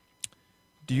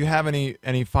you have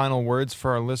any final words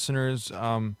for our listeners?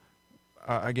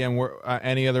 Again,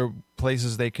 any other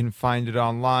places they can find it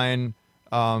online?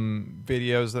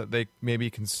 Videos that they maybe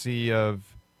can see of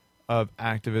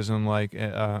activism, like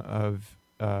of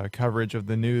coverage of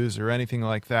the news or anything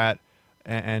like that,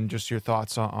 and just your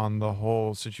thoughts on the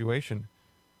whole situation.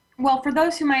 Well, for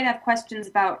those who might have questions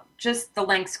about just the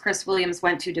lengths Chris Williams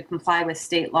went to comply with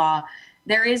state law,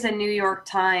 there is a New York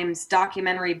Times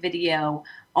documentary video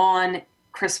on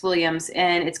Chris Williams,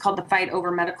 and it's called The Fight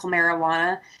Over Medical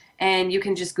Marijuana. And you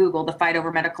can just Google The Fight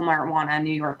Over Medical Marijuana,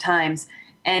 New York Times,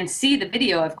 and see the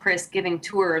video of Chris giving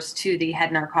tours to the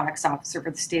head narcotics officer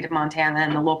for the state of Montana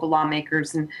and the local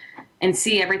lawmakers and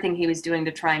see everything he was doing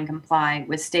to try and comply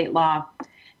with state law.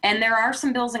 And there are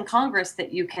some bills in Congress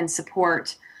that you can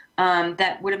support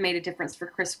that would have made a difference for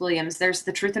Chris Williams. There's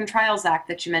the Truth in Trials Act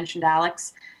that you mentioned,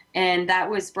 Alex, and that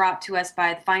was brought to us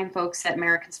by the fine folks at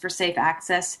Americans for Safe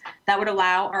Access. That would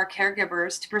allow our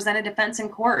caregivers to present a defense in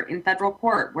court, in federal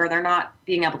court, where they're not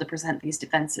being able to present these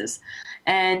defenses.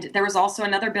 And there was also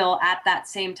another bill at that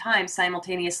same time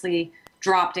simultaneously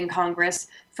dropped in Congress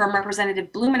from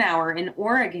Representative Blumenauer in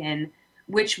Oregon,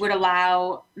 which would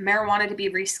allow marijuana to be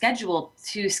rescheduled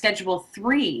to Schedule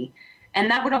 3. And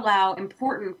that would allow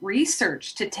important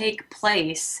research to take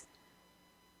place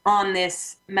on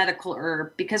this medical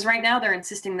herb, because right now they're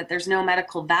insisting that there's no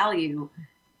medical value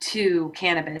to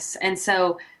cannabis. And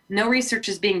so no research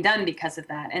is being done because of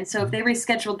that. And so if they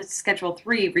rescheduled it to Schedule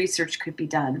 3, research could be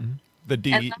done. The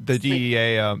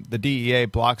DEA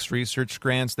blocks research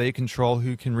grants. They control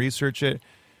who can research it.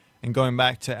 And going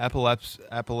back to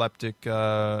epileptic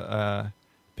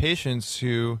patients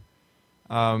who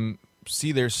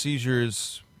see their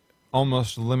seizures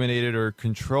almost eliminated or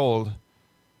controlled,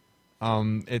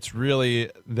 it's really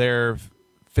their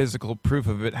physical proof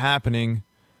of it happening.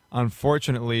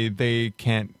 Unfortunately, they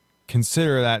can't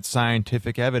consider that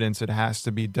scientific evidence. It has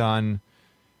to be done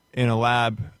in a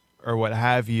lab or what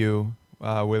have you,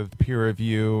 with peer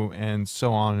review and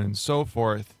so on and so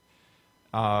forth.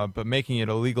 but making it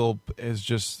illegal is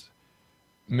just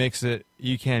makes it,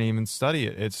 you can't even study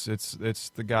it.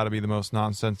 It's got to be the most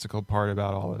nonsensical part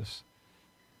about all this.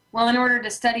 Well, in order to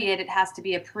study it, it has to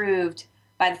be approved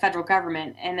by the federal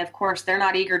government. And of course, they're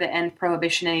not eager to end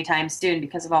prohibition anytime soon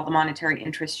because of all the monetary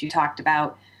interests you talked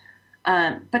about.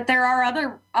 But there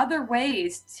are other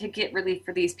ways to get relief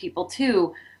for these people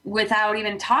too, without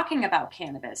even talking about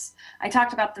cannabis. I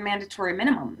talked about the mandatory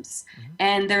minimums,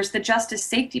 and there's the Justice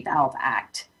Safety Valve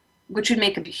Act, which would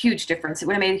make a huge difference. It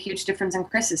would have made a huge difference in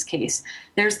Chris's case.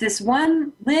 There's this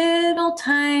one little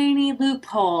tiny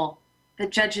loophole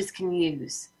that judges can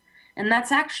use. And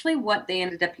that's actually what they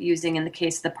ended up using in the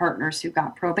case of the partners who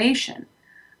got probation,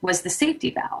 was the safety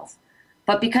valve.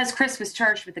 But because Chris was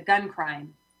charged with a gun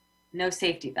crime, no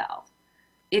safety valve.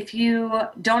 If you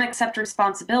don't accept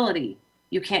responsibility,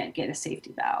 you can't get a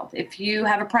safety valve. If you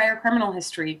have a prior criminal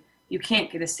history, you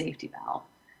can't get a safety valve.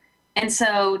 And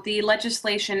so the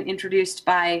legislation introduced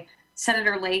by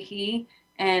Senator Leahy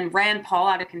and Rand Paul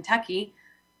out of Kentucky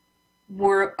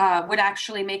would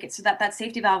actually make it so that that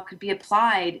safety valve could be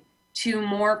applied to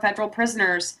more federal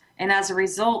prisoners. And as a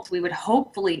result, we would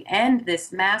hopefully end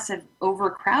this massive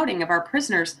overcrowding of our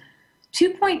prisoners.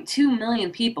 2.2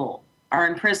 million people are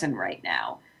in prison right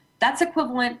now. That's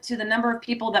equivalent to the number of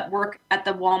people that work at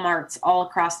the Walmarts all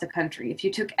across the country. If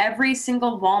you took every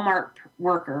single Walmart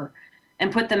worker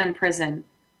and put them in prison,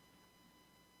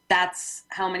 that's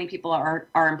how many people are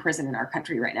in prison in our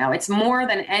country right now. It's more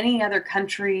than any other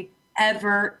country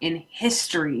ever in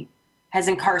history has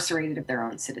incarcerated of their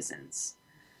own citizens.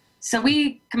 So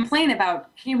we complain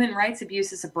about human rights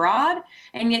abuses abroad,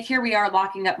 and yet here we are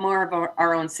locking up more of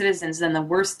our own citizens than the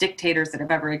worst dictators that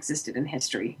have ever existed in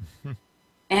history.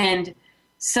 And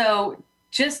so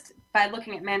just by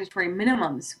looking at mandatory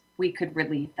minimums, we could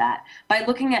relieve that. By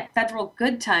looking at federal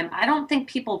good time, I don't think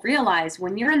people realize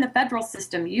when you're in the federal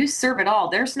system, you serve it all.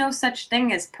 There's no such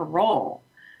thing as parole.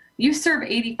 You serve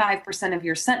 85% of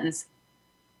your sentence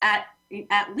at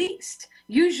least.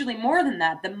 Usually more than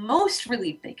that. The most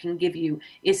relief they can give you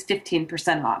is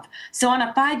 15% off. So on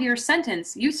a 5-year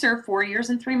sentence, you serve 4 years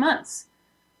and 3 months.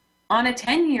 On a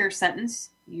 10-year sentence,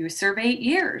 you serve 8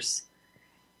 years,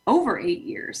 over 8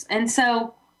 years. And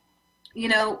so, you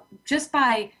know, just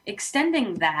by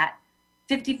extending that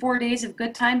 54 days of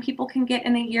good time people can get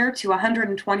in a year to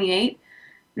 128,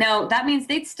 now that means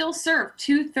they'd still serve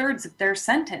 2/3 of their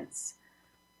sentence.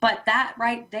 But that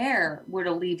right there would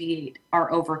alleviate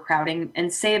our overcrowding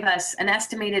and save us an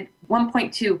estimated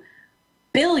 $1.2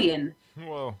 billion.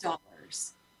 Whoa.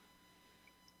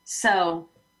 So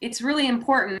it's really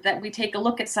important that we take a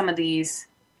look at some of these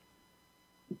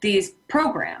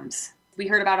programs. We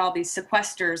heard about all these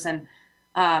sequesters and,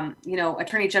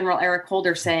 Attorney General Eric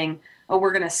Holder saying, oh,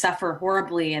 we're going to suffer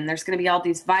horribly and there's going to be all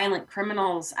these violent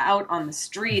criminals out on the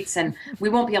streets and we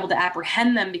won't be able to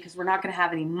apprehend them because we're not going to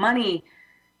have any money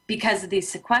because of these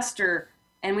sequester,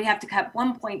 and we have to cut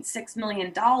 $1.6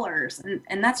 million,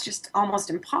 and that's just almost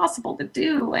impossible to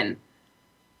do,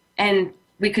 and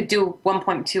we could do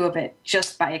 1.2 of it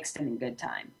just by extending good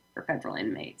time for federal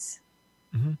inmates.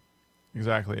 Mm-hmm.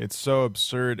 Exactly. It's so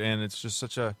absurd, and it's just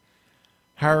such a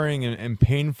harrowing and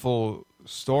painful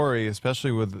story,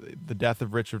 especially with the death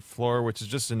of Richard Fleur, which is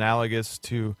just analogous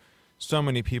to so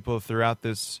many people throughout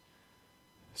this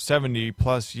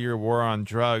 70-plus year war on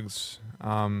drugs,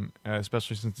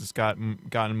 especially since it's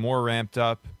gotten more ramped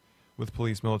up with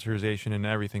police militarization and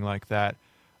everything like that.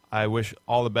 I wish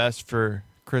all the best for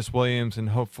Chris Williams, and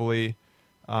hopefully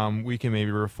we can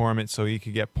maybe reform it so he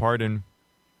could get pardoned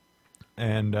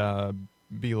and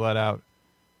be let out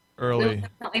early. We'll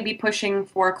definitely be pushing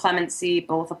for clemency,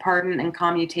 both a pardon and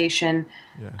commutation.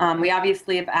 Yeah. We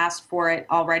obviously have asked for it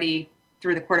already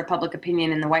through the Court of Public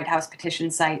Opinion and the White House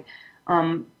petition site.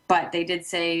 But they did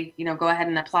say, go ahead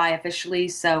and apply officially.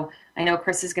 So I know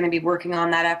Chris is going to be working on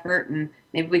that effort, and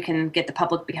maybe we can get the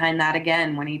public behind that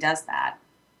again when he does that.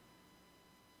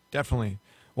 Definitely.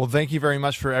 Well, thank you very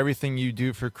much for everything you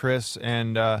do for Chris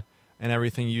and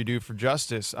everything you do for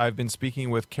justice. I've been speaking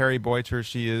with Kari Boiter.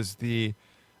 She is the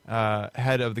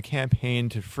head of the campaign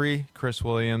to free Chris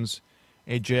Williams,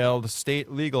 a jailed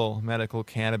state legal medical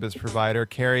cannabis provider.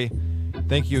 Kari,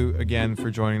 thank you again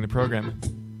for joining the program.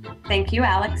 Thank you,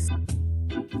 Alex.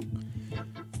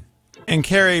 And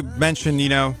Kari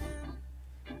mentioned,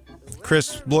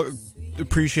 Chris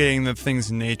appreciating the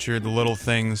things in nature, the little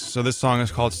things. So this song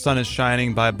is called Sun is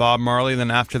Shining by Bob Marley.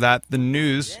 Then after that, the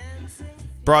news,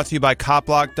 brought to you by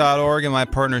copblock.org and my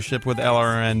partnership with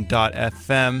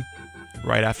LRN.FM.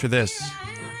 Right after this,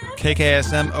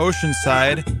 KKSM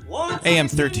Oceanside, AM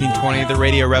 1320, the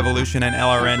Radio Revolution, and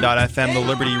LRN.FM, the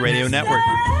Liberty Radio Network.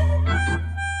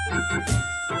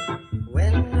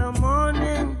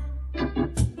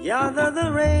 Yonder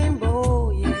the rainbow,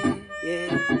 yeah,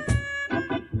 yeah.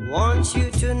 Want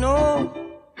you to know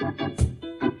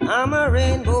I'm a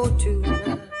rainbow too. To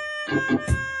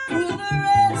the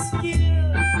rescue,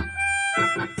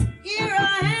 here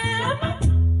I am.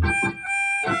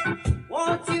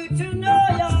 Want you to know,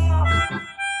 y'all.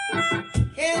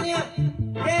 Can you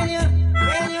understand?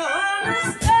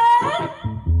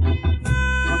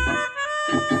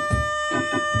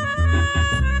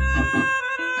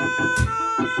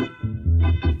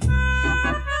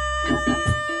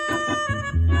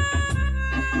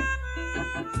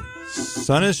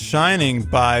 Sun is Shining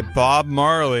by Bob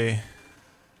Marley.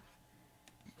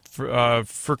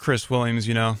 For Chris Williams,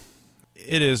 you know.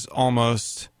 It is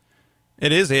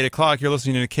 8 o'clock. You're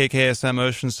listening to KKSM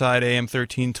Oceanside AM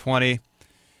 1320.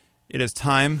 It is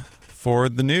time for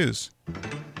the news.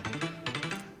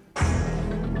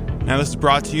 Now, this is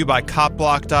brought to you by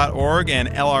copblock.org and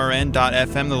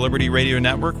LRN.FM, the Liberty Radio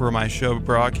Network, where my show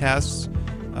broadcasts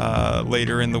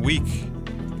later in the week.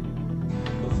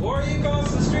 Before you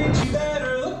cross the street, you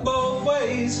better look both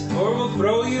ways, or we'll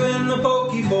throw you in the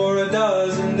pokey for a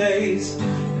dozen days.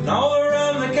 And all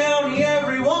around the county,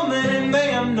 every woman and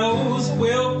man knows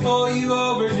we'll pull you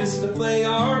over just to play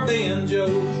our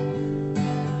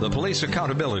banjos. The Police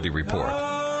Accountability Report,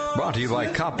 brought to you by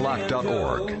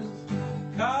copblock.org.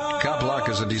 CopBlock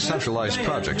is a decentralized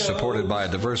project supported by a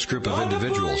diverse group of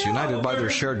individuals united by their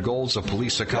shared goals of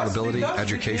police accountability,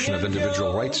 education of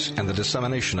individual rights, and the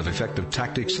dissemination of effective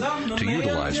tactics to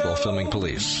utilize while filming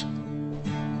police.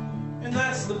 And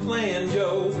that's the plan,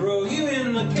 Joe. Throw you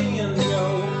in the can,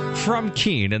 Joe. From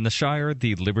Keene in the Shire,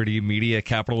 the Liberty media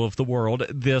capital of the world,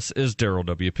 this is Daryl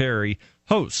W. Perry,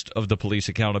 host of the Police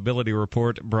Accountability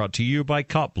Report, brought to you by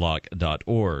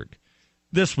copblock.org.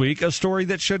 This week, a story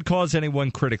that should cause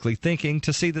anyone critically thinking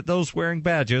to see that those wearing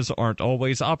badges aren't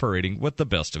always operating with the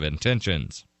best of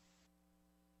intentions.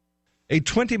 A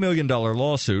 $20 million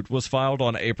lawsuit was filed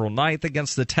on April 9th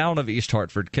against the town of East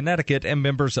Hartford, Connecticut, and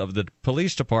members of the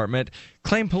police department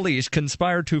claim police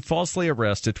conspired to falsely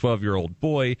arrest a 12-year-old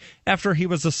boy after he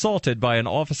was assaulted by an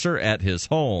officer at his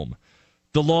home.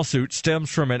 The lawsuit stems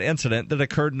from an incident that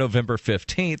occurred November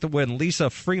 15th when Lisa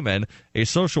Freeman, a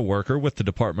social worker with the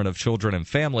Department of Children and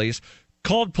Families,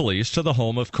 called police to the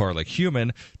home of Carla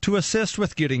Human to assist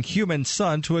with getting Human's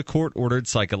son to a court-ordered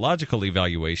psychological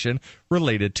evaluation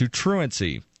related to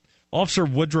truancy. Officer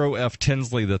Woodrow F.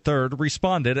 Tinsley III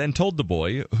responded and told the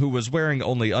boy, who was wearing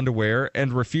only underwear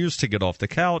and refused to get off the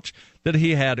couch, that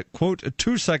he had, quote,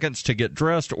 2 seconds to get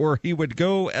dressed or he would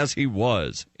go as he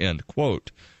was, end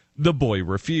quote. The boy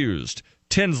refused.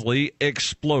 Tinsley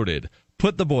exploded,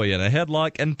 put the boy in a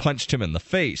headlock, and punched him in the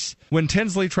face. When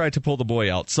Tinsley tried to pull the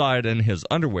boy outside in his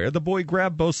underwear, the boy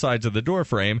grabbed both sides of the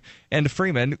doorframe, and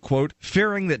Freeman, quote,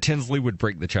 fearing that Tinsley would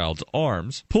break the child's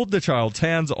arms, pulled the child's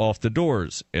hands off the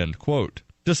doors, end quote.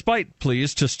 Despite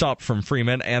pleas to stop from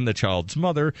Freeman and the child's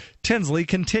mother, Tinsley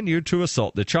continued to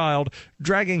assault the child,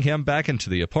 dragging him back into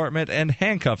the apartment and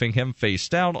handcuffing him face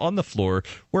down on the floor,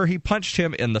 where he punched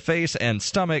him in the face and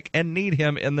stomach and kneed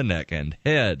him in the neck and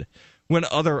head. When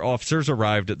other officers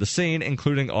arrived at the scene,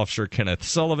 including Officer Kenneth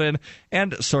Sullivan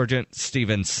and Sergeant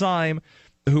Stephen Syme,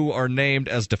 who are named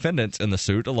as defendants in the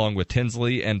suit, along with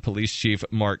Tinsley and Police Chief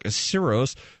Mark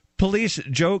Siros, police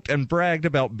joked and bragged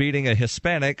about beating a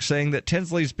Hispanic, saying that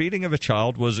Tinsley's beating of a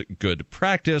child was good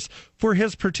practice for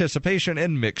his participation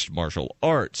in mixed martial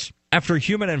arts. After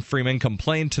Human and Freeman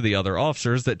complained to the other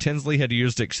officers that Tinsley had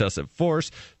used excessive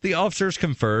force, the officers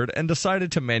conferred and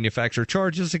decided to manufacture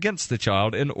charges against the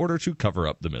child in order to cover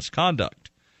up the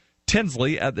misconduct.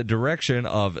 Tinsley, at the direction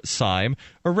of Syme,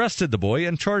 arrested the boy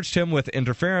and charged him with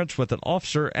interference with an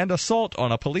officer and assault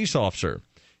on a police officer.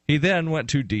 He then went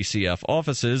to DCF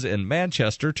offices in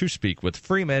Manchester to speak with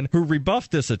Freeman, who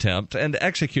rebuffed this attempt and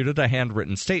executed a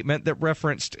handwritten statement that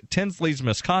referenced Tinsley's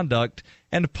misconduct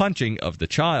and punching of the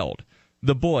child.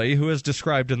 The boy, who is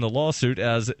described in the lawsuit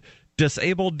as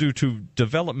disabled due to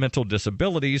developmental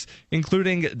disabilities,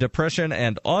 including depression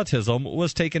and autism,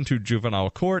 was taken to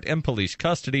juvenile court and police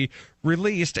custody,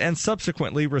 released, and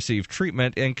subsequently received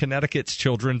treatment in Connecticut's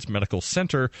Children's Medical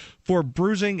Center for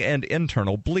bruising and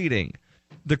internal bleeding.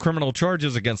 The criminal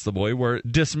charges against the boy were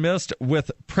dismissed with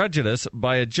prejudice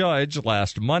by a judge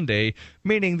last Monday,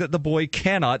 meaning that the boy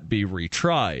cannot be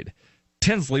retried.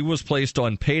 Tinsley was placed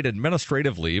on paid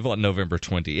administrative leave on November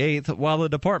 28th, while the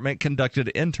department conducted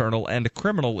internal and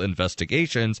criminal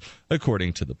investigations,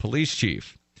 according to the police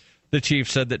chief. The chief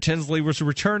said that Tinsley was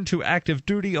returned to active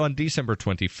duty on December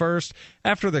 21st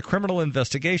after the criminal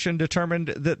investigation determined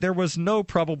that there was no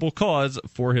probable cause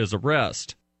for his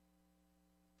arrest.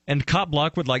 And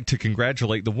CopBlock would like to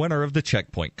congratulate the winner of the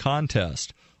Checkpoint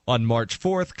contest. On March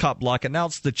 4th, CopBlock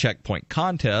announced the Checkpoint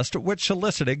Contest, which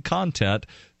solicited content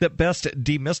that best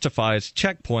demystifies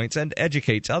checkpoints and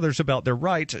educates others about their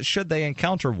rights should they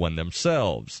encounter one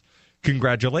themselves.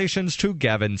 Congratulations to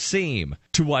Gavin Seam.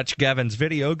 To watch Gavin's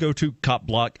video, go to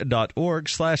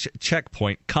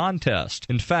copblock.org/checkpointcontest.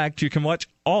 In fact, you can watch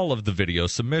all of the video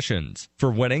submissions. For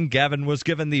winning, Gavin was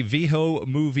given the Viho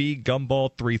Movie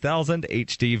Gumball 3000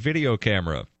 HD video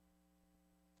camera.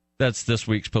 That's this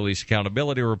week's Police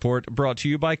Accountability Report, brought to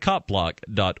you by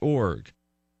copblock.org.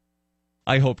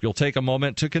 I hope you'll take a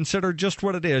moment to consider just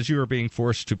what it is you are being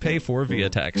forced to pay for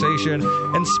via taxation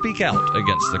and speak out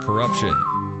against the corruption.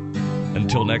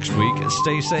 Until next week,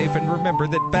 stay safe and remember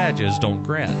that badges don't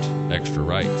grant extra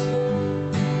rights.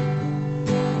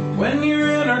 When you're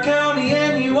in our county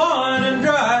and you want to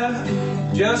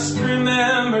drive, just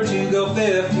remember to go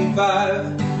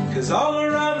 55. 'Cause all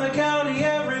around the county,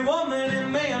 every woman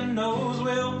and man knows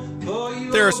will pull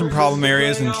you. There are some problem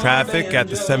areas in traffic at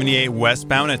the 78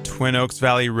 westbound at Twin Oaks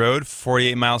Valley Road,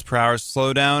 48 miles per hour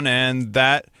slowdown, and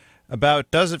that about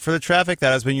does it for the traffic.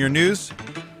 That has been your news.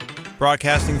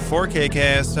 Broadcasting for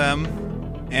KKSM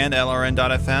and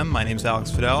LRN.FM, my name's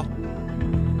Alex Fidel.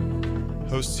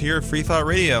 Hosts here at Free Thought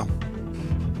Radio.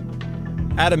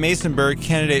 Adam Assenberg,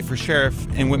 candidate for sheriff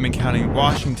in Whitman County,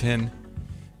 Washington,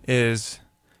 is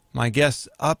my guest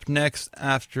up next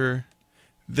after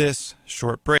this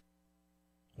short break.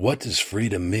 What does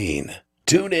freedom mean?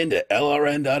 Tune in to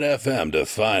LRN.FM to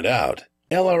find out.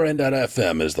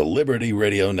 LRN.FM is the Liberty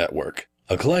Radio Network,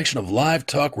 a collection of live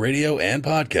talk radio and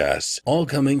podcasts, all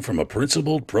coming from a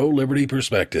principled pro-liberty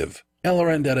perspective.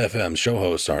 LRN.FM show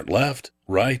hosts aren't left,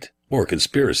 right, or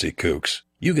conspiracy kooks.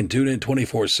 You can tune in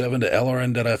 24/7 to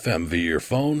LRN.FM via your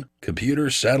phone, computer,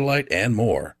 satellite, and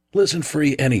more. Listen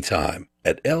free anytime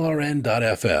at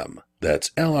LRN.FM. That's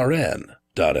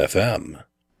LRN.FM.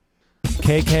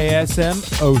 KKSM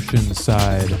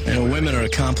Oceanside. Women are a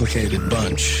complicated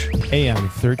bunch. AM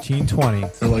 1320.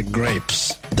 They're like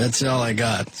grapes. That's all I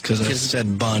got, because I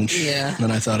said bunch,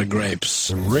 then I thought of grapes.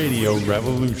 Radio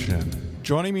Revolution.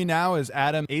 Joining me now is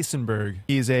Adam Assenberg.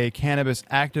 He's a cannabis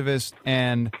activist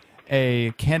and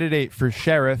a candidate for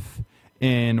sheriff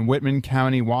in Whitman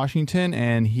County, Washington,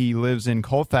 and he lives in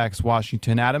Colfax,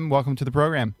 Washington. Adam, welcome to the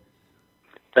program.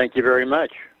 Thank you very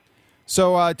much.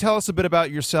 So tell us a bit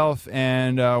about yourself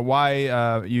and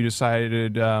why you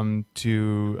decided to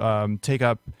take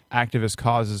up activist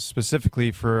causes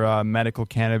specifically for medical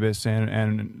cannabis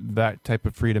and that type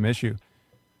of freedom issue.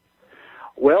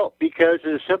 Well, because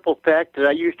of the simple fact that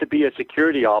I used to be a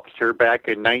security officer back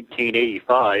in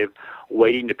 1985,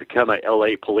 waiting to become a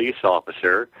LA police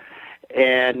officer,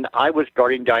 and I was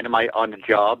guarding dynamite on the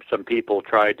job. Some people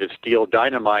tried to steal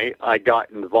dynamite. I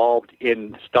got involved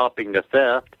in stopping the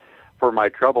theft. For my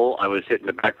trouble, I was hit in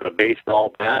the back with a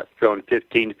baseball bat, thrown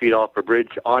 15 feet off a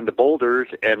bridge onto boulders,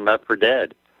 and left for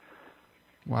dead.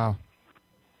 Wow.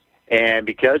 And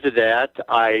because of that,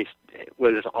 I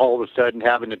was all of a sudden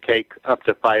having to take up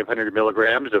to 500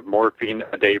 milligrams of morphine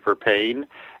a day for pain,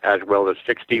 as well as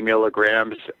 60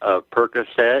 milligrams of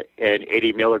Percocet and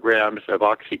 80 milligrams of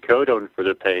oxycodone for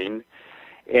the pain.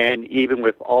 And even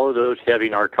with all of those heavy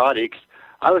narcotics,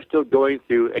 I was still going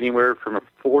through anywhere from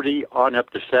 40 on up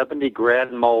to 70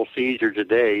 grand mal seizures a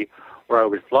day, where I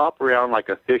would flop around like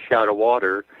a fish out of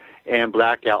water and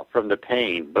black out from the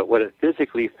pain. But what it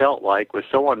physically felt like was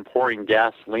someone pouring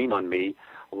gasoline on me,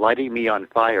 lighting me on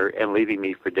fire, and leaving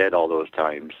me for dead all those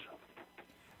times.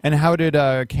 And how did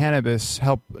cannabis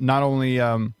help not only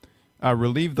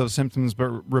relieve those symptoms, but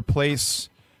replace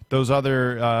those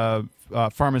other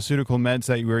pharmaceutical meds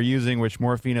that you were using, which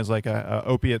morphine is like a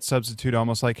opiate substitute,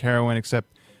 almost like heroin, except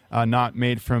not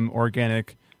made from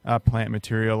organic plant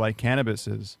material like cannabis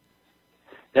is?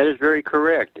 That is very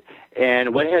correct.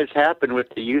 And what has happened with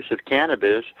the use of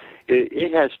cannabis,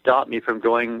 it has stopped me from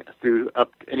going through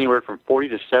up anywhere from 40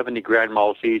 to 70 grand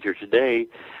mal seizures a day,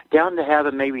 down to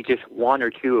having maybe just one or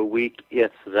two a week,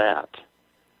 if that.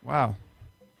 Wow.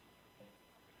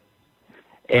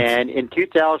 And in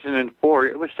 2004,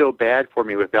 it was so bad for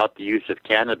me without the use of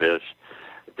cannabis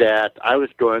that I was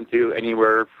going through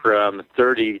anywhere from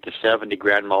 30 to 70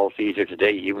 grand mal seizures a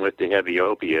day, even with the heavy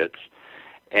opiates.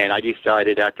 And I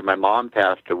decided after my mom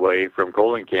passed away from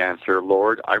colon cancer,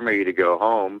 Lord, I'm ready to go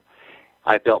home.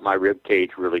 I felt my rib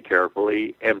cage really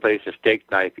carefully and placed a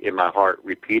steak knife in my heart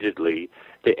repeatedly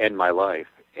to end my life.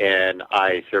 And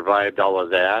I survived all of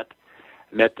that,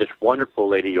 met this wonderful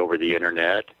lady over the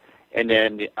internet, and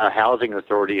then a housing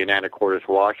authority in Anacortes,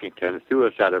 Washington, threw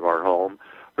us out of our home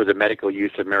for the medical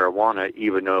use of marijuana,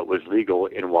 even though it was legal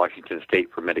in Washington state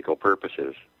for medical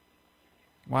purposes.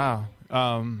 Wow.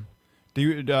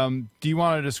 Do you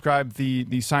want to describe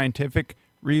the scientific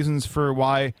reasons for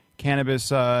why cannabis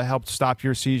helped stop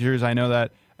your seizures? I know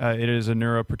that it is a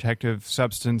neuroprotective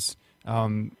substance.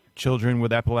 Children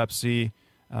with epilepsy,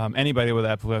 anybody with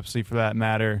epilepsy for that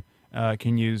matter,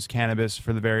 can use cannabis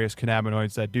for the various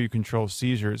cannabinoids that do control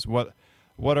seizures. What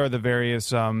are the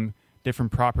various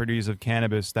different properties of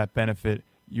cannabis that benefit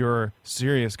your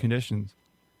serious conditions?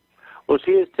 Well,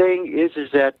 see, the thing is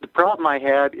that the problem I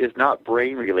have is not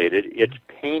brain-related. It's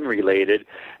pain-related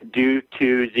due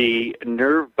to the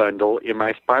nerve bundle in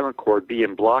my spinal cord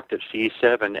being blocked at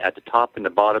C7 at the top and the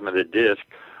bottom of the disc,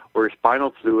 where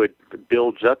spinal fluid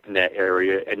builds up in that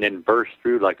area and then bursts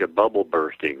through like a bubble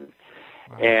bursting.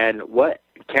 Wow. And what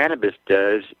cannabis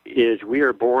does is we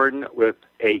are born with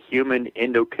a human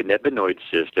endocannabinoid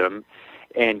system,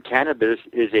 and cannabis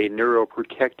is a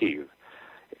neuroprotective.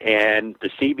 And the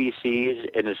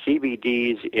CBCs and the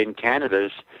CBDs in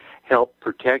cannabis help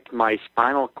protect my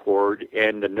spinal cord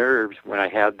and the nerves when I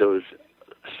have those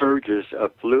surges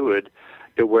of fluid,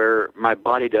 to where my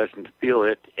body doesn't feel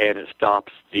it and it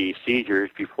stops the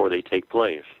seizures before they take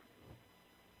place.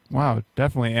 Wow,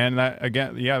 definitely. And that,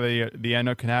 again, the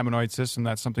endocannabinoid system,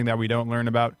 that's something that we don't learn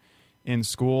about in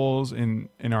schools, in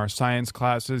our science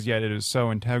classes, yet it is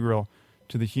so integral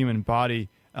to the human body.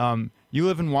 You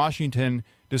live in Washington.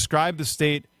 Describe the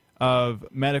state of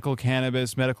medical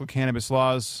cannabis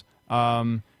laws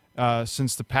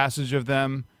since the passage of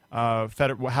them, how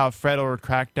federal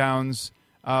crackdowns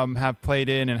have played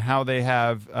in, and how they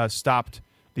have stopped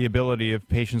the ability of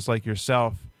patients like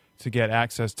yourself to get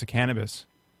access to cannabis.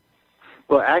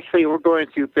 Well, actually, we're going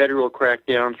through federal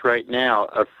crackdowns right now.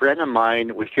 A friend of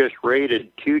mine was just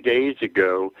raided 2 days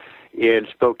ago in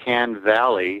Spokane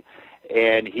Valley,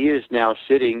 and he is now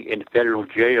sitting in federal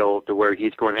jail to where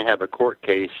he's going to have a court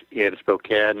case in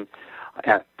Spokane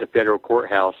at the federal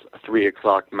courthouse 3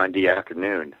 o'clock Monday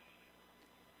afternoon.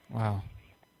 Wow.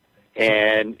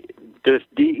 And this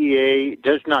DEA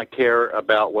does not care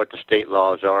about what the state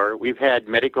laws are. We've had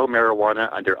medical marijuana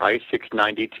under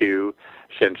I-692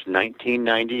 since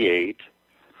 1998,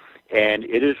 and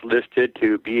it is listed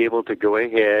to be able to go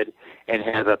ahead and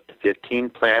have up to 15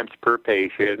 plants per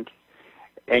patient,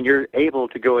 and you're able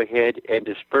to go ahead and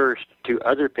disperse to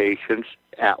other patients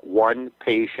at one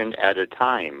patient at a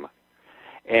time.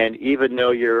 And even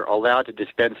though you're allowed to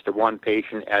dispense to one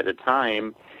patient at a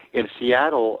time, in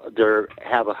Seattle, they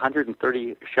have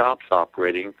 130 shops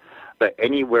operating, but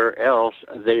anywhere else,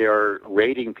 they are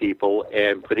raiding people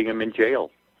and putting them in jail.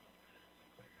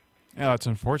 Yeah, that's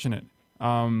unfortunate.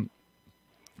 Since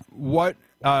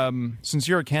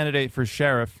you're a candidate for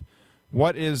sheriff,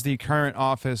 what is the current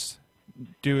office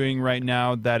doing right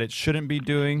now that it shouldn't be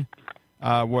doing?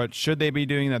 What should they be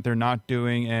doing that they're not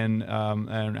doing, and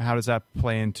how does that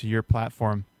play into your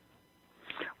platform?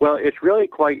 Well, it's really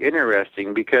quite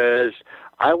interesting because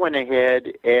I went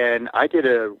ahead and I did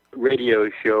a radio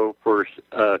show for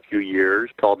a few years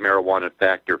called Marijuana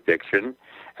Fact or Fiction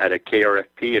at a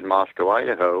KRFP in Moscow,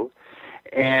 Idaho.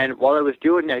 And while I was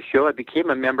doing that show, I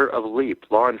became a member of LEAP,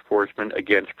 Law Enforcement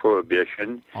Against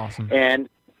Prohibition. Awesome. And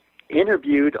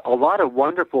interviewed a lot of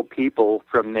wonderful people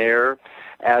from there,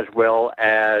 as well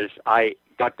as I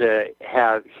got to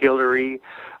have Hillary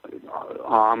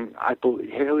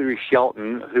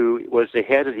Shelton, who was the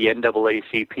head of the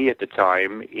NAACP at the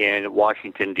time in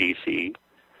Washington, D.C.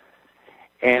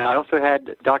 And I also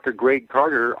had Dr. Greg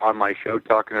Carter on my show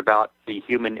talking about the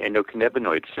human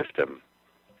endocannabinoid system.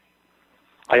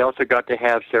 I also got to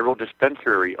have several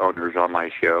dispensary owners on my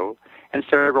show and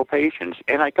several patients.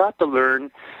 And I got to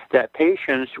learn that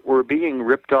patients were being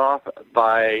ripped off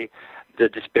by the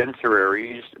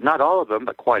dispensaries, not all of them,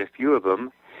 but quite a few of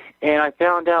them. And I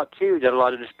found out, too, that a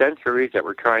lot of dispensaries that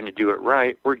were trying to do it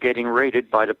right were getting raided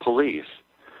by the police.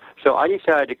 So I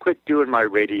decided to quit doing my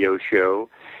radio show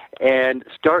and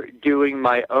start doing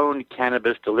my own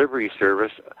cannabis delivery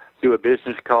service through a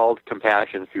business called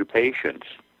Compassion Through Patients.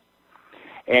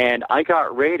 And I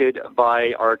got raided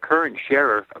by our current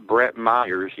sheriff, Brett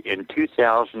Myers, in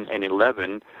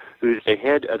 2011, who's the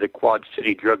head of the Quad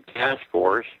City Drug Task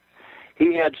Force.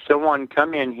 He had someone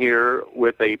come in here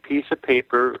with a piece of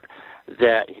paper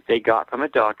that they got from a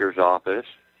doctor's office.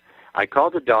 I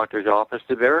called the doctor's office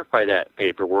to verify that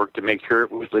paperwork to make sure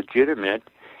it was legitimate,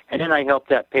 and then I helped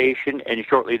that patient, and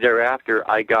shortly thereafter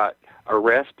I got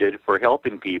arrested for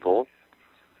helping people.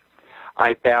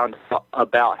 I found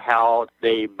about how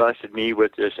they busted me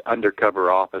with this undercover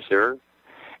officer,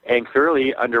 and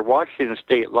clearly under Washington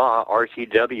state law,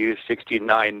 RCW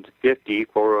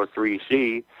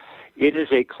 6950-403C, It is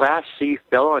a Class C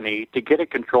felony to get a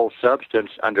controlled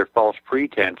substance under false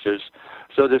pretenses.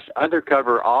 So this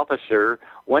undercover officer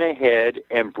went ahead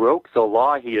and broke the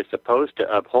law he is supposed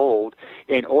to uphold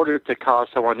in order to cause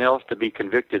someone else to be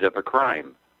convicted of a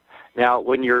crime. Now,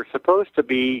 when you're supposed to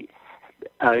be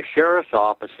a sheriff's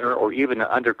officer or even an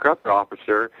undercover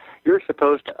officer, you're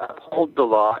supposed to uphold the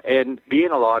law, and being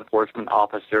a law enforcement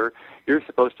officer, you're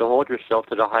supposed to hold yourself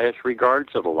to the highest regards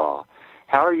of the law.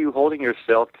 How are you holding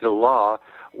yourself to the law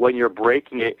when you're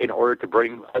breaking it in order to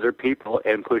bring other people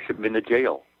and push them into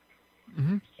jail?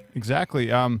 Mm-hmm.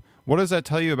 Exactly. What does that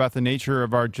tell you about the nature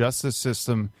of our justice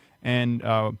system, and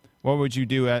what would you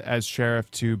do as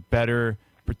sheriff to better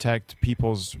protect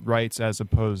people's rights as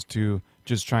opposed to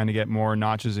just trying to get more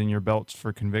notches in your belts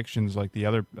for convictions like the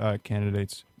other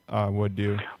candidates would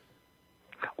do?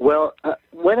 Well,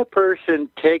 when a person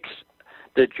takes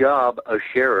the job of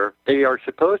sheriff, they are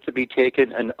supposed to be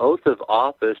taking an oath of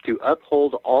office to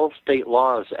uphold all state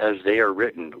laws as they are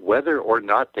written, whether or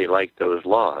not they like those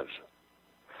laws.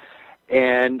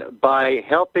 And by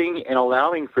helping and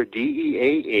allowing for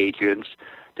DEA agents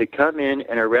to come in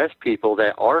and arrest people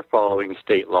that are following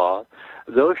state law,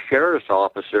 those sheriff's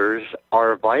officers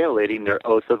are violating their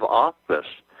oath of office.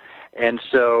 And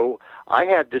so I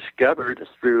have discovered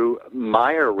through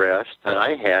my arrest that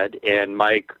I had and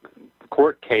my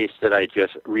court case that I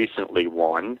just recently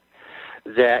won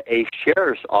that a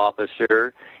sheriff's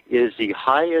officer is the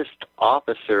highest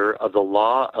officer of the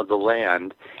law of the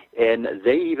land, and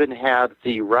they even have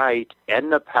the right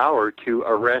and the power to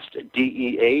arrest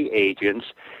DEA agents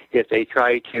if they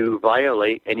try to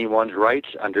violate anyone's rights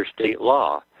under state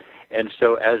law. And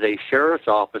so as a sheriff's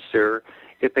officer,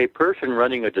 if a person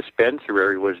running a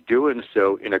dispensary was doing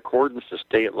so in accordance to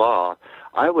state law,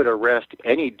 I would arrest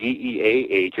any DEA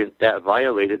agent that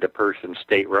violated a person's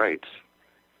state rights.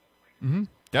 Mm-hmm.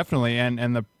 Definitely,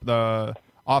 and the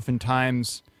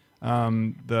oftentimes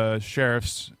the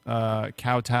sheriffs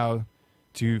kowtow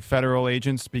to federal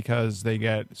agents because they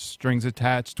get strings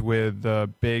attached with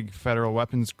big federal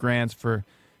weapons grants for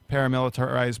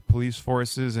paramilitarized police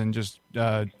forces and just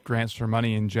grants for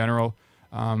money in general,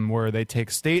 where they take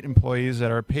state employees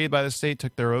that are paid by the state,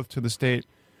 took their oath to the state,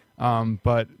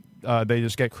 but they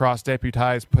just get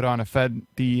cross-deputized, put on a Fed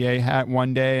DEA hat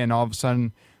one day, and all of a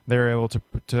sudden they're able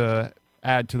to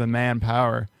add to the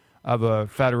manpower of a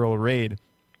federal raid.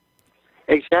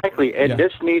 Exactly, and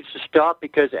this needs to stop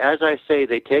because, as I say,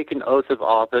 they take an oath of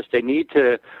office. They need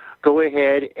to go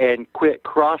ahead and quit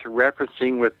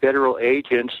cross-referencing with federal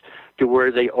agents to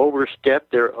where they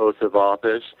overstep their oath of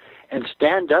office and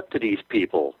stand up to these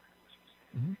people.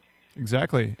 Mm-hmm.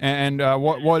 Exactly. And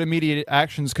what immediate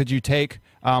actions could you take?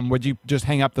 Would you just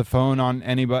hang up the phone on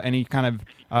any kind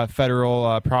of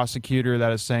federal prosecutor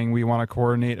that is saying we want to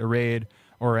coordinate a raid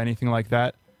or anything like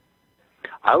that?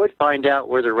 I would find out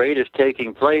where the raid is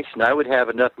taking place, and I would have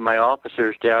enough of my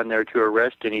officers down there to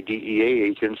arrest any DEA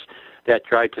agents that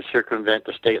tried to circumvent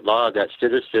the state law of that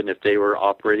citizen if they were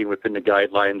operating within the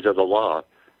guidelines of the law.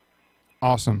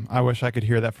 Awesome. I wish I could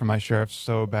hear that from my sheriff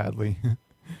so badly.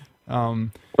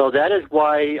 Well, that is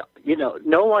why,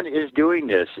 no one is doing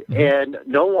this, and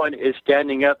no one is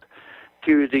standing up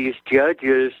to these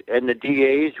judges and the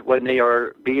DAs when they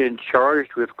are being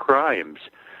charged with crimes.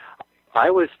 I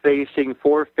was facing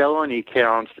 4 felony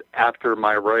counts after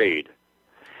my raid,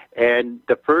 and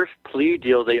the first plea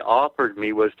deal they offered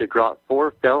me was to drop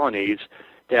 4 felonies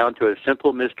down to a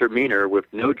simple misdemeanor with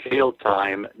no jail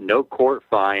time, no court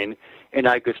fine, and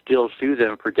I could still sue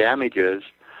them for damages.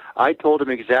 I told them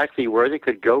exactly where they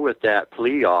could go with that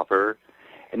plea offer,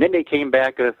 and then they came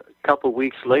back a couple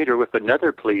weeks later with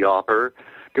another plea offer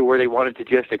to where they wanted to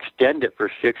just extend it for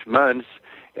 6 months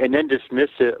and then dismiss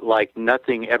it like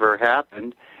nothing ever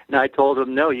happened. And I told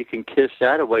them, no, you can kiss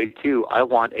that away too. I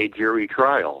want a jury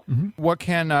trial. Mm-hmm. What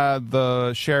can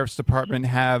the sheriff's department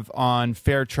have on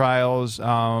fair trials,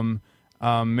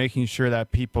 making sure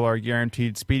that people are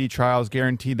guaranteed speedy trials,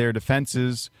 guaranteed their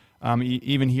defenses?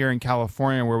 Even here in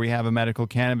California, where we have a medical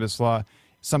cannabis law,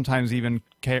 sometimes even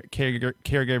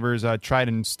caregivers tried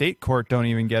in state court don't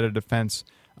even get a defense.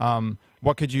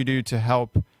 What could you do to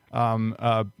help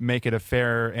make it a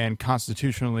fair and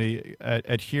constitutionally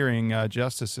adhering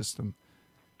justice system?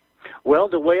 Well,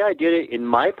 the way I did it in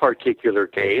my particular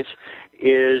case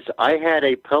is I had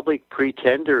a public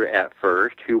pretender at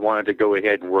first who wanted to go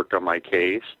ahead and work on my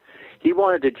case. He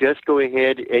wanted to just go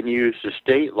ahead and use the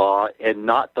state law and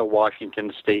not the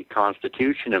Washington State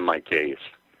Constitution in my case.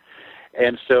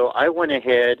 And so I went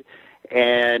ahead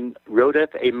and wrote up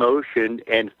a motion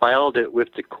and filed it with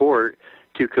the court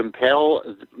to compel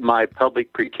my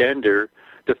public pretender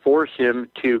to to force him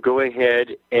to go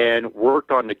ahead and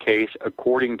work on the case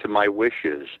according to my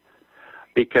wishes.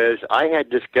 Because I had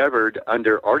discovered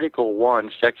under Article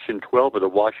 1, Section 12 of the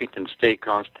Washington State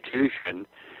Constitution,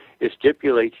 it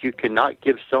stipulates you cannot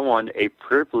give someone a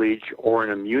privilege or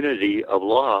an immunity of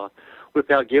law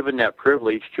without giving that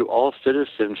privilege to all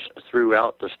citizens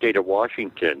throughout the state of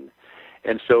Washington.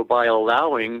 And so by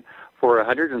allowing for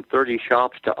 130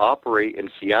 shops to operate in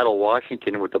Seattle,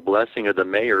 Washington with the blessing of the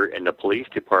mayor and the police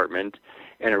department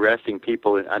and arresting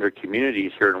people in other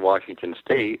communities here in Washington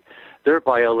state, they're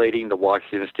violating the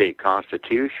Washington State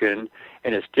Constitution,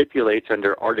 and it stipulates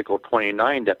under Article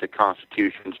 29 that the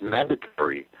Constitution is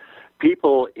mandatory.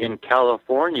 People in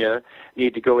California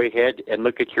need to go ahead and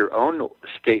look at your own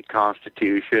state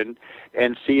constitution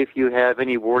and see if you have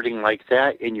any wording like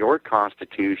that in your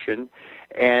constitution,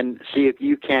 and see if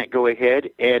you can't go ahead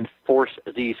and force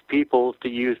these people to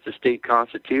use the state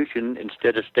constitution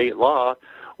instead of state law,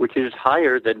 which is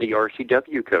higher than the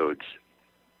RCW codes.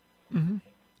 Mm-hmm.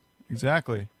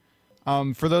 Exactly.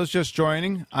 For those just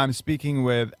joining, I'm speaking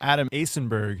with Adam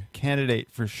Assenberg, candidate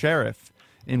for sheriff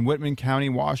in Whitman County,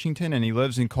 Washington, and he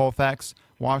lives in Colfax,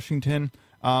 Washington.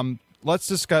 Let's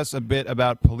discuss a bit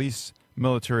about police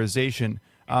militarization.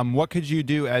 What could you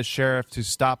do as sheriff to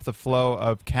stop the flow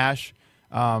of cash,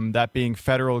 that being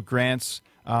federal grants,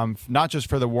 not just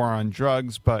for the war on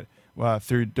drugs, but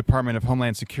through Department of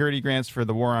Homeland Security grants for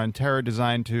the war on terror,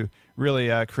 designed to really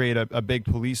create a big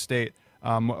police state?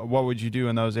 What would you do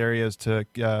in those areas to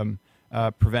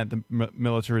prevent the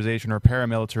militarization or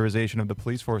paramilitarization of the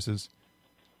police forces?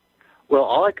 Well,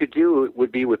 all I could do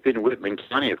would be within Whitman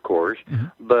County, of course. Mm-hmm.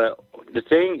 But the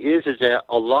thing is that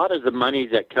a lot of the money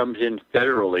that comes in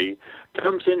federally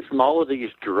comes in from all of these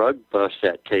drug busts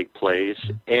that take place,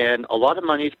 and a lot of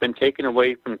money has been taken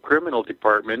away from criminal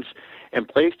departments and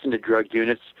placed into drug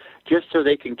units just so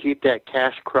they can keep that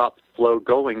cash crop flow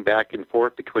going back and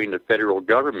forth between the federal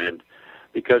government.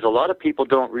 Because a lot of people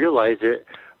don't realize it,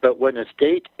 but when a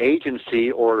state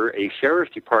agency or a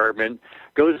sheriff's department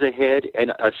goes ahead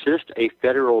and assists a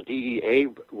federal DEA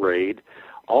raid,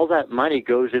 all that money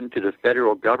goes into the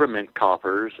federal government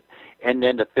coffers, and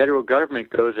then the federal government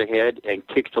goes ahead and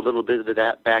kicks a little bit of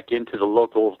that back into the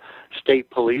local state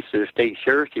police or state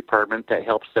sheriff's department that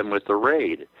helps them with the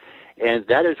raid. And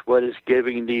that is what is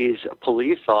giving these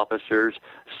police officers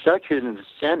such an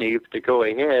incentive to go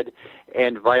ahead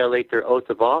and violate their oath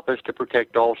of office to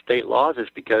protect all state laws, is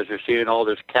because they're seeing all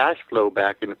this cash flow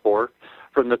back and forth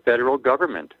from the federal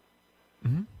government.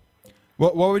 Mm-hmm.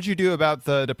 What would you do about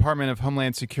the Department of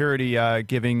Homeland Security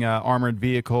giving armored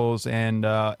vehicles and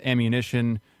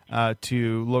ammunition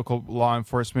to local law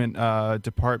enforcement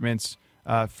departments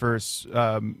for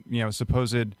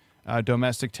supposed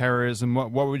domestic terrorism?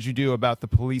 What would you do about the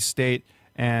police state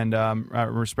and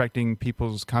respecting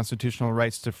people's constitutional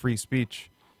rights to free speech?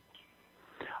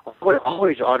 I would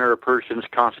always honor a person's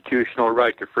constitutional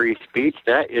right to free speech.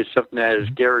 That is something that is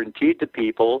guaranteed to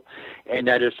people, and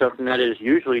that is something that is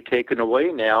usually taken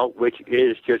away now, which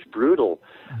is just brutal.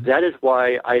 Mm-hmm. That is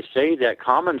why I say that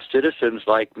common citizens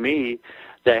like me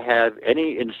that have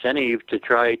any incentive to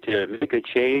try to make a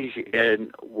change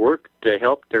and work to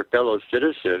help their fellow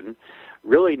citizen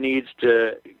really needs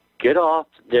to get off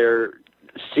their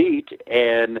seat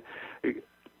and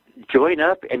join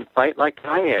up and fight like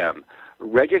I am.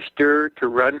 Register to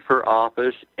run for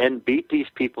office and beat these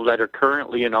people that are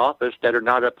currently in office that are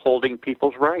not upholding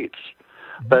people's rights.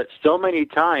 But so many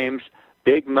times,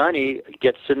 big money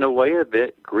gets in the way of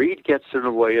it, greed gets in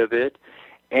the way of it,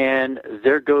 and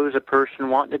there goes a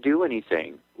person wanting to do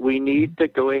anything. We need to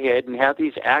go ahead and have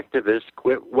these activists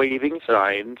quit waving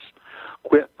signs,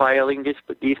 quit filing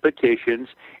these petitions,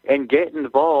 and get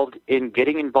involved in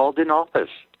getting involved in office.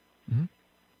 Mm-hmm.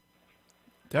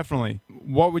 Definitely.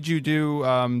 What would you do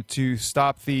to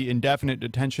stop the indefinite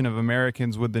detention of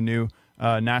Americans with the new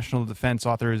National Defense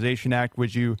Authorization Act?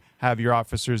 Would you have your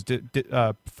officers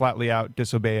flatly out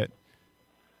disobey it?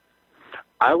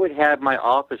 I would have my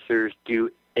officers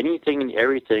do anything and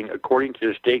everything according to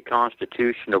the state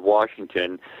constitution of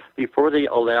Washington before they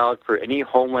allowed for any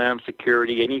Homeland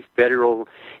Security, any federal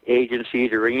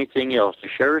agencies or anything else. The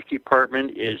Sheriff's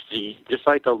Department is just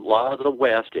like the law of the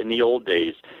West in the old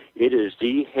days. It is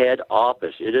the head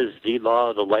office. It is the law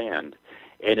of the land.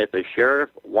 And if a sheriff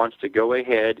wants to go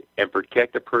ahead and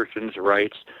protect a person's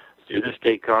rights through the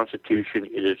state constitution,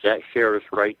 it is that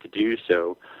sheriff's right to do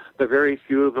so. But very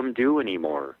few of them do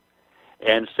anymore.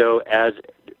 And so as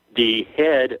the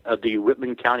head of the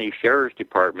Whitman County Sheriff's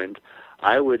Department,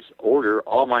 I would order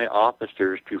all my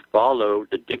officers to follow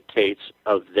the dictates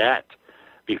of that,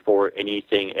 before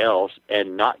anything else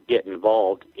and not get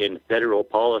involved in federal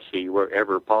policy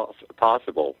wherever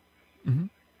possible. Mm-hmm.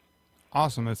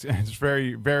 Awesome. It's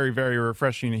very, very, very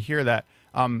refreshing to hear that.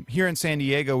 Here in San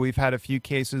Diego, we've had a few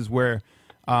cases where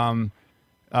law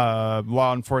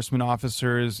enforcement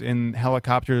officers in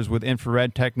helicopters with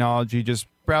infrared technology just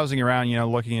browsing around,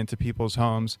 looking into people's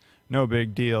homes. No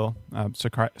big deal,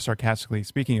 sarcastically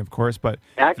speaking, of course. But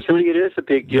actually, it is a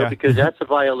big deal because that's a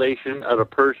violation of a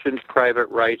person's private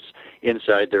rights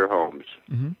inside their homes.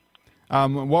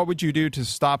 Mm-hmm. What would you do to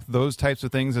stop those types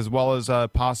of things, as well as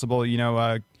possible,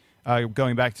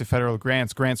 going back to federal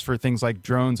grants for things like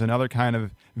drones and other kind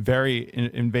of very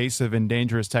invasive and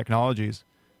dangerous technologies?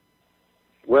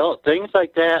 Well, things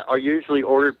like that are usually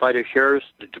ordered by the sheriff's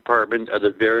department of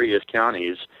the various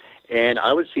counties. And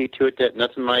I would see to it that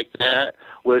nothing like that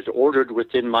was ordered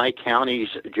within my county's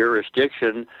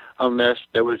jurisdiction unless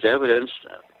there was evidence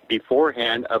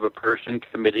beforehand of a person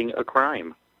committing a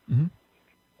crime. Mm-hmm.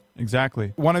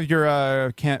 Exactly. One of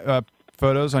your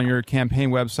photos on your campaign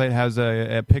website has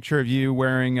a picture of you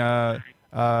wearing a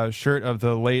shirt of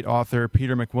the late author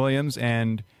Peter McWilliams,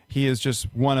 and he is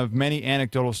just one of many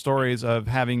anecdotal stories of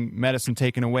having medicine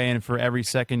taken away, and for every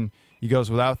second he goes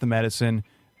without the medicine,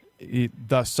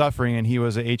 thus suffering. And he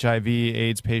was an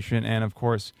HIV/AIDS patient, and of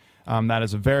course that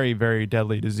is a very, very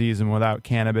deadly disease, and without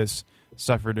cannabis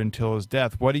suffered until his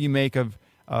death. What do you make of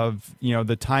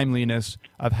the timeliness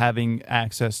of having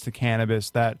access to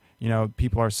cannabis, that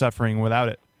people are suffering without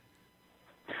it?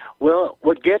 Well,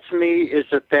 what gets me is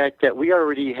the fact that we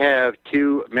already have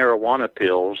 2 marijuana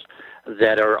pills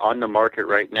that are on the market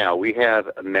right now. We have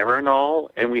Marinol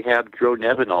and we have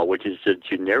Dronevenol, which is a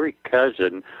generic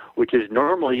cousin, which is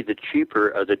normally the cheaper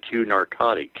of the 2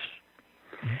 narcotics.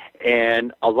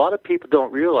 And a lot of people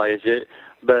don't realize it,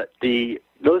 but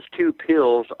those 2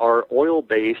 pills are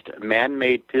oil-based,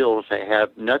 man-made pills that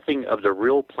have nothing of the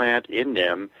real plant in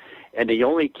them, and the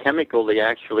only chemical they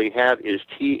actually have is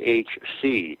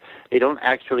THC. They don't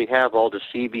actually have all the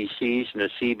CBCs and the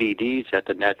CBDs that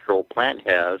the natural plant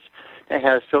has, that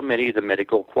has so many of the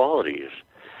medical qualities.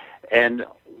 And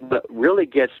what really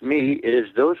gets me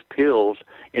is those pills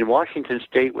in Washington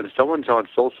State, when someone's on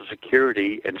Social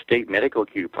Security and state medical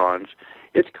coupons,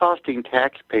 it's costing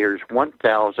taxpayers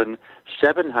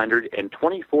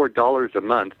 $1,724 a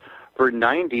month for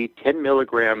 90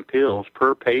 10-milligram pills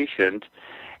per patient.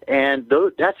 And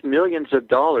that's millions of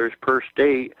dollars per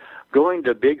state going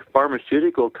to big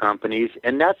pharmaceutical companies,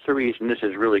 and that's the reason this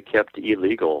is really kept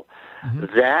illegal.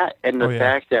 Mm-hmm. That and the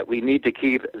fact that we need to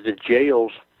keep the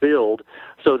jails filled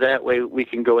so that way we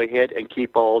can go ahead and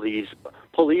keep all these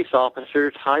police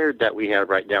officers hired that we have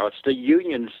right now. It's the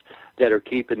unions that are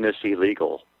keeping this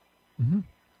illegal. Mm-hmm.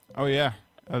 Oh, yeah.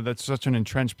 That's such an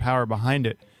entrenched power behind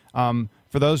it.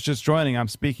 For those just joining, I'm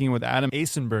speaking with Adam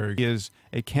Assenberg. He is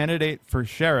a candidate for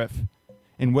sheriff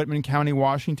in Whitman County,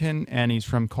 Washington, and he's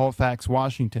from Colfax,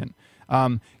 Washington.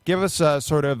 Give us a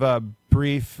sort of a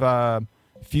brief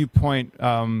few-point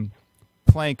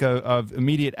plank of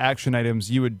immediate action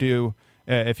items you would do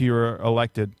if you were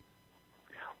elected.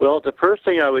 Well, the first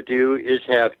thing I would do is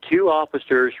have 2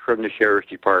 officers from the sheriff's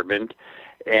department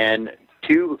and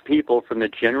 2 people from the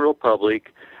general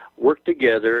public work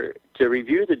together to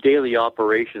review the daily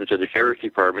operations of the sheriff's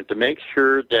department to make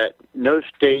sure that no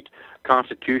state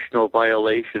constitutional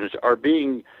violations are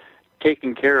being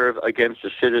taken care of against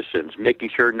the citizens, making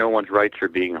sure no one's rights are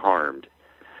being harmed.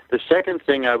 The second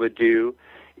thing I would do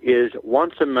is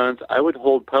once a month I would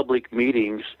hold public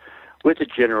meetings with the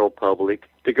general public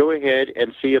to go ahead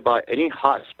and see about any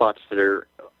hot spots that are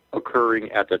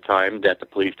occurring at the time that the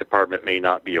police department may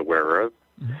not be aware of,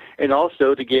 and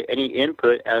also to get any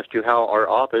input as to how our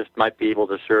office might be able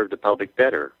to serve the public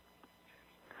better.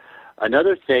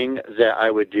 Another thing that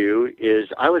I would do is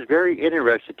I was very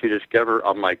interested to discover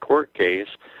on my court case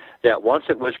that once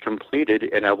it was completed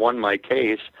and I won my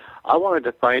case, I wanted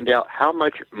to find out how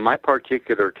much my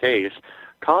particular case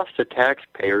cost the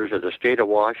taxpayers of the state of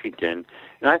Washington,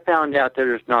 and I found out that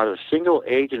there's not a single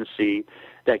agency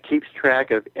that keeps track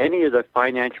of any of the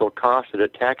financial costs of the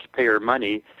taxpayer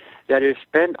money that is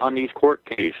spent on these court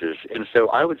cases. And so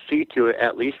I would see to it,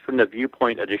 at least from the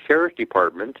viewpoint of the sheriff's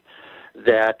department,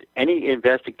 that any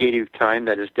investigative time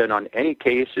that is done on any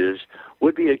cases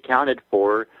would be accounted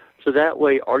for, so that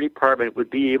way our department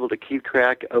would be able to keep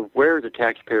track of where the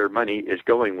taxpayer money is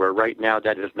going, where right now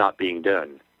that is not being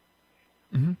done.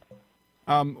 Mm-hmm.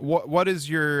 What is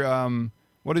your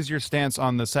stance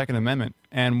on the Second Amendment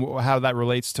and how that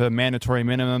relates to mandatory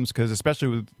minimums? Because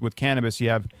especially with cannabis, you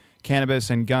have cannabis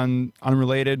and gun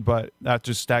unrelated, but that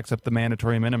just stacks up the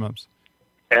mandatory minimums.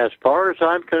 As far as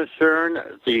I'm concerned,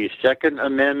 the Second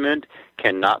Amendment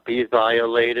cannot be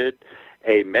violated.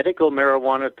 A medical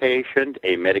marijuana patient,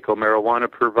 a medical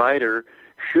marijuana provider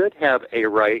should have a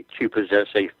right to possess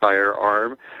a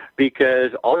firearm,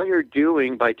 because all you're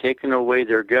doing by taking away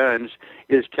their guns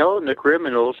is telling the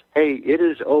criminals, hey, it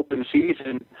is open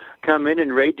season, come in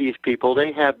and raid these people.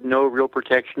 They have no real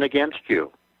protection against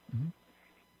you.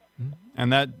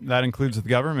 And that includes the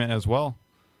government as well.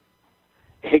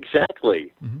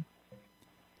 Exactly. Mm-hmm.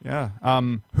 Yeah.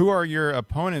 Who are your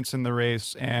opponents in the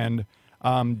race? And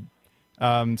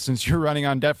since you're running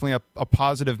on definitely a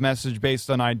positive message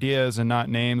based on ideas and not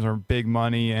names or big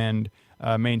money and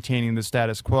maintaining the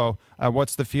status quo,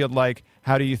 what's the field like?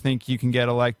 How do you think you can get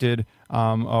elected?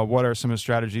 What are some of the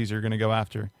strategies you're going to go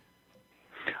after?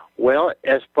 Well,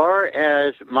 as far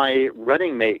as my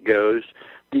running mate goes,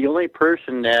 the only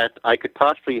person that I could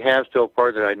possibly have so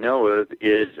far that I know of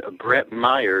is Brett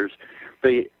Myers,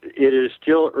 but it is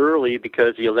still early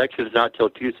because the election is not till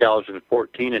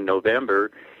 2014 in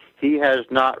November. He has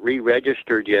not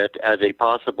re-registered yet as a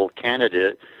possible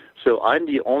candidate, so I'm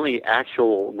the only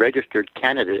actual registered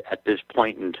candidate at this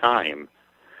point in time.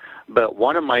 But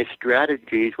one of my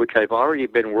strategies, which I've already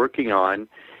been working on,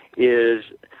 is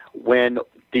when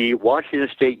the Washington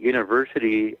State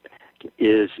University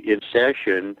is in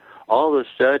session, all of a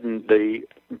sudden the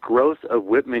growth of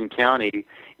Whitman County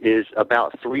is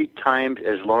about 3 times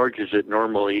as large as it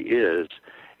normally is.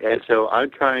 And so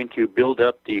I'm trying to build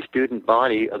up the student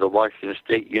body of the Washington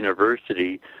State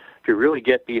University to really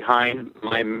get behind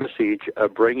my message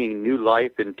of bringing new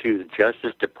life into the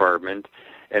Justice Department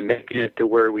and making it to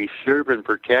where we serve and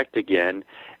protect again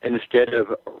instead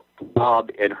of rob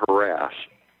and harass.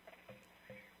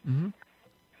 Mm-hmm.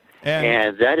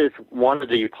 And that is one of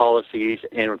the policies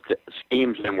and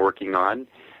schemes I'm working on.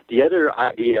 The other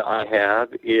idea I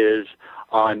have is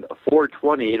on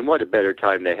 4/20, and what a better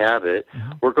time to have it,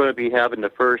 we're going to be having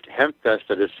the first Hemp Fest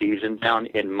of the season down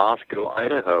in Moscow,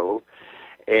 Idaho,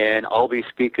 and I'll be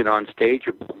speaking on stage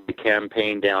about the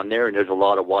campaign down there, and there's a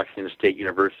lot of Washington State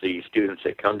University students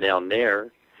that come down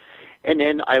there. And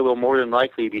then I will more than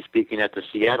likely be speaking at the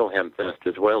Seattle Hemp Fest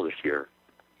as well this year.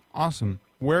 Awesome.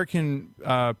 Where can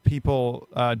people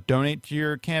donate to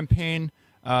your campaign,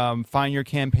 find your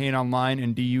campaign online,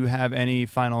 and do you have any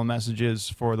final messages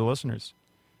for the listeners?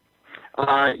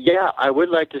 Yeah, I would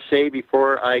like to say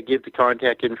before I give the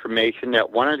contact information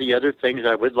that one of the other things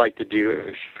I would like to do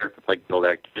as sheriff if I get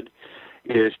elected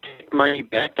is take money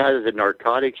back out of the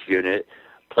narcotics unit,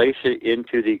 place it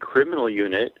into the criminal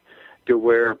unit to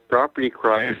where property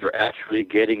crimes are actually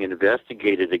getting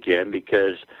investigated again,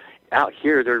 because out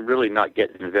here they're really not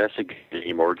getting investigated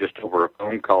anymore, just over a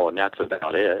phone call, and that's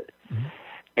about it. Mm-hmm.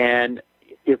 And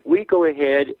if we go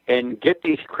ahead and get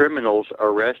these criminals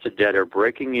arrested that are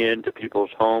breaking into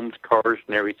people's homes, cars,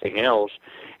 and everything else,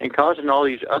 and causing all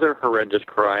these other horrendous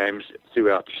crimes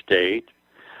throughout the state,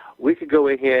 we could go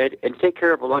ahead and take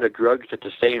care of a lot of drugs at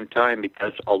the same time,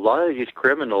 because a lot of these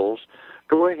criminals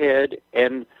go ahead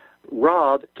and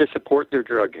rob to support their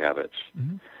drug habits.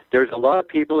 Mm-hmm. There's a lot of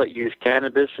people that use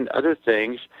cannabis and other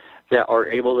things that are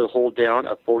able to hold down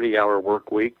a 40-hour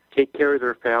work week, take care of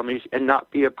their families, and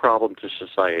not be a problem to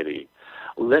society.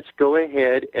 Let's go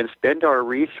ahead and spend our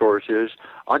resources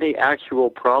on the actual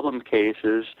problem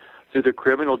cases through the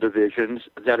criminal divisions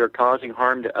that are causing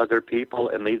harm to other people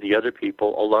and leave the other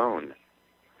people alone.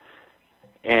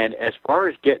 And as far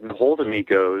as getting hold of me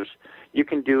goes, you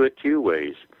can do it 2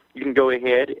 ways. You can go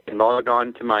ahead and log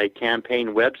on to my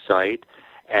campaign website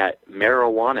at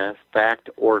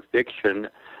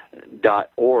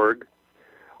marijuanafactorfiction.org,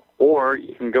 or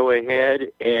you can go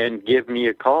ahead and give me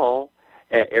a call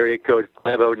at area code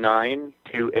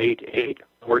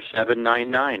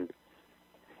 509-288-4799.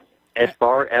 As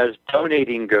far as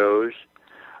donating goes,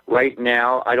 right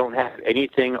now I don't have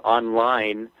anything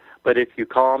online, but if you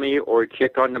call me or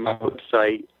check onto my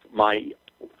website, my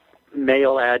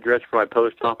mail address for my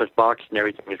post office box and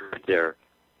everything is right there.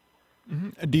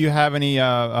 Mm-hmm. Do you have any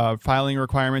filing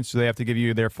requirements? Do they have to give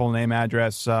you their full name,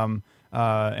 address, and the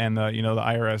the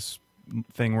IRS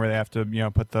thing where they have to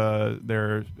put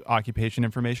their occupation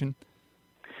information?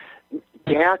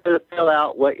 They have to fill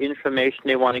out what information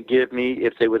they want to give me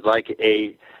if they would like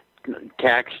a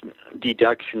tax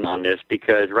deduction on this,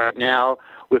 because right now,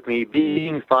 with me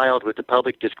being filed with the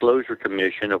Public Disclosure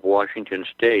Commission of Washington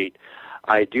State,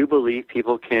 I do believe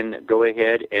people can go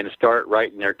ahead and start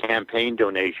writing their campaign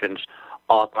donations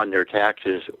off on their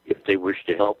taxes if they wish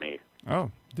to help me. Oh,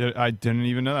 I didn't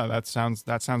even know that.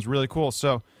 That sounds really cool.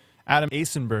 So, Adam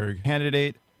Assenberg,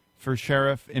 candidate for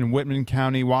sheriff in Whitman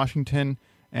County, Washington,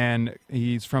 and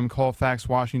he's from Colfax,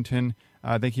 Washington.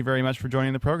 Thank you very much for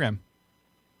joining the program.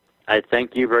 I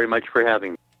thank you very much for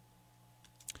having me.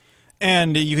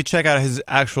 And you can check out his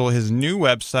new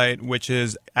website, which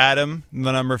is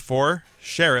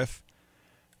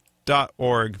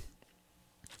Adam4Sheriff.org.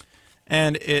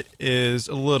 And it is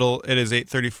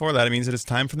 8:34. That means it is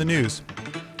time for the news.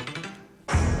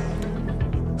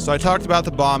 So I talked about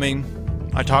the bombing.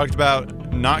 I talked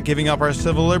about not giving up our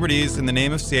civil liberties in the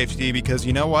name of safety, because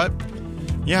you know what?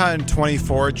 Yeah, in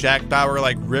 24, Jack Bauer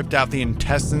ripped out the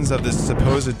intestines of this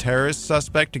supposed terrorist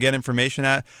suspect to get information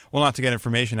at. Well, not to get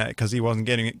information at, because he wasn't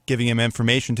giving him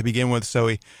information to begin with. So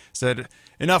he said,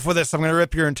 "Enough with this. I'm going to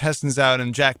rip your intestines out."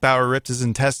 And Jack Bauer ripped his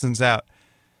intestines out.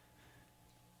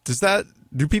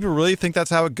 Do people really think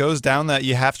that's how it goes down? That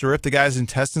you have to rip the guy's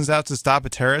intestines out to stop a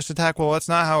terrorist attack? Well, that's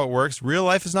not how it works. Real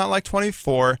life is not like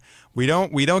 24. We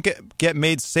don't get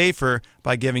made safer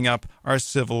by giving up our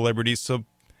civil liberties. So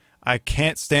I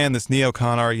can't stand this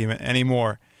neocon argument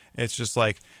anymore. It's just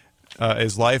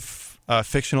is life a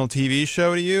fictional TV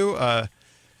show to you?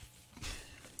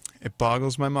 It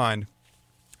boggles my mind.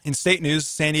 In state news,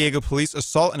 San Diego police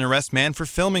assault and arrest man for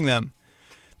filming them.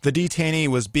 The detainee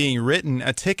was being written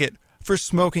a ticket for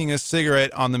smoking a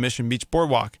cigarette on the Mission Beach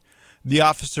boardwalk. The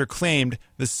officer claimed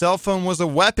the cell phone was a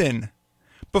weapon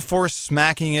before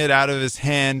smacking it out of his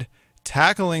hand,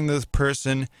 tackling the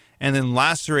person, and then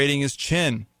lacerating his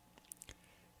chin.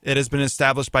 It has been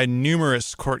established by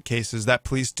numerous court cases that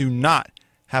police do not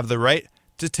have the right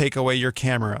to take away your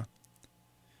camera.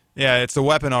 Yeah, it's a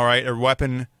weapon, all right, a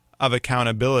weapon of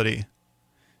accountability.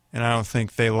 And I don't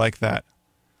think they like that.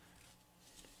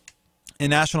 In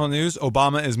national news,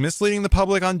 Obama is misleading the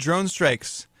public on drone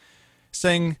strikes,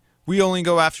 saying we only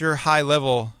go after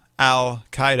high-level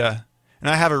Al-Qaeda. And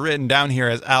I have it written down here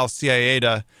as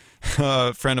Al-CIA.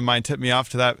 A friend of mine tipped me off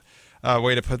to that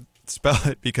way to spell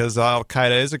it, because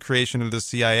Al-Qaeda is a creation of the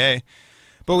CIA.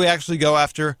 But we actually go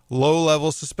after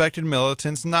low-level suspected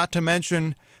militants, not to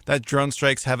mention that drone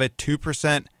strikes have a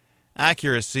 2%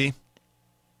 accuracy.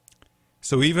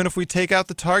 So even if we take out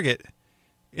the target,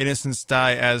 innocents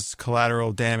die as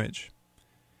collateral damage.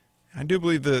 I do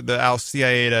believe the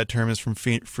Al-CIA term is from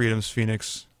Freedom's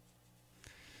Phoenix.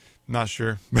 Not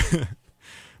sure.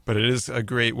 But it is a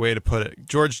great way to put it.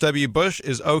 George W. Bush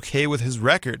is okay with his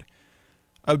record.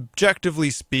 Objectively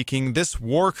speaking, this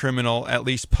war criminal at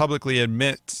least publicly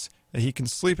admits that he can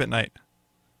sleep at night.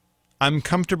 I'm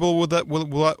comfortable with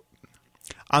what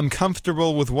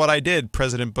I did,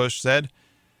 President Bush said.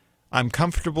 I'm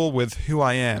comfortable with who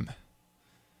I am.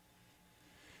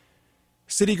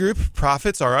 Citigroup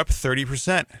profits are up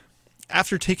 30%.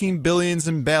 After taking billions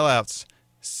in bailouts,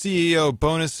 CEO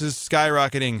bonuses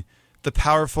skyrocketing, the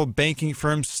powerful banking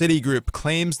firm Citigroup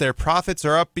claims their profits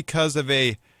are up because of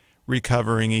a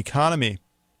recovering economy.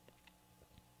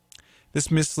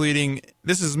 This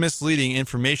is misleading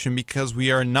information, because we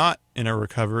are not in a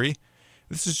recovery.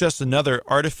 This is just another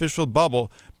artificial bubble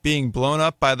being blown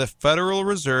up by the Federal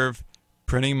Reserve,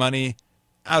 printing money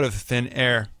out of thin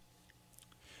air.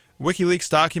 WikiLeaks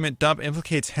document dump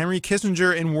implicates Henry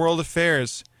Kissinger in world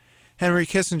affairs. Henry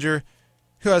Kissinger,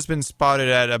 who has been spotted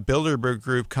at a Bilderberg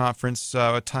Group conference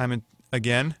time and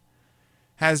again,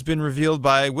 has been revealed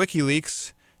by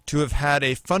WikiLeaks to have had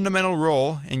a fundamental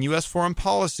role in U.S. foreign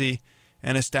policy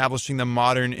and establishing the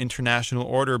modern international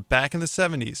order back in the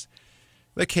 70s.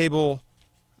 The cables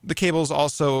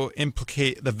also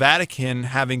implicate the Vatican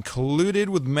having colluded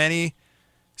with many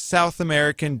South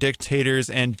American dictators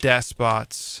and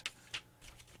despots.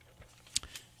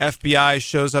 FBI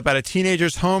shows up at a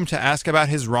teenager's home to ask about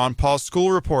his Ron Paul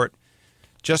school report.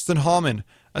 Justin Hallman,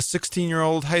 a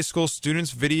 16-year-old high school student's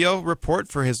video report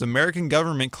for his American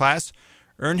government class,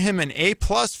 earned him an A+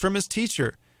 from his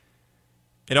teacher.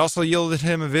 It also yielded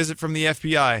him a visit from the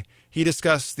FBI. He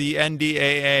discussed the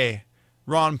NDAA,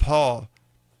 Ron Paul,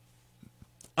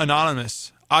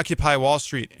 Anonymous, Occupy Wall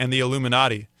Street, and the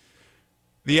Illuminati.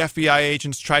 The FBI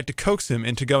agents tried to coax him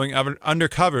into going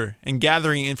undercover and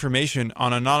gathering information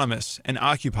on Anonymous and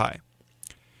Occupy.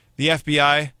 The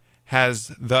FBI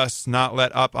has thus not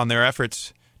let up on their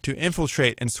efforts to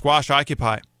infiltrate and squash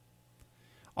Occupy.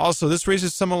 Also, this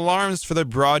raises some alarms for the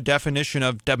broad definition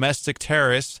of domestic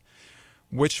terrorists,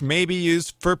 which may be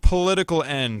used for political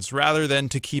ends rather than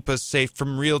to keep us safe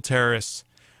from real terrorists.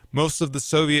 Most of the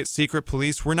Soviet secret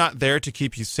police were not there to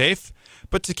keep you safe,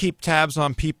 but to keep tabs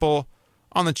on people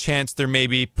on the chance there may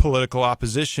be political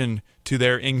opposition to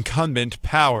their incumbent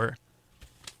power.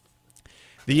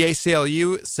 The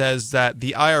ACLU says that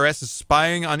the IRS is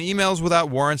spying on emails without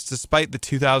warrants despite the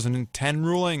 2010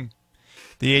 ruling.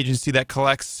 The agency that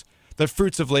collects the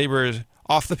fruits of labor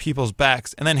off the people's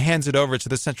backs and then hands it over to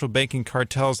the central banking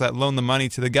cartels that loan the money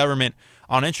to the government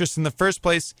on interest in the first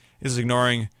place is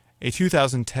ignoring a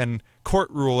 2010 court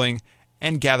ruling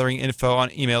and gathering info on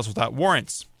emails without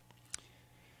warrants.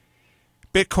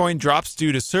 Bitcoin drops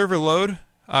due to server load,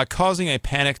 causing a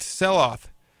panicked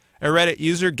sell-off. A Reddit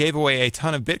user gave away a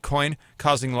ton of Bitcoin,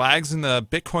 causing lags in the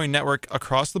Bitcoin network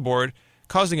across the board,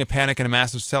 causing a panic and a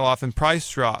massive sell-off and price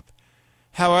drop.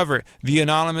 However, the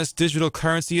anonymous digital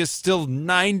currency is still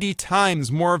 90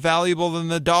 times more valuable than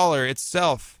the dollar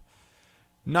itself.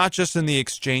 Not just in the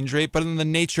exchange rate, but in the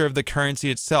nature of the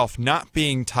currency itself, not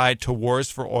being tied to wars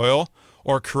for oil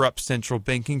or corrupt central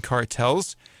banking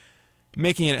cartels,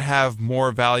 making it have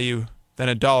more value than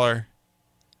a dollar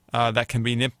that can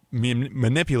be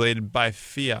manipulated by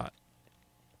fiat.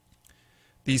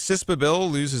 The CISPA bill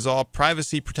loses all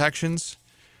privacy protections.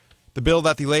 The bill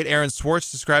that the late Aaron Swartz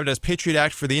described as Patriot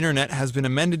Act for the Internet has been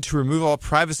amended to remove all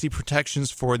privacy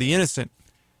protections for the innocent.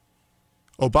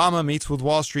 Obama meets with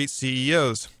Wall Street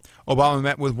CEOs. Obama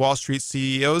met with Wall Street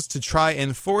CEOs to try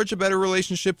and forge a better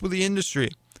relationship with the industry.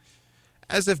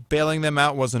 As if bailing them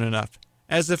out wasn't enough.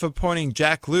 As if appointing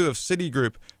Jack Lew of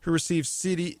Citigroup, who received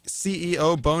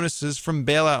CEO bonuses from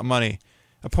bailout money,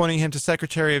 appointing him to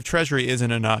Secretary of Treasury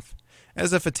isn't enough.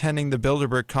 As if attending the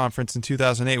Bilderberg Conference in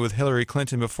 2008 with Hillary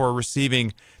Clinton before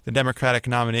receiving the Democratic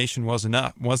nomination wasn't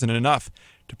enough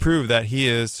to prove that he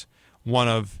is one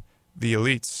of the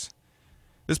elites.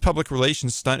 This public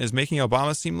relations stunt is making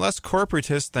Obama seem less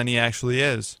corporatist than he actually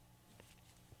is.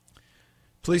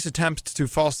 Police attempt to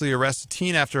falsely arrest a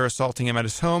teen after assaulting him at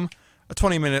his home. A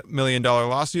 $20 million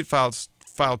lawsuit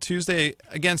filed Tuesday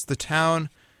against the town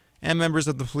and members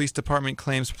of the police department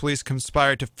claims police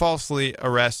conspired to falsely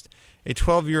arrest a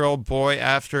 12-year-old boy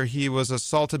after he was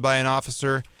assaulted by an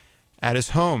officer at his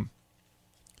home.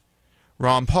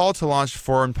 Ron Paul to launch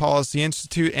Foreign Policy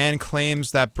Institute and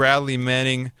claims that Bradley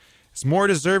Manning is more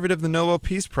deserving of the Nobel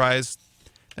Peace Prize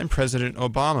than President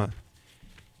Obama.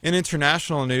 In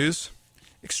international news,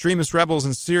 extremist rebels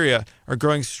in Syria are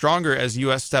growing stronger as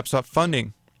U.S. steps up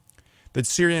funding. The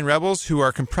Syrian rebels, who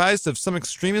are comprised of some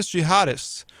extremist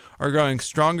jihadists, are growing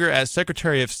stronger as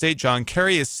Secretary of State John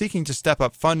Kerry is seeking to step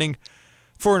up funding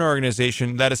for an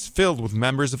organization that is filled with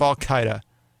members of Al-Qaeda.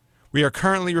 We are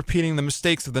currently repeating the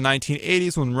mistakes of the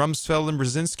 1980s when Rumsfeld and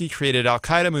Brzezinski created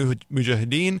Al-Qaeda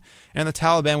Mujahideen and the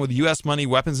Taliban with U.S. money,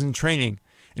 weapons, and training.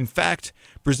 In fact,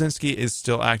 Brzezinski is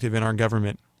still active in our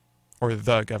government, or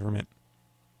the government.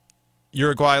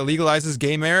 Uruguay legalizes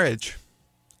gay marriage,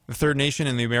 the third nation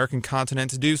in the American continent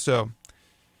to do so.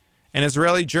 An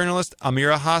Israeli journalist,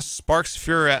 Amira Haas, sparks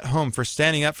furor at home for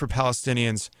standing up for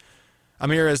Palestinians.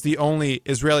 Amira is the only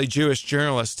Israeli Jewish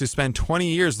journalist to spend 20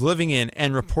 years living in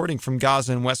and reporting from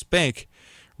Gaza and West Bank.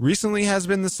 Recently has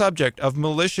been the subject of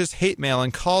malicious hate mail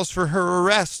and calls for her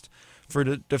arrest for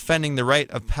defending the right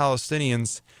of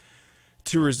Palestinians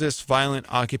to resist violent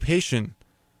occupation.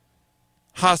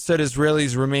 Haas said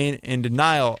Israelis remain in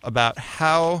denial about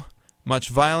how much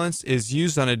violence is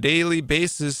used on a daily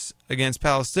basis against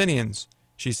Palestinians.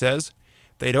 She says,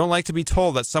 they don't like to be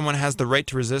told that someone has the right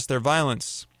to resist their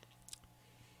violence.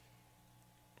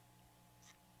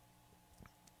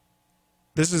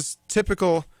 This is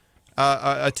typical,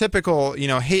 a typical,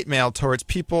 hate mail towards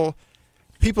people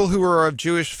who are of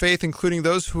Jewish faith, including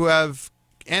those who have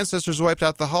ancestors wiped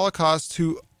out the Holocaust,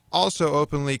 who also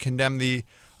openly condemn the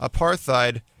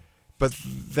apartheid, but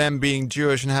them being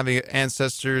Jewish and having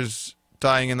ancestors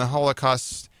dying in the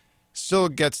Holocaust still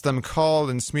gets them called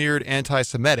and smeared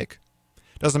anti-Semitic.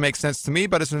 Doesn't make sense to me,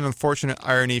 but it's an unfortunate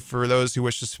irony for those who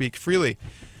wish to speak freely.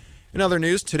 In other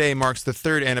news, today marks the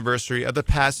 3rd anniversary of the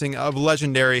passing of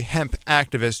legendary hemp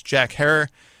activist Jack Herer.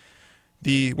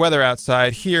 The weather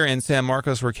outside here in San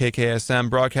Marcos, where KKSM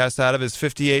broadcasts out of, is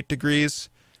 58 degrees.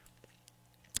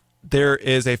 There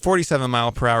is a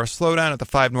 47-mile-per-hour slowdown at the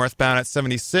 5 northbound at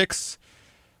 76.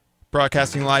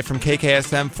 Broadcasting live from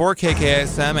KKSM for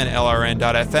KKSM and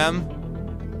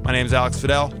LRN.FM. My name is Alex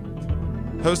Fidel,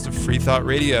 host of Free Thought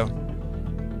Radio.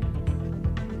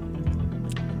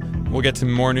 We'll get to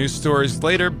more news stories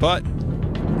later, but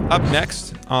up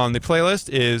next on the playlist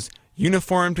is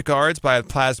Uniformed Guards by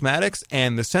Plasmatics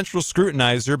and The Central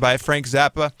Scrutinizer by Frank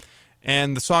Zappa.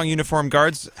 And the song Uniformed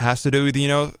Guards has to do with,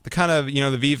 the kind of,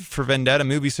 the V for Vendetta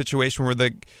movie situation where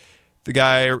the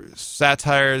guy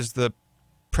satires the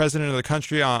president of the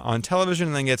country on television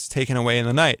and then gets taken away in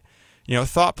the night.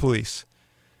 Thought police.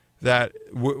 That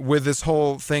with this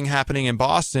whole thing happening in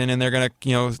Boston, and they're going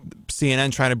to,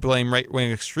 CNN trying to blame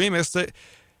right-wing extremists, that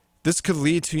this could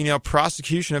lead to,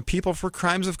 prosecution of people for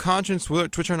crimes of conscience,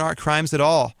 which are not crimes at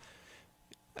all.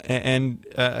 And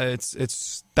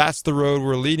that's the road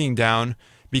we're leading down,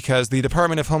 because the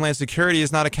Department of Homeland Security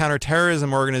is not a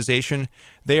counterterrorism organization.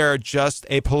 They are just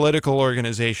a political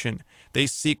organization. They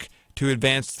seek to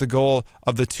advance the goal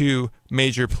of the two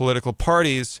major political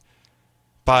parties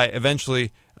by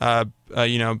eventually,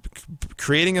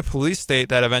 creating a police state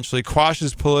that eventually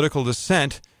quashes political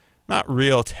dissent, not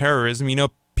real terrorism.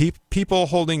 People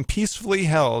holding peacefully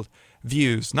held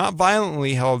views, not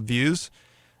violently held views.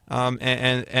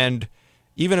 And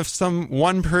even if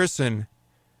one person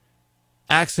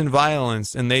acts in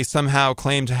violence and they somehow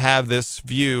claim to have this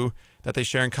view that they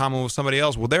share in common with somebody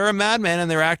else, well, they're a madman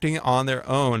and they're acting on their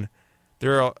own.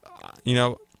 There are,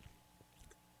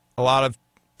 a lot of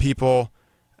people,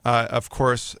 of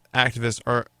course, activists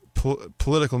are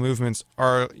political movements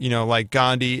are, like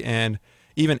Gandhi and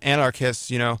even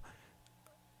anarchists,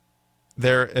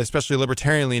 they're especially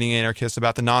libertarian-leaning anarchists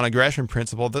about the non-aggression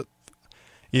principle.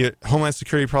 Homeland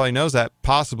Security probably knows that,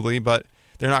 possibly, but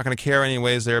they're not going to care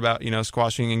anyways. They're about,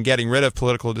 squashing and getting rid of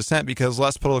political dissent, because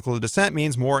less political dissent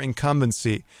means more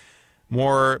incumbency,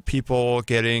 more people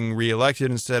getting reelected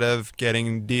instead of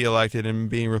getting de-elected and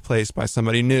being replaced by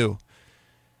somebody new.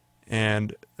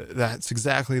 And that's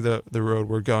exactly the road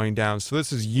we're going down. So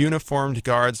this is Uniformed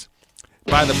Guards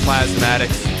by the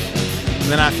Plasmatics. And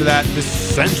then after that, this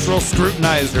Central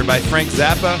Scrutinizer by Frank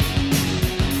Zappa,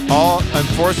 all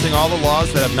enforcing all the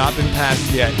laws that have not been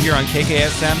passed yet, here on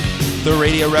KKSM, the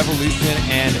Radio Revolution,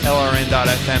 and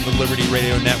LRN.FM, the Liberty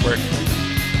Radio Network.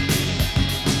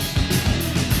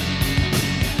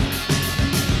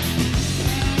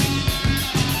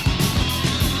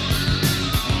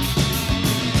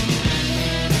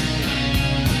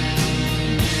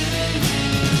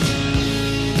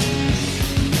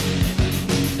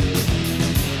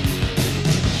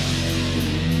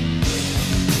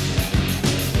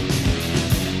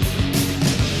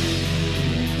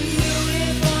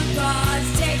 Uniform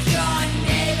guards, take your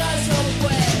neighbors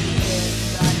away in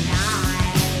the night.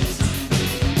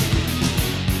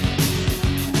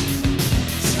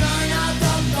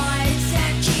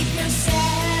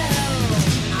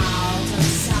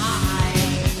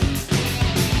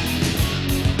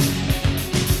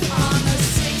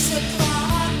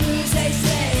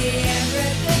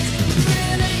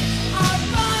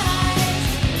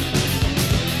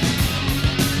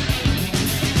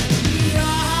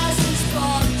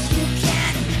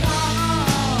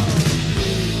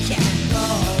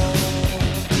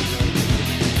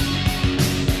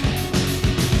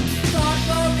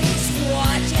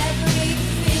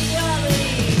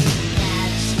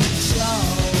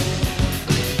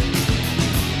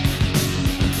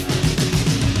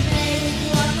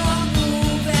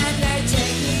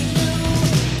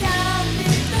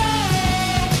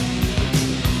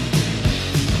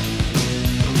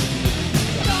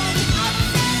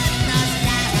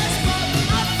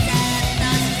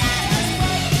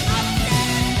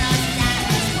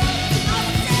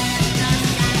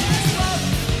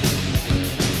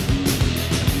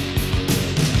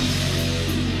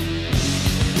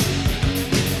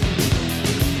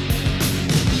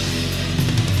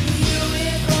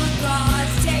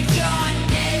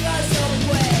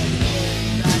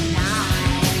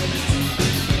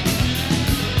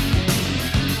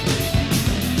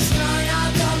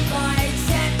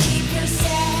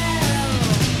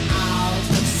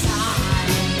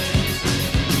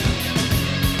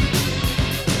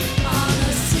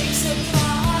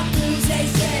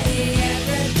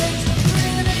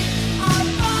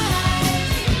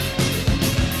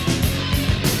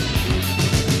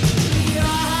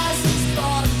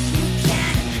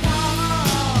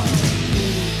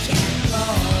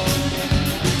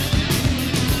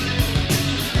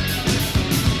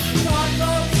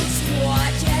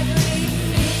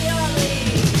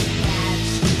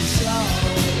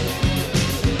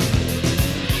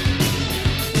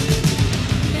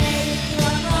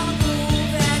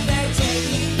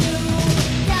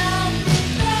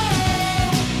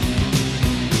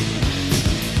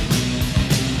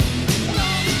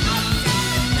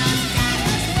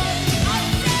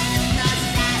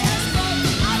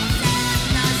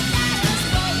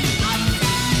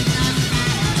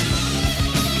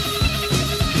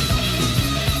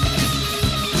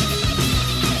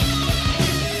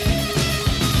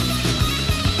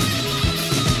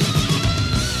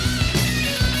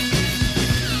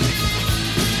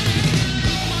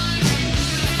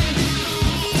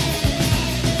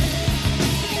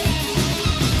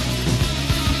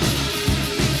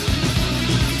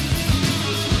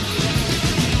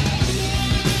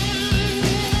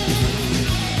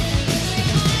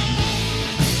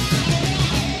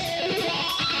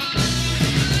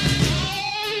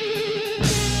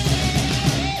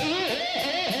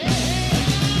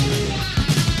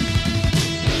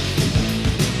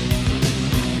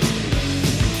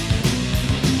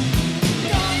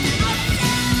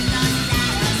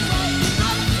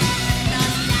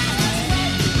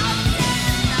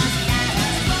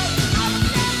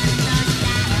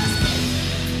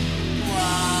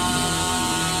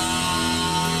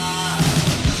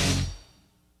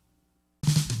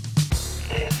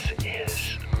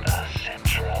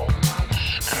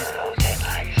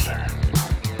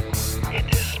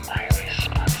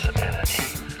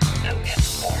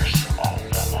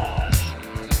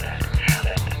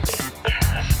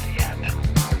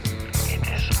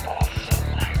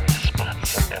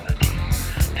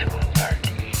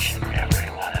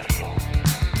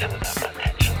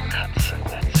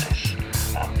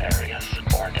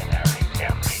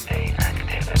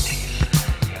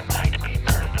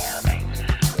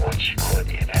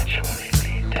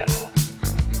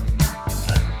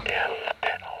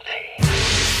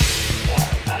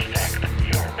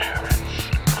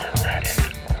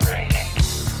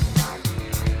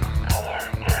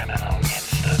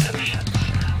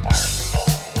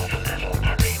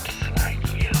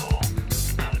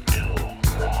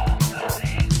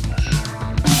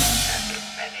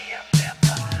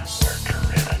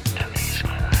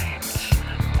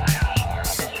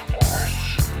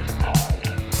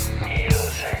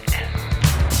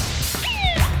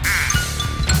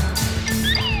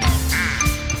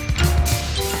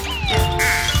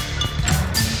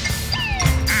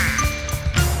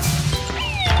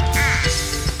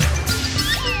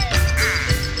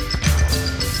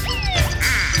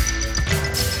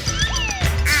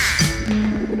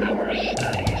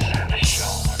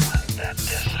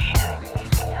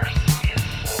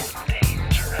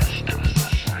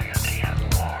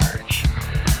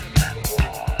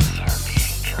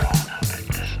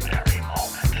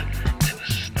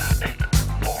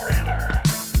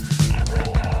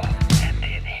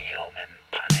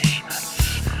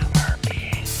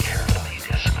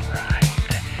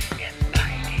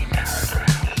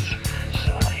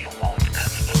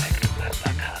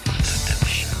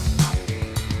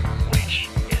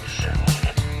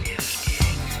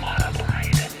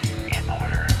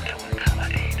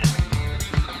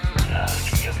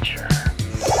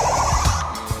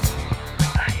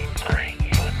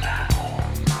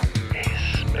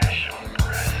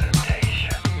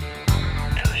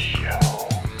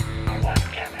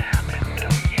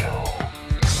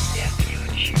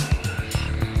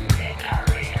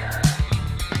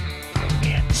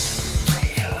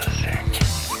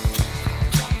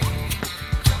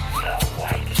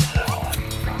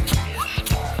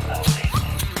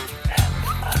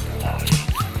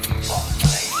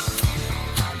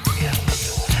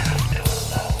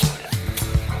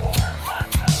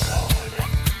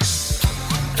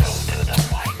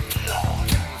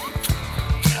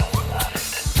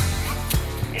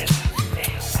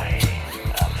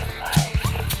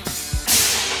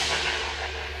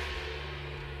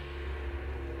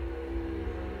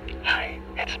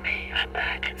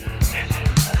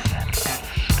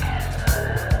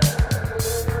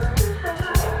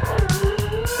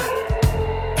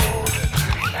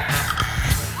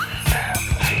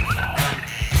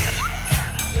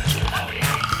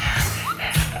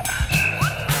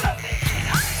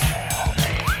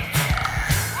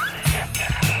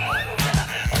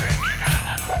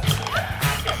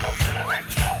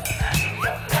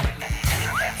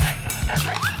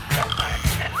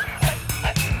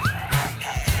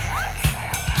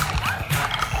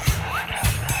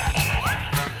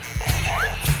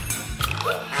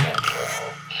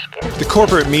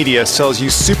 Corporate media sells you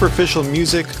superficial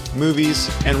music,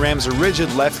 movies, and rams a rigid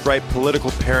left-right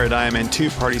political paradigm and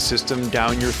two-party system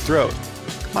down your throat.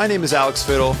 My name is Alex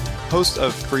Fiddle, host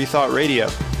of Free Thought Radio.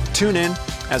 Tune in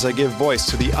as I give voice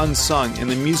to the unsung in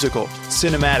the musical,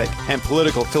 cinematic, and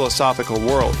political philosophical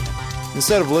world.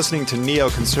 Instead of listening to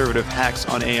neoconservative hacks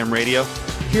on AM radio,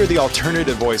 hear the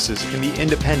alternative voices in the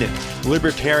independent,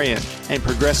 libertarian, and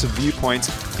progressive viewpoints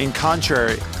in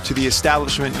contrary to the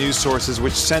establishment news sources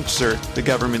which censor the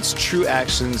government's true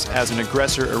actions as an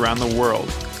aggressor around the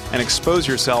world, and expose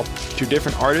yourself to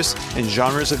different artists and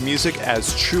genres of music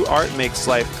as true art makes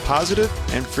life positive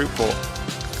and fruitful.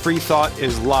 Free Thought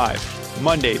is live,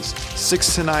 Mondays,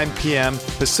 6 to 9 p.m.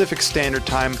 Pacific Standard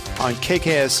Time on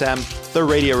KKSM, The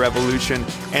Radio Revolution,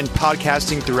 and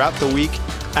podcasting throughout the week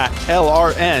at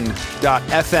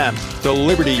LRN.FM, the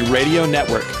Liberty Radio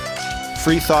Network.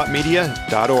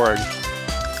 freethoughtmedia.org.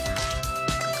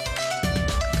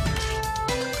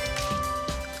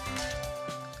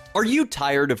 Are you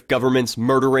tired of governments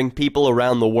murdering people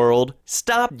around the world?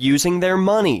 Stop using their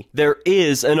money. There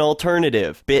is an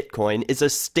alternative. Bitcoin is a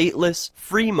stateless,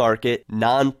 free market,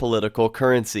 non-political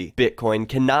currency. Bitcoin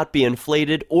cannot be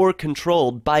inflated or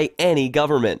controlled by any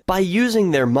government. By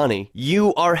using their money,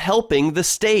 you are helping the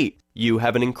state. You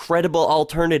have an incredible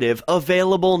alternative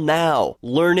available now.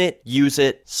 Learn it, use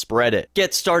it, spread it.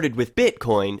 Get started with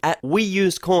Bitcoin at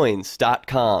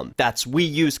weusecoins.com. That's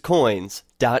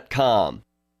weusecoins.com.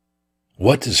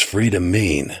 What does freedom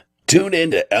mean? Tune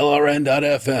in to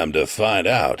LRN.FM to find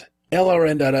out.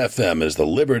 LRN.FM is the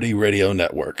Liberty Radio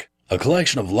Network, a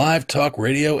collection of live talk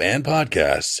radio and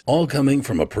podcasts, all coming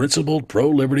from a principled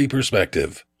pro-liberty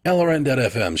perspective.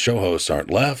 LRN.FM show hosts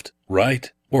aren't left,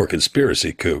 right, or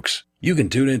conspiracy kooks. You can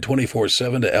tune in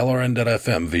 24/7 to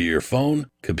LRN.FM via your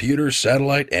phone, computer,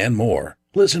 satellite, and more.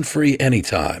 Listen free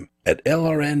anytime at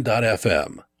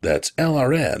LRN.FM. That's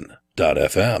LRN.FM.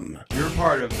 You're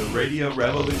part of the Radio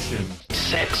Revolution.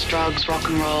 Sex, drugs, rock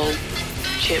and roll,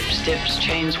 chips, dips,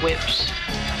 chains, whips.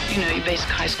 You know, your basic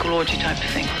high school orgy type of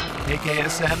thing.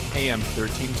 KKSM AM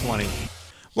 1320.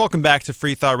 Welcome back to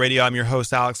Free Thought Radio. I'm your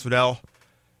host, Alex Fiddle.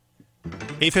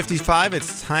 8:55,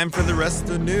 it's time for the rest of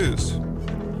the news.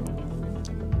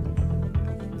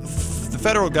 The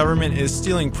federal government is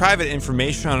stealing private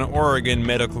information on Oregon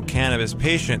medical cannabis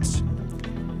patients.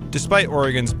 Despite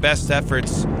Oregon's best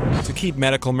efforts to keep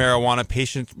medical marijuana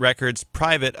patient records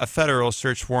private, a federal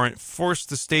search warrant forced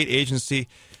the state agency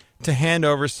to hand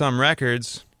over some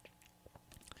records,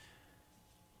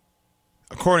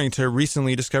 according to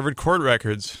recently discovered court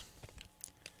records.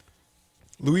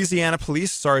 Louisiana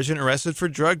police sergeant arrested for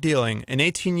drug dealing. An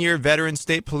 18-year veteran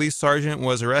state police sergeant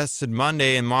was arrested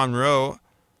Monday in Monroe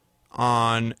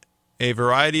on a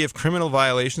variety of criminal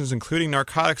violations, including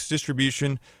narcotics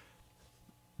distribution,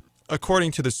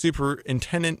 according to the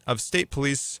Superintendent of State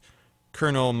Police,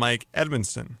 Colonel Mike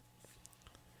Edmondson.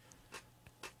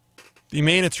 The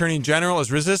Maine Attorney General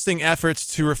is resisting efforts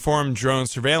to reform drone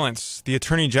surveillance. The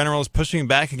Attorney General is pushing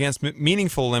back against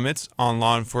meaningful limits on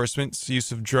law enforcement's use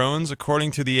of drones,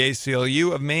 according to the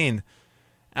ACLU of Maine.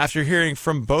 After hearing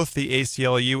from both the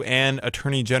ACLU and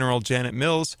Attorney General Janet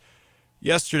Mills,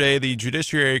 yesterday the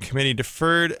Judiciary Committee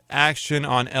deferred action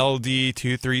on LD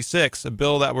 236, a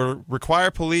bill that would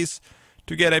require police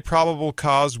to get a probable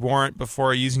cause warrant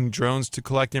before using drones to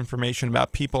collect information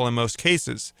about people in most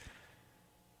cases.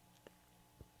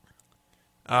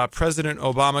 President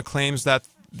Obama claims that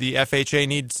the FHA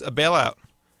needs a bailout.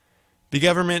 The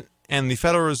government and the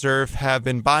Federal Reserve have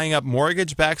been buying up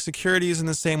mortgage-backed securities in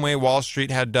the same way Wall Street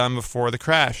had done before the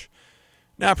crash.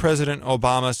 Now President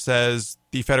Obama says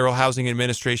the Federal Housing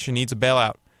Administration needs a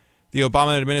bailout. The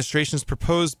Obama administration's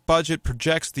proposed budget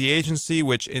projects the agency,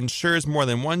 which insures more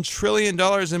than $1 trillion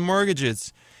in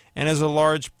mortgages and has a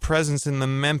large presence in the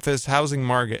Memphis housing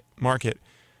market,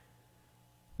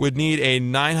 would need a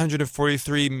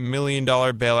 $943 million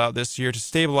bailout this year to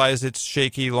stabilize its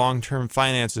shaky long-term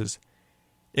finances.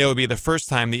 It would be the first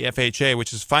time the FHA,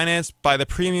 which is financed by the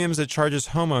premiums it charges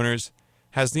homeowners,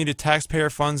 has needed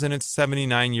taxpayer funds in its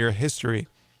 79-year history.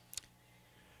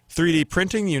 3D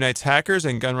printing unites hackers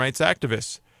and gun rights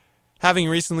activists. Having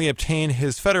recently obtained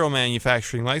his federal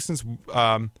manufacturing license,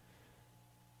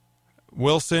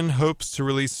 Wilson hopes to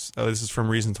release, this is from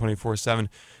Reason 24/7,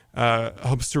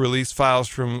 hopes to release files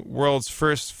from world's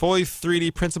first fully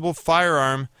 3D printable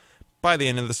firearm by the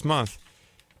end of this month.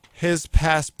 His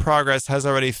past progress has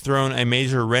already thrown a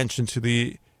major wrench into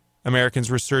the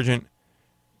Americans' resurgent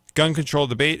gun control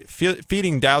debate,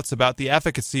 feeding doubts about the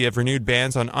efficacy of renewed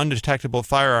bans on undetectable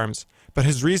firearms. But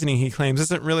his reasoning, he claims,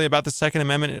 isn't really about the Second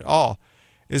Amendment at all.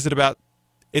 It's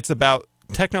about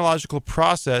technological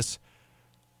progress,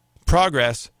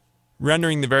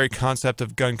 rendering the very concept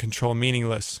of gun control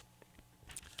meaningless.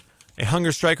 A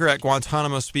hunger striker at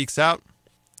Guantanamo speaks out.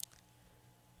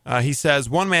 He says,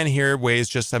 one man here weighs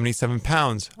just 77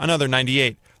 pounds, another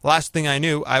 98. Last thing I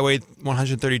knew, I weighed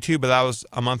 132, but that was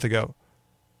a month ago.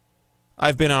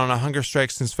 I've been on a hunger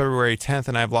strike since February 10th,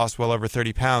 and I've lost well over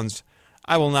 30 pounds.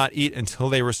 I will not eat until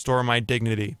they restore my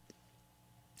dignity.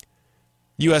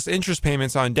 U.S. interest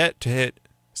payments on debt to hit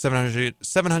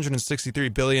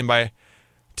 $763 billion by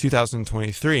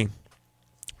 2023.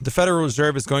 The Federal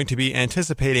Reserve is going to be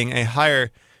anticipating a higher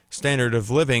standard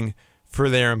of living for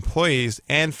their employees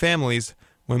and families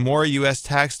when more U.S.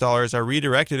 tax dollars are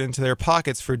redirected into their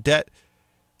pockets for debt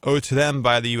owed to them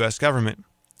by the U.S. government.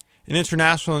 In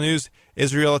international news,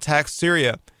 Israel attacks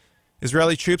Syria.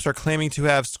 Israeli troops are claiming to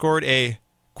have scored a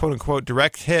quote-unquote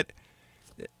direct hit,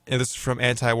 and this is from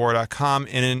antiwar.com,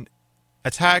 in an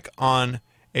attack on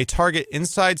a target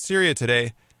inside Syria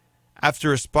today after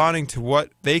responding to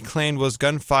what they claimed was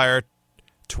gunfire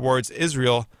towards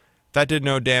Israel that did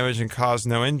no damage and caused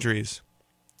no injuries.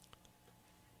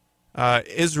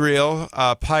 Israel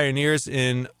pioneers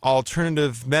in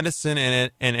alternative medicine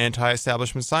and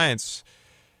anti-establishment science.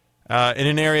 In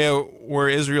an area where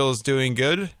Israel is doing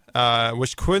good,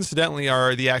 which coincidentally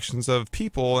are the actions of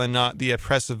people and not the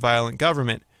oppressive, violent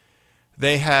government.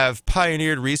 They have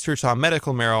pioneered research on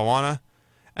medical marijuana,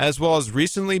 as well as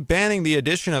recently banning the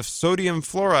addition of sodium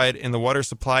fluoride in the water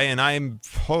supply, and I am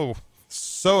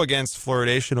so against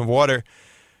fluoridation of water.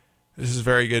 This is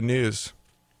very good news.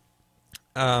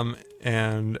 That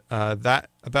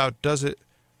about does it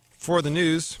for the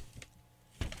news.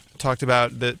 Talked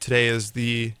about that today is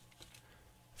the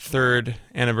 3rd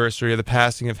anniversary of the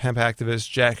passing of hemp activist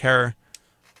Jack Herer.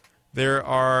 There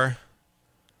are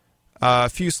a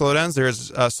few slowdowns. There's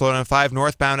a slowdown 5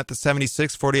 northbound at the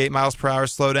 76, 48 miles per hour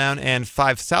slowdown, and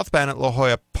 5 southbound at La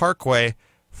Jolla Parkway,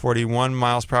 41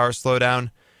 miles per hour slowdown.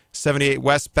 78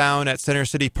 westbound at Center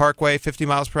City Parkway, 50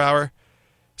 miles per hour.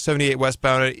 78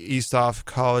 westbound at East off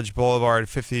College Boulevard,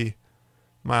 50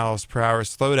 miles per hour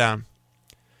slowdown.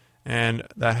 And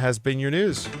that has been your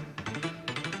news.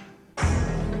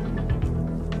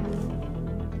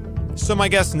 So my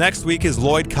guest next week is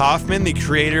Lloyd Kaufman, the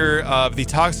creator of The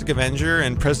Toxic Avenger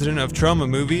and president of Troma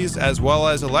Movies, as well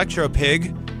as Electro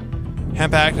Pig,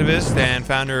 hemp activist and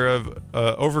founder of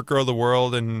Overgrow the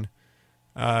World, and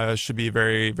should be a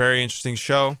very, very interesting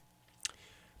show.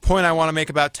 Point I want to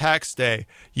make about Tax Day.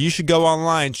 You should go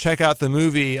online, check out the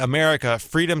movie America,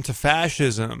 Freedom to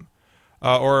Fascism.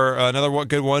 Or another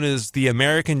good one is the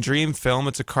American Dream film.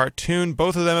 It's a cartoon,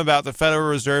 both of them about the Federal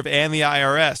Reserve and the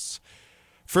IRS.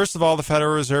 First of all, the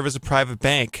Federal Reserve is a private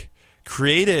bank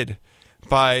created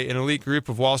by an elite group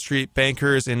of Wall Street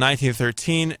bankers in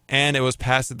 1913, and it was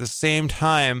passed at the same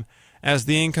time as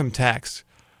the income tax.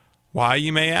 Why,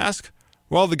 you may ask?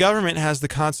 Well, the government has the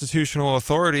constitutional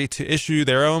authority to issue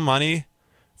their own money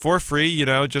for free,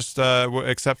 just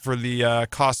except for the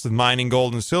cost of mining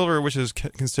gold and silver, which is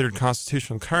considered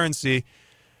constitutional currency.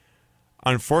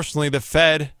 Unfortunately, the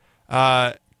Fed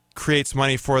creates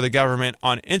money for the government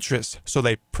on interest, so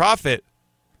they profit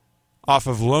off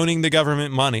of loaning the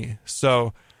government money.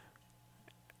 So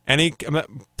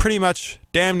pretty much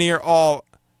damn near all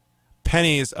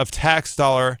pennies of tax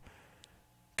dollar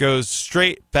goes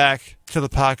straight back to the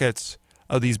pockets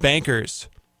of these bankers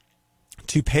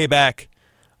to pay back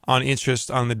on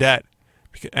interest on the debt.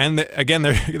 And again,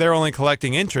 they're only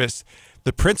collecting interest.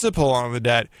 The principal on the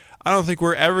debt, I don't think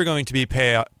we're ever going to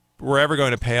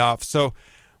pay off. So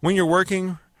when you're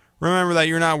working, remember that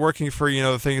you're not working for,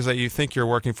 the things that you think you're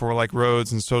working for, like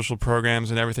roads and social programs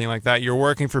and everything like that. You're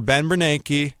working for Ben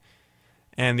Bernanke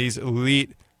and these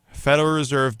elite Federal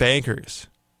Reserve bankers.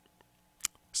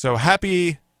 So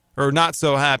happy or not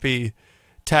so happy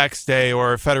tax day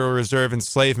or Federal Reserve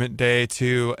enslavement day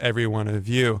to every one of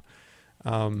you.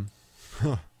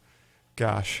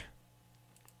 Gosh.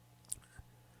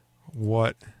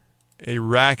 What a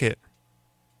racket.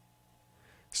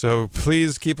 So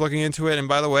please keep looking into it. And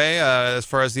by the way, as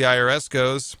far as the IRS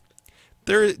goes,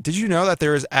 did you know that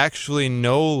there is actually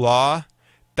no law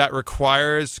that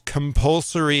requires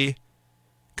compulsory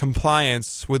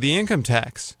compliance with the income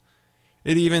tax?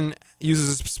 It even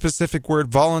uses a specific word,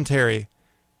 voluntary.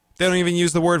 They don't even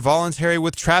use the word voluntary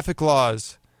with traffic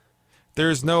laws.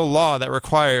 There is no law that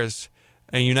requires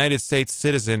a United States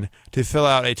citizen to fill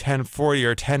out a 1040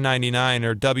 or 1099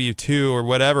 or W-2 or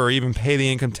whatever, or even pay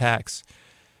the income tax.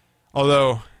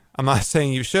 Although, I'm not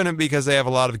saying you shouldn't, because they have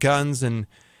a lot of guns and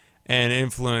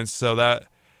influence, so that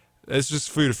it's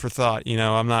just food for thought.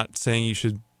 I'm not saying you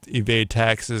should evade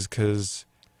taxes, because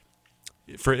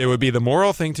it would be the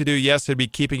moral thing to do. Yes, it'd be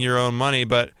keeping your own money,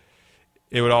 but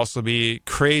it would also be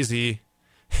crazy,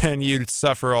 and you'd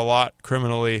suffer a lot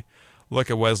criminally. Look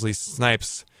at Wesley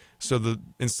Snipes. So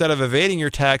instead of evading your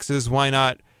taxes, why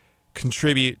not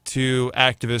contribute to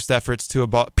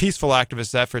peaceful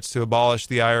activist efforts to abolish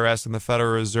the IRS and the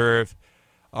Federal Reserve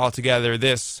altogether?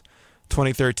 This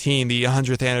 2013, the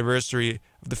 100th anniversary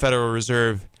of the Federal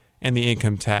Reserve and the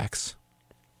income tax.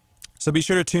 So be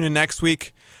sure to tune in next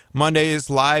week. Monday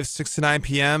is live 6 to 9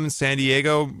 p.m. in San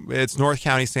Diego. It's North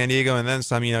County, San Diego, and then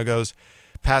some, goes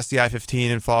past the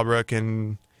I-15 in Fallbrook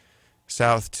and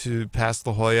south to past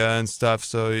La Jolla and stuff.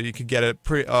 So you could get it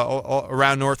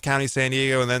around North County, San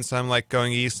Diego, and then some, like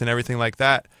going east and everything like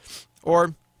that.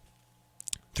 Or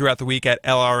throughout the week at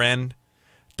LRN.FM,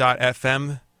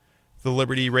 the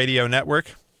Liberty Radio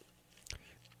Network.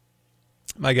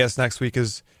 My guest next week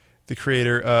is the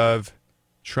creator of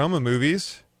Trauma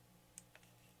Movies,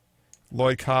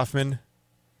 Lloyd Kaufman,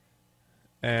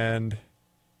 and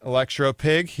Electro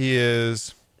Pig.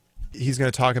 He's going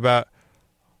to talk about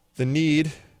the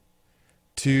need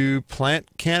to plant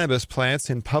cannabis plants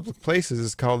in public places.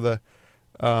 It's called the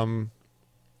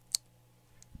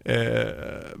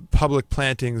public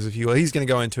plantings, if you will. He's going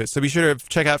to go into it. So be sure to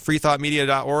check out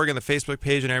freethoughtmedia.org and the Facebook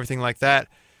page and everything like that.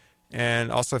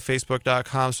 And also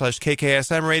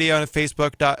facebook.com/KKSM radio and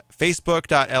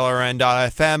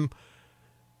facebook.lrn.fm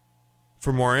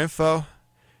for more info.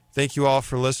 Thank you all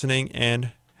for listening,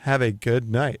 and have a good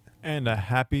night. And a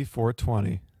happy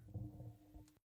 420.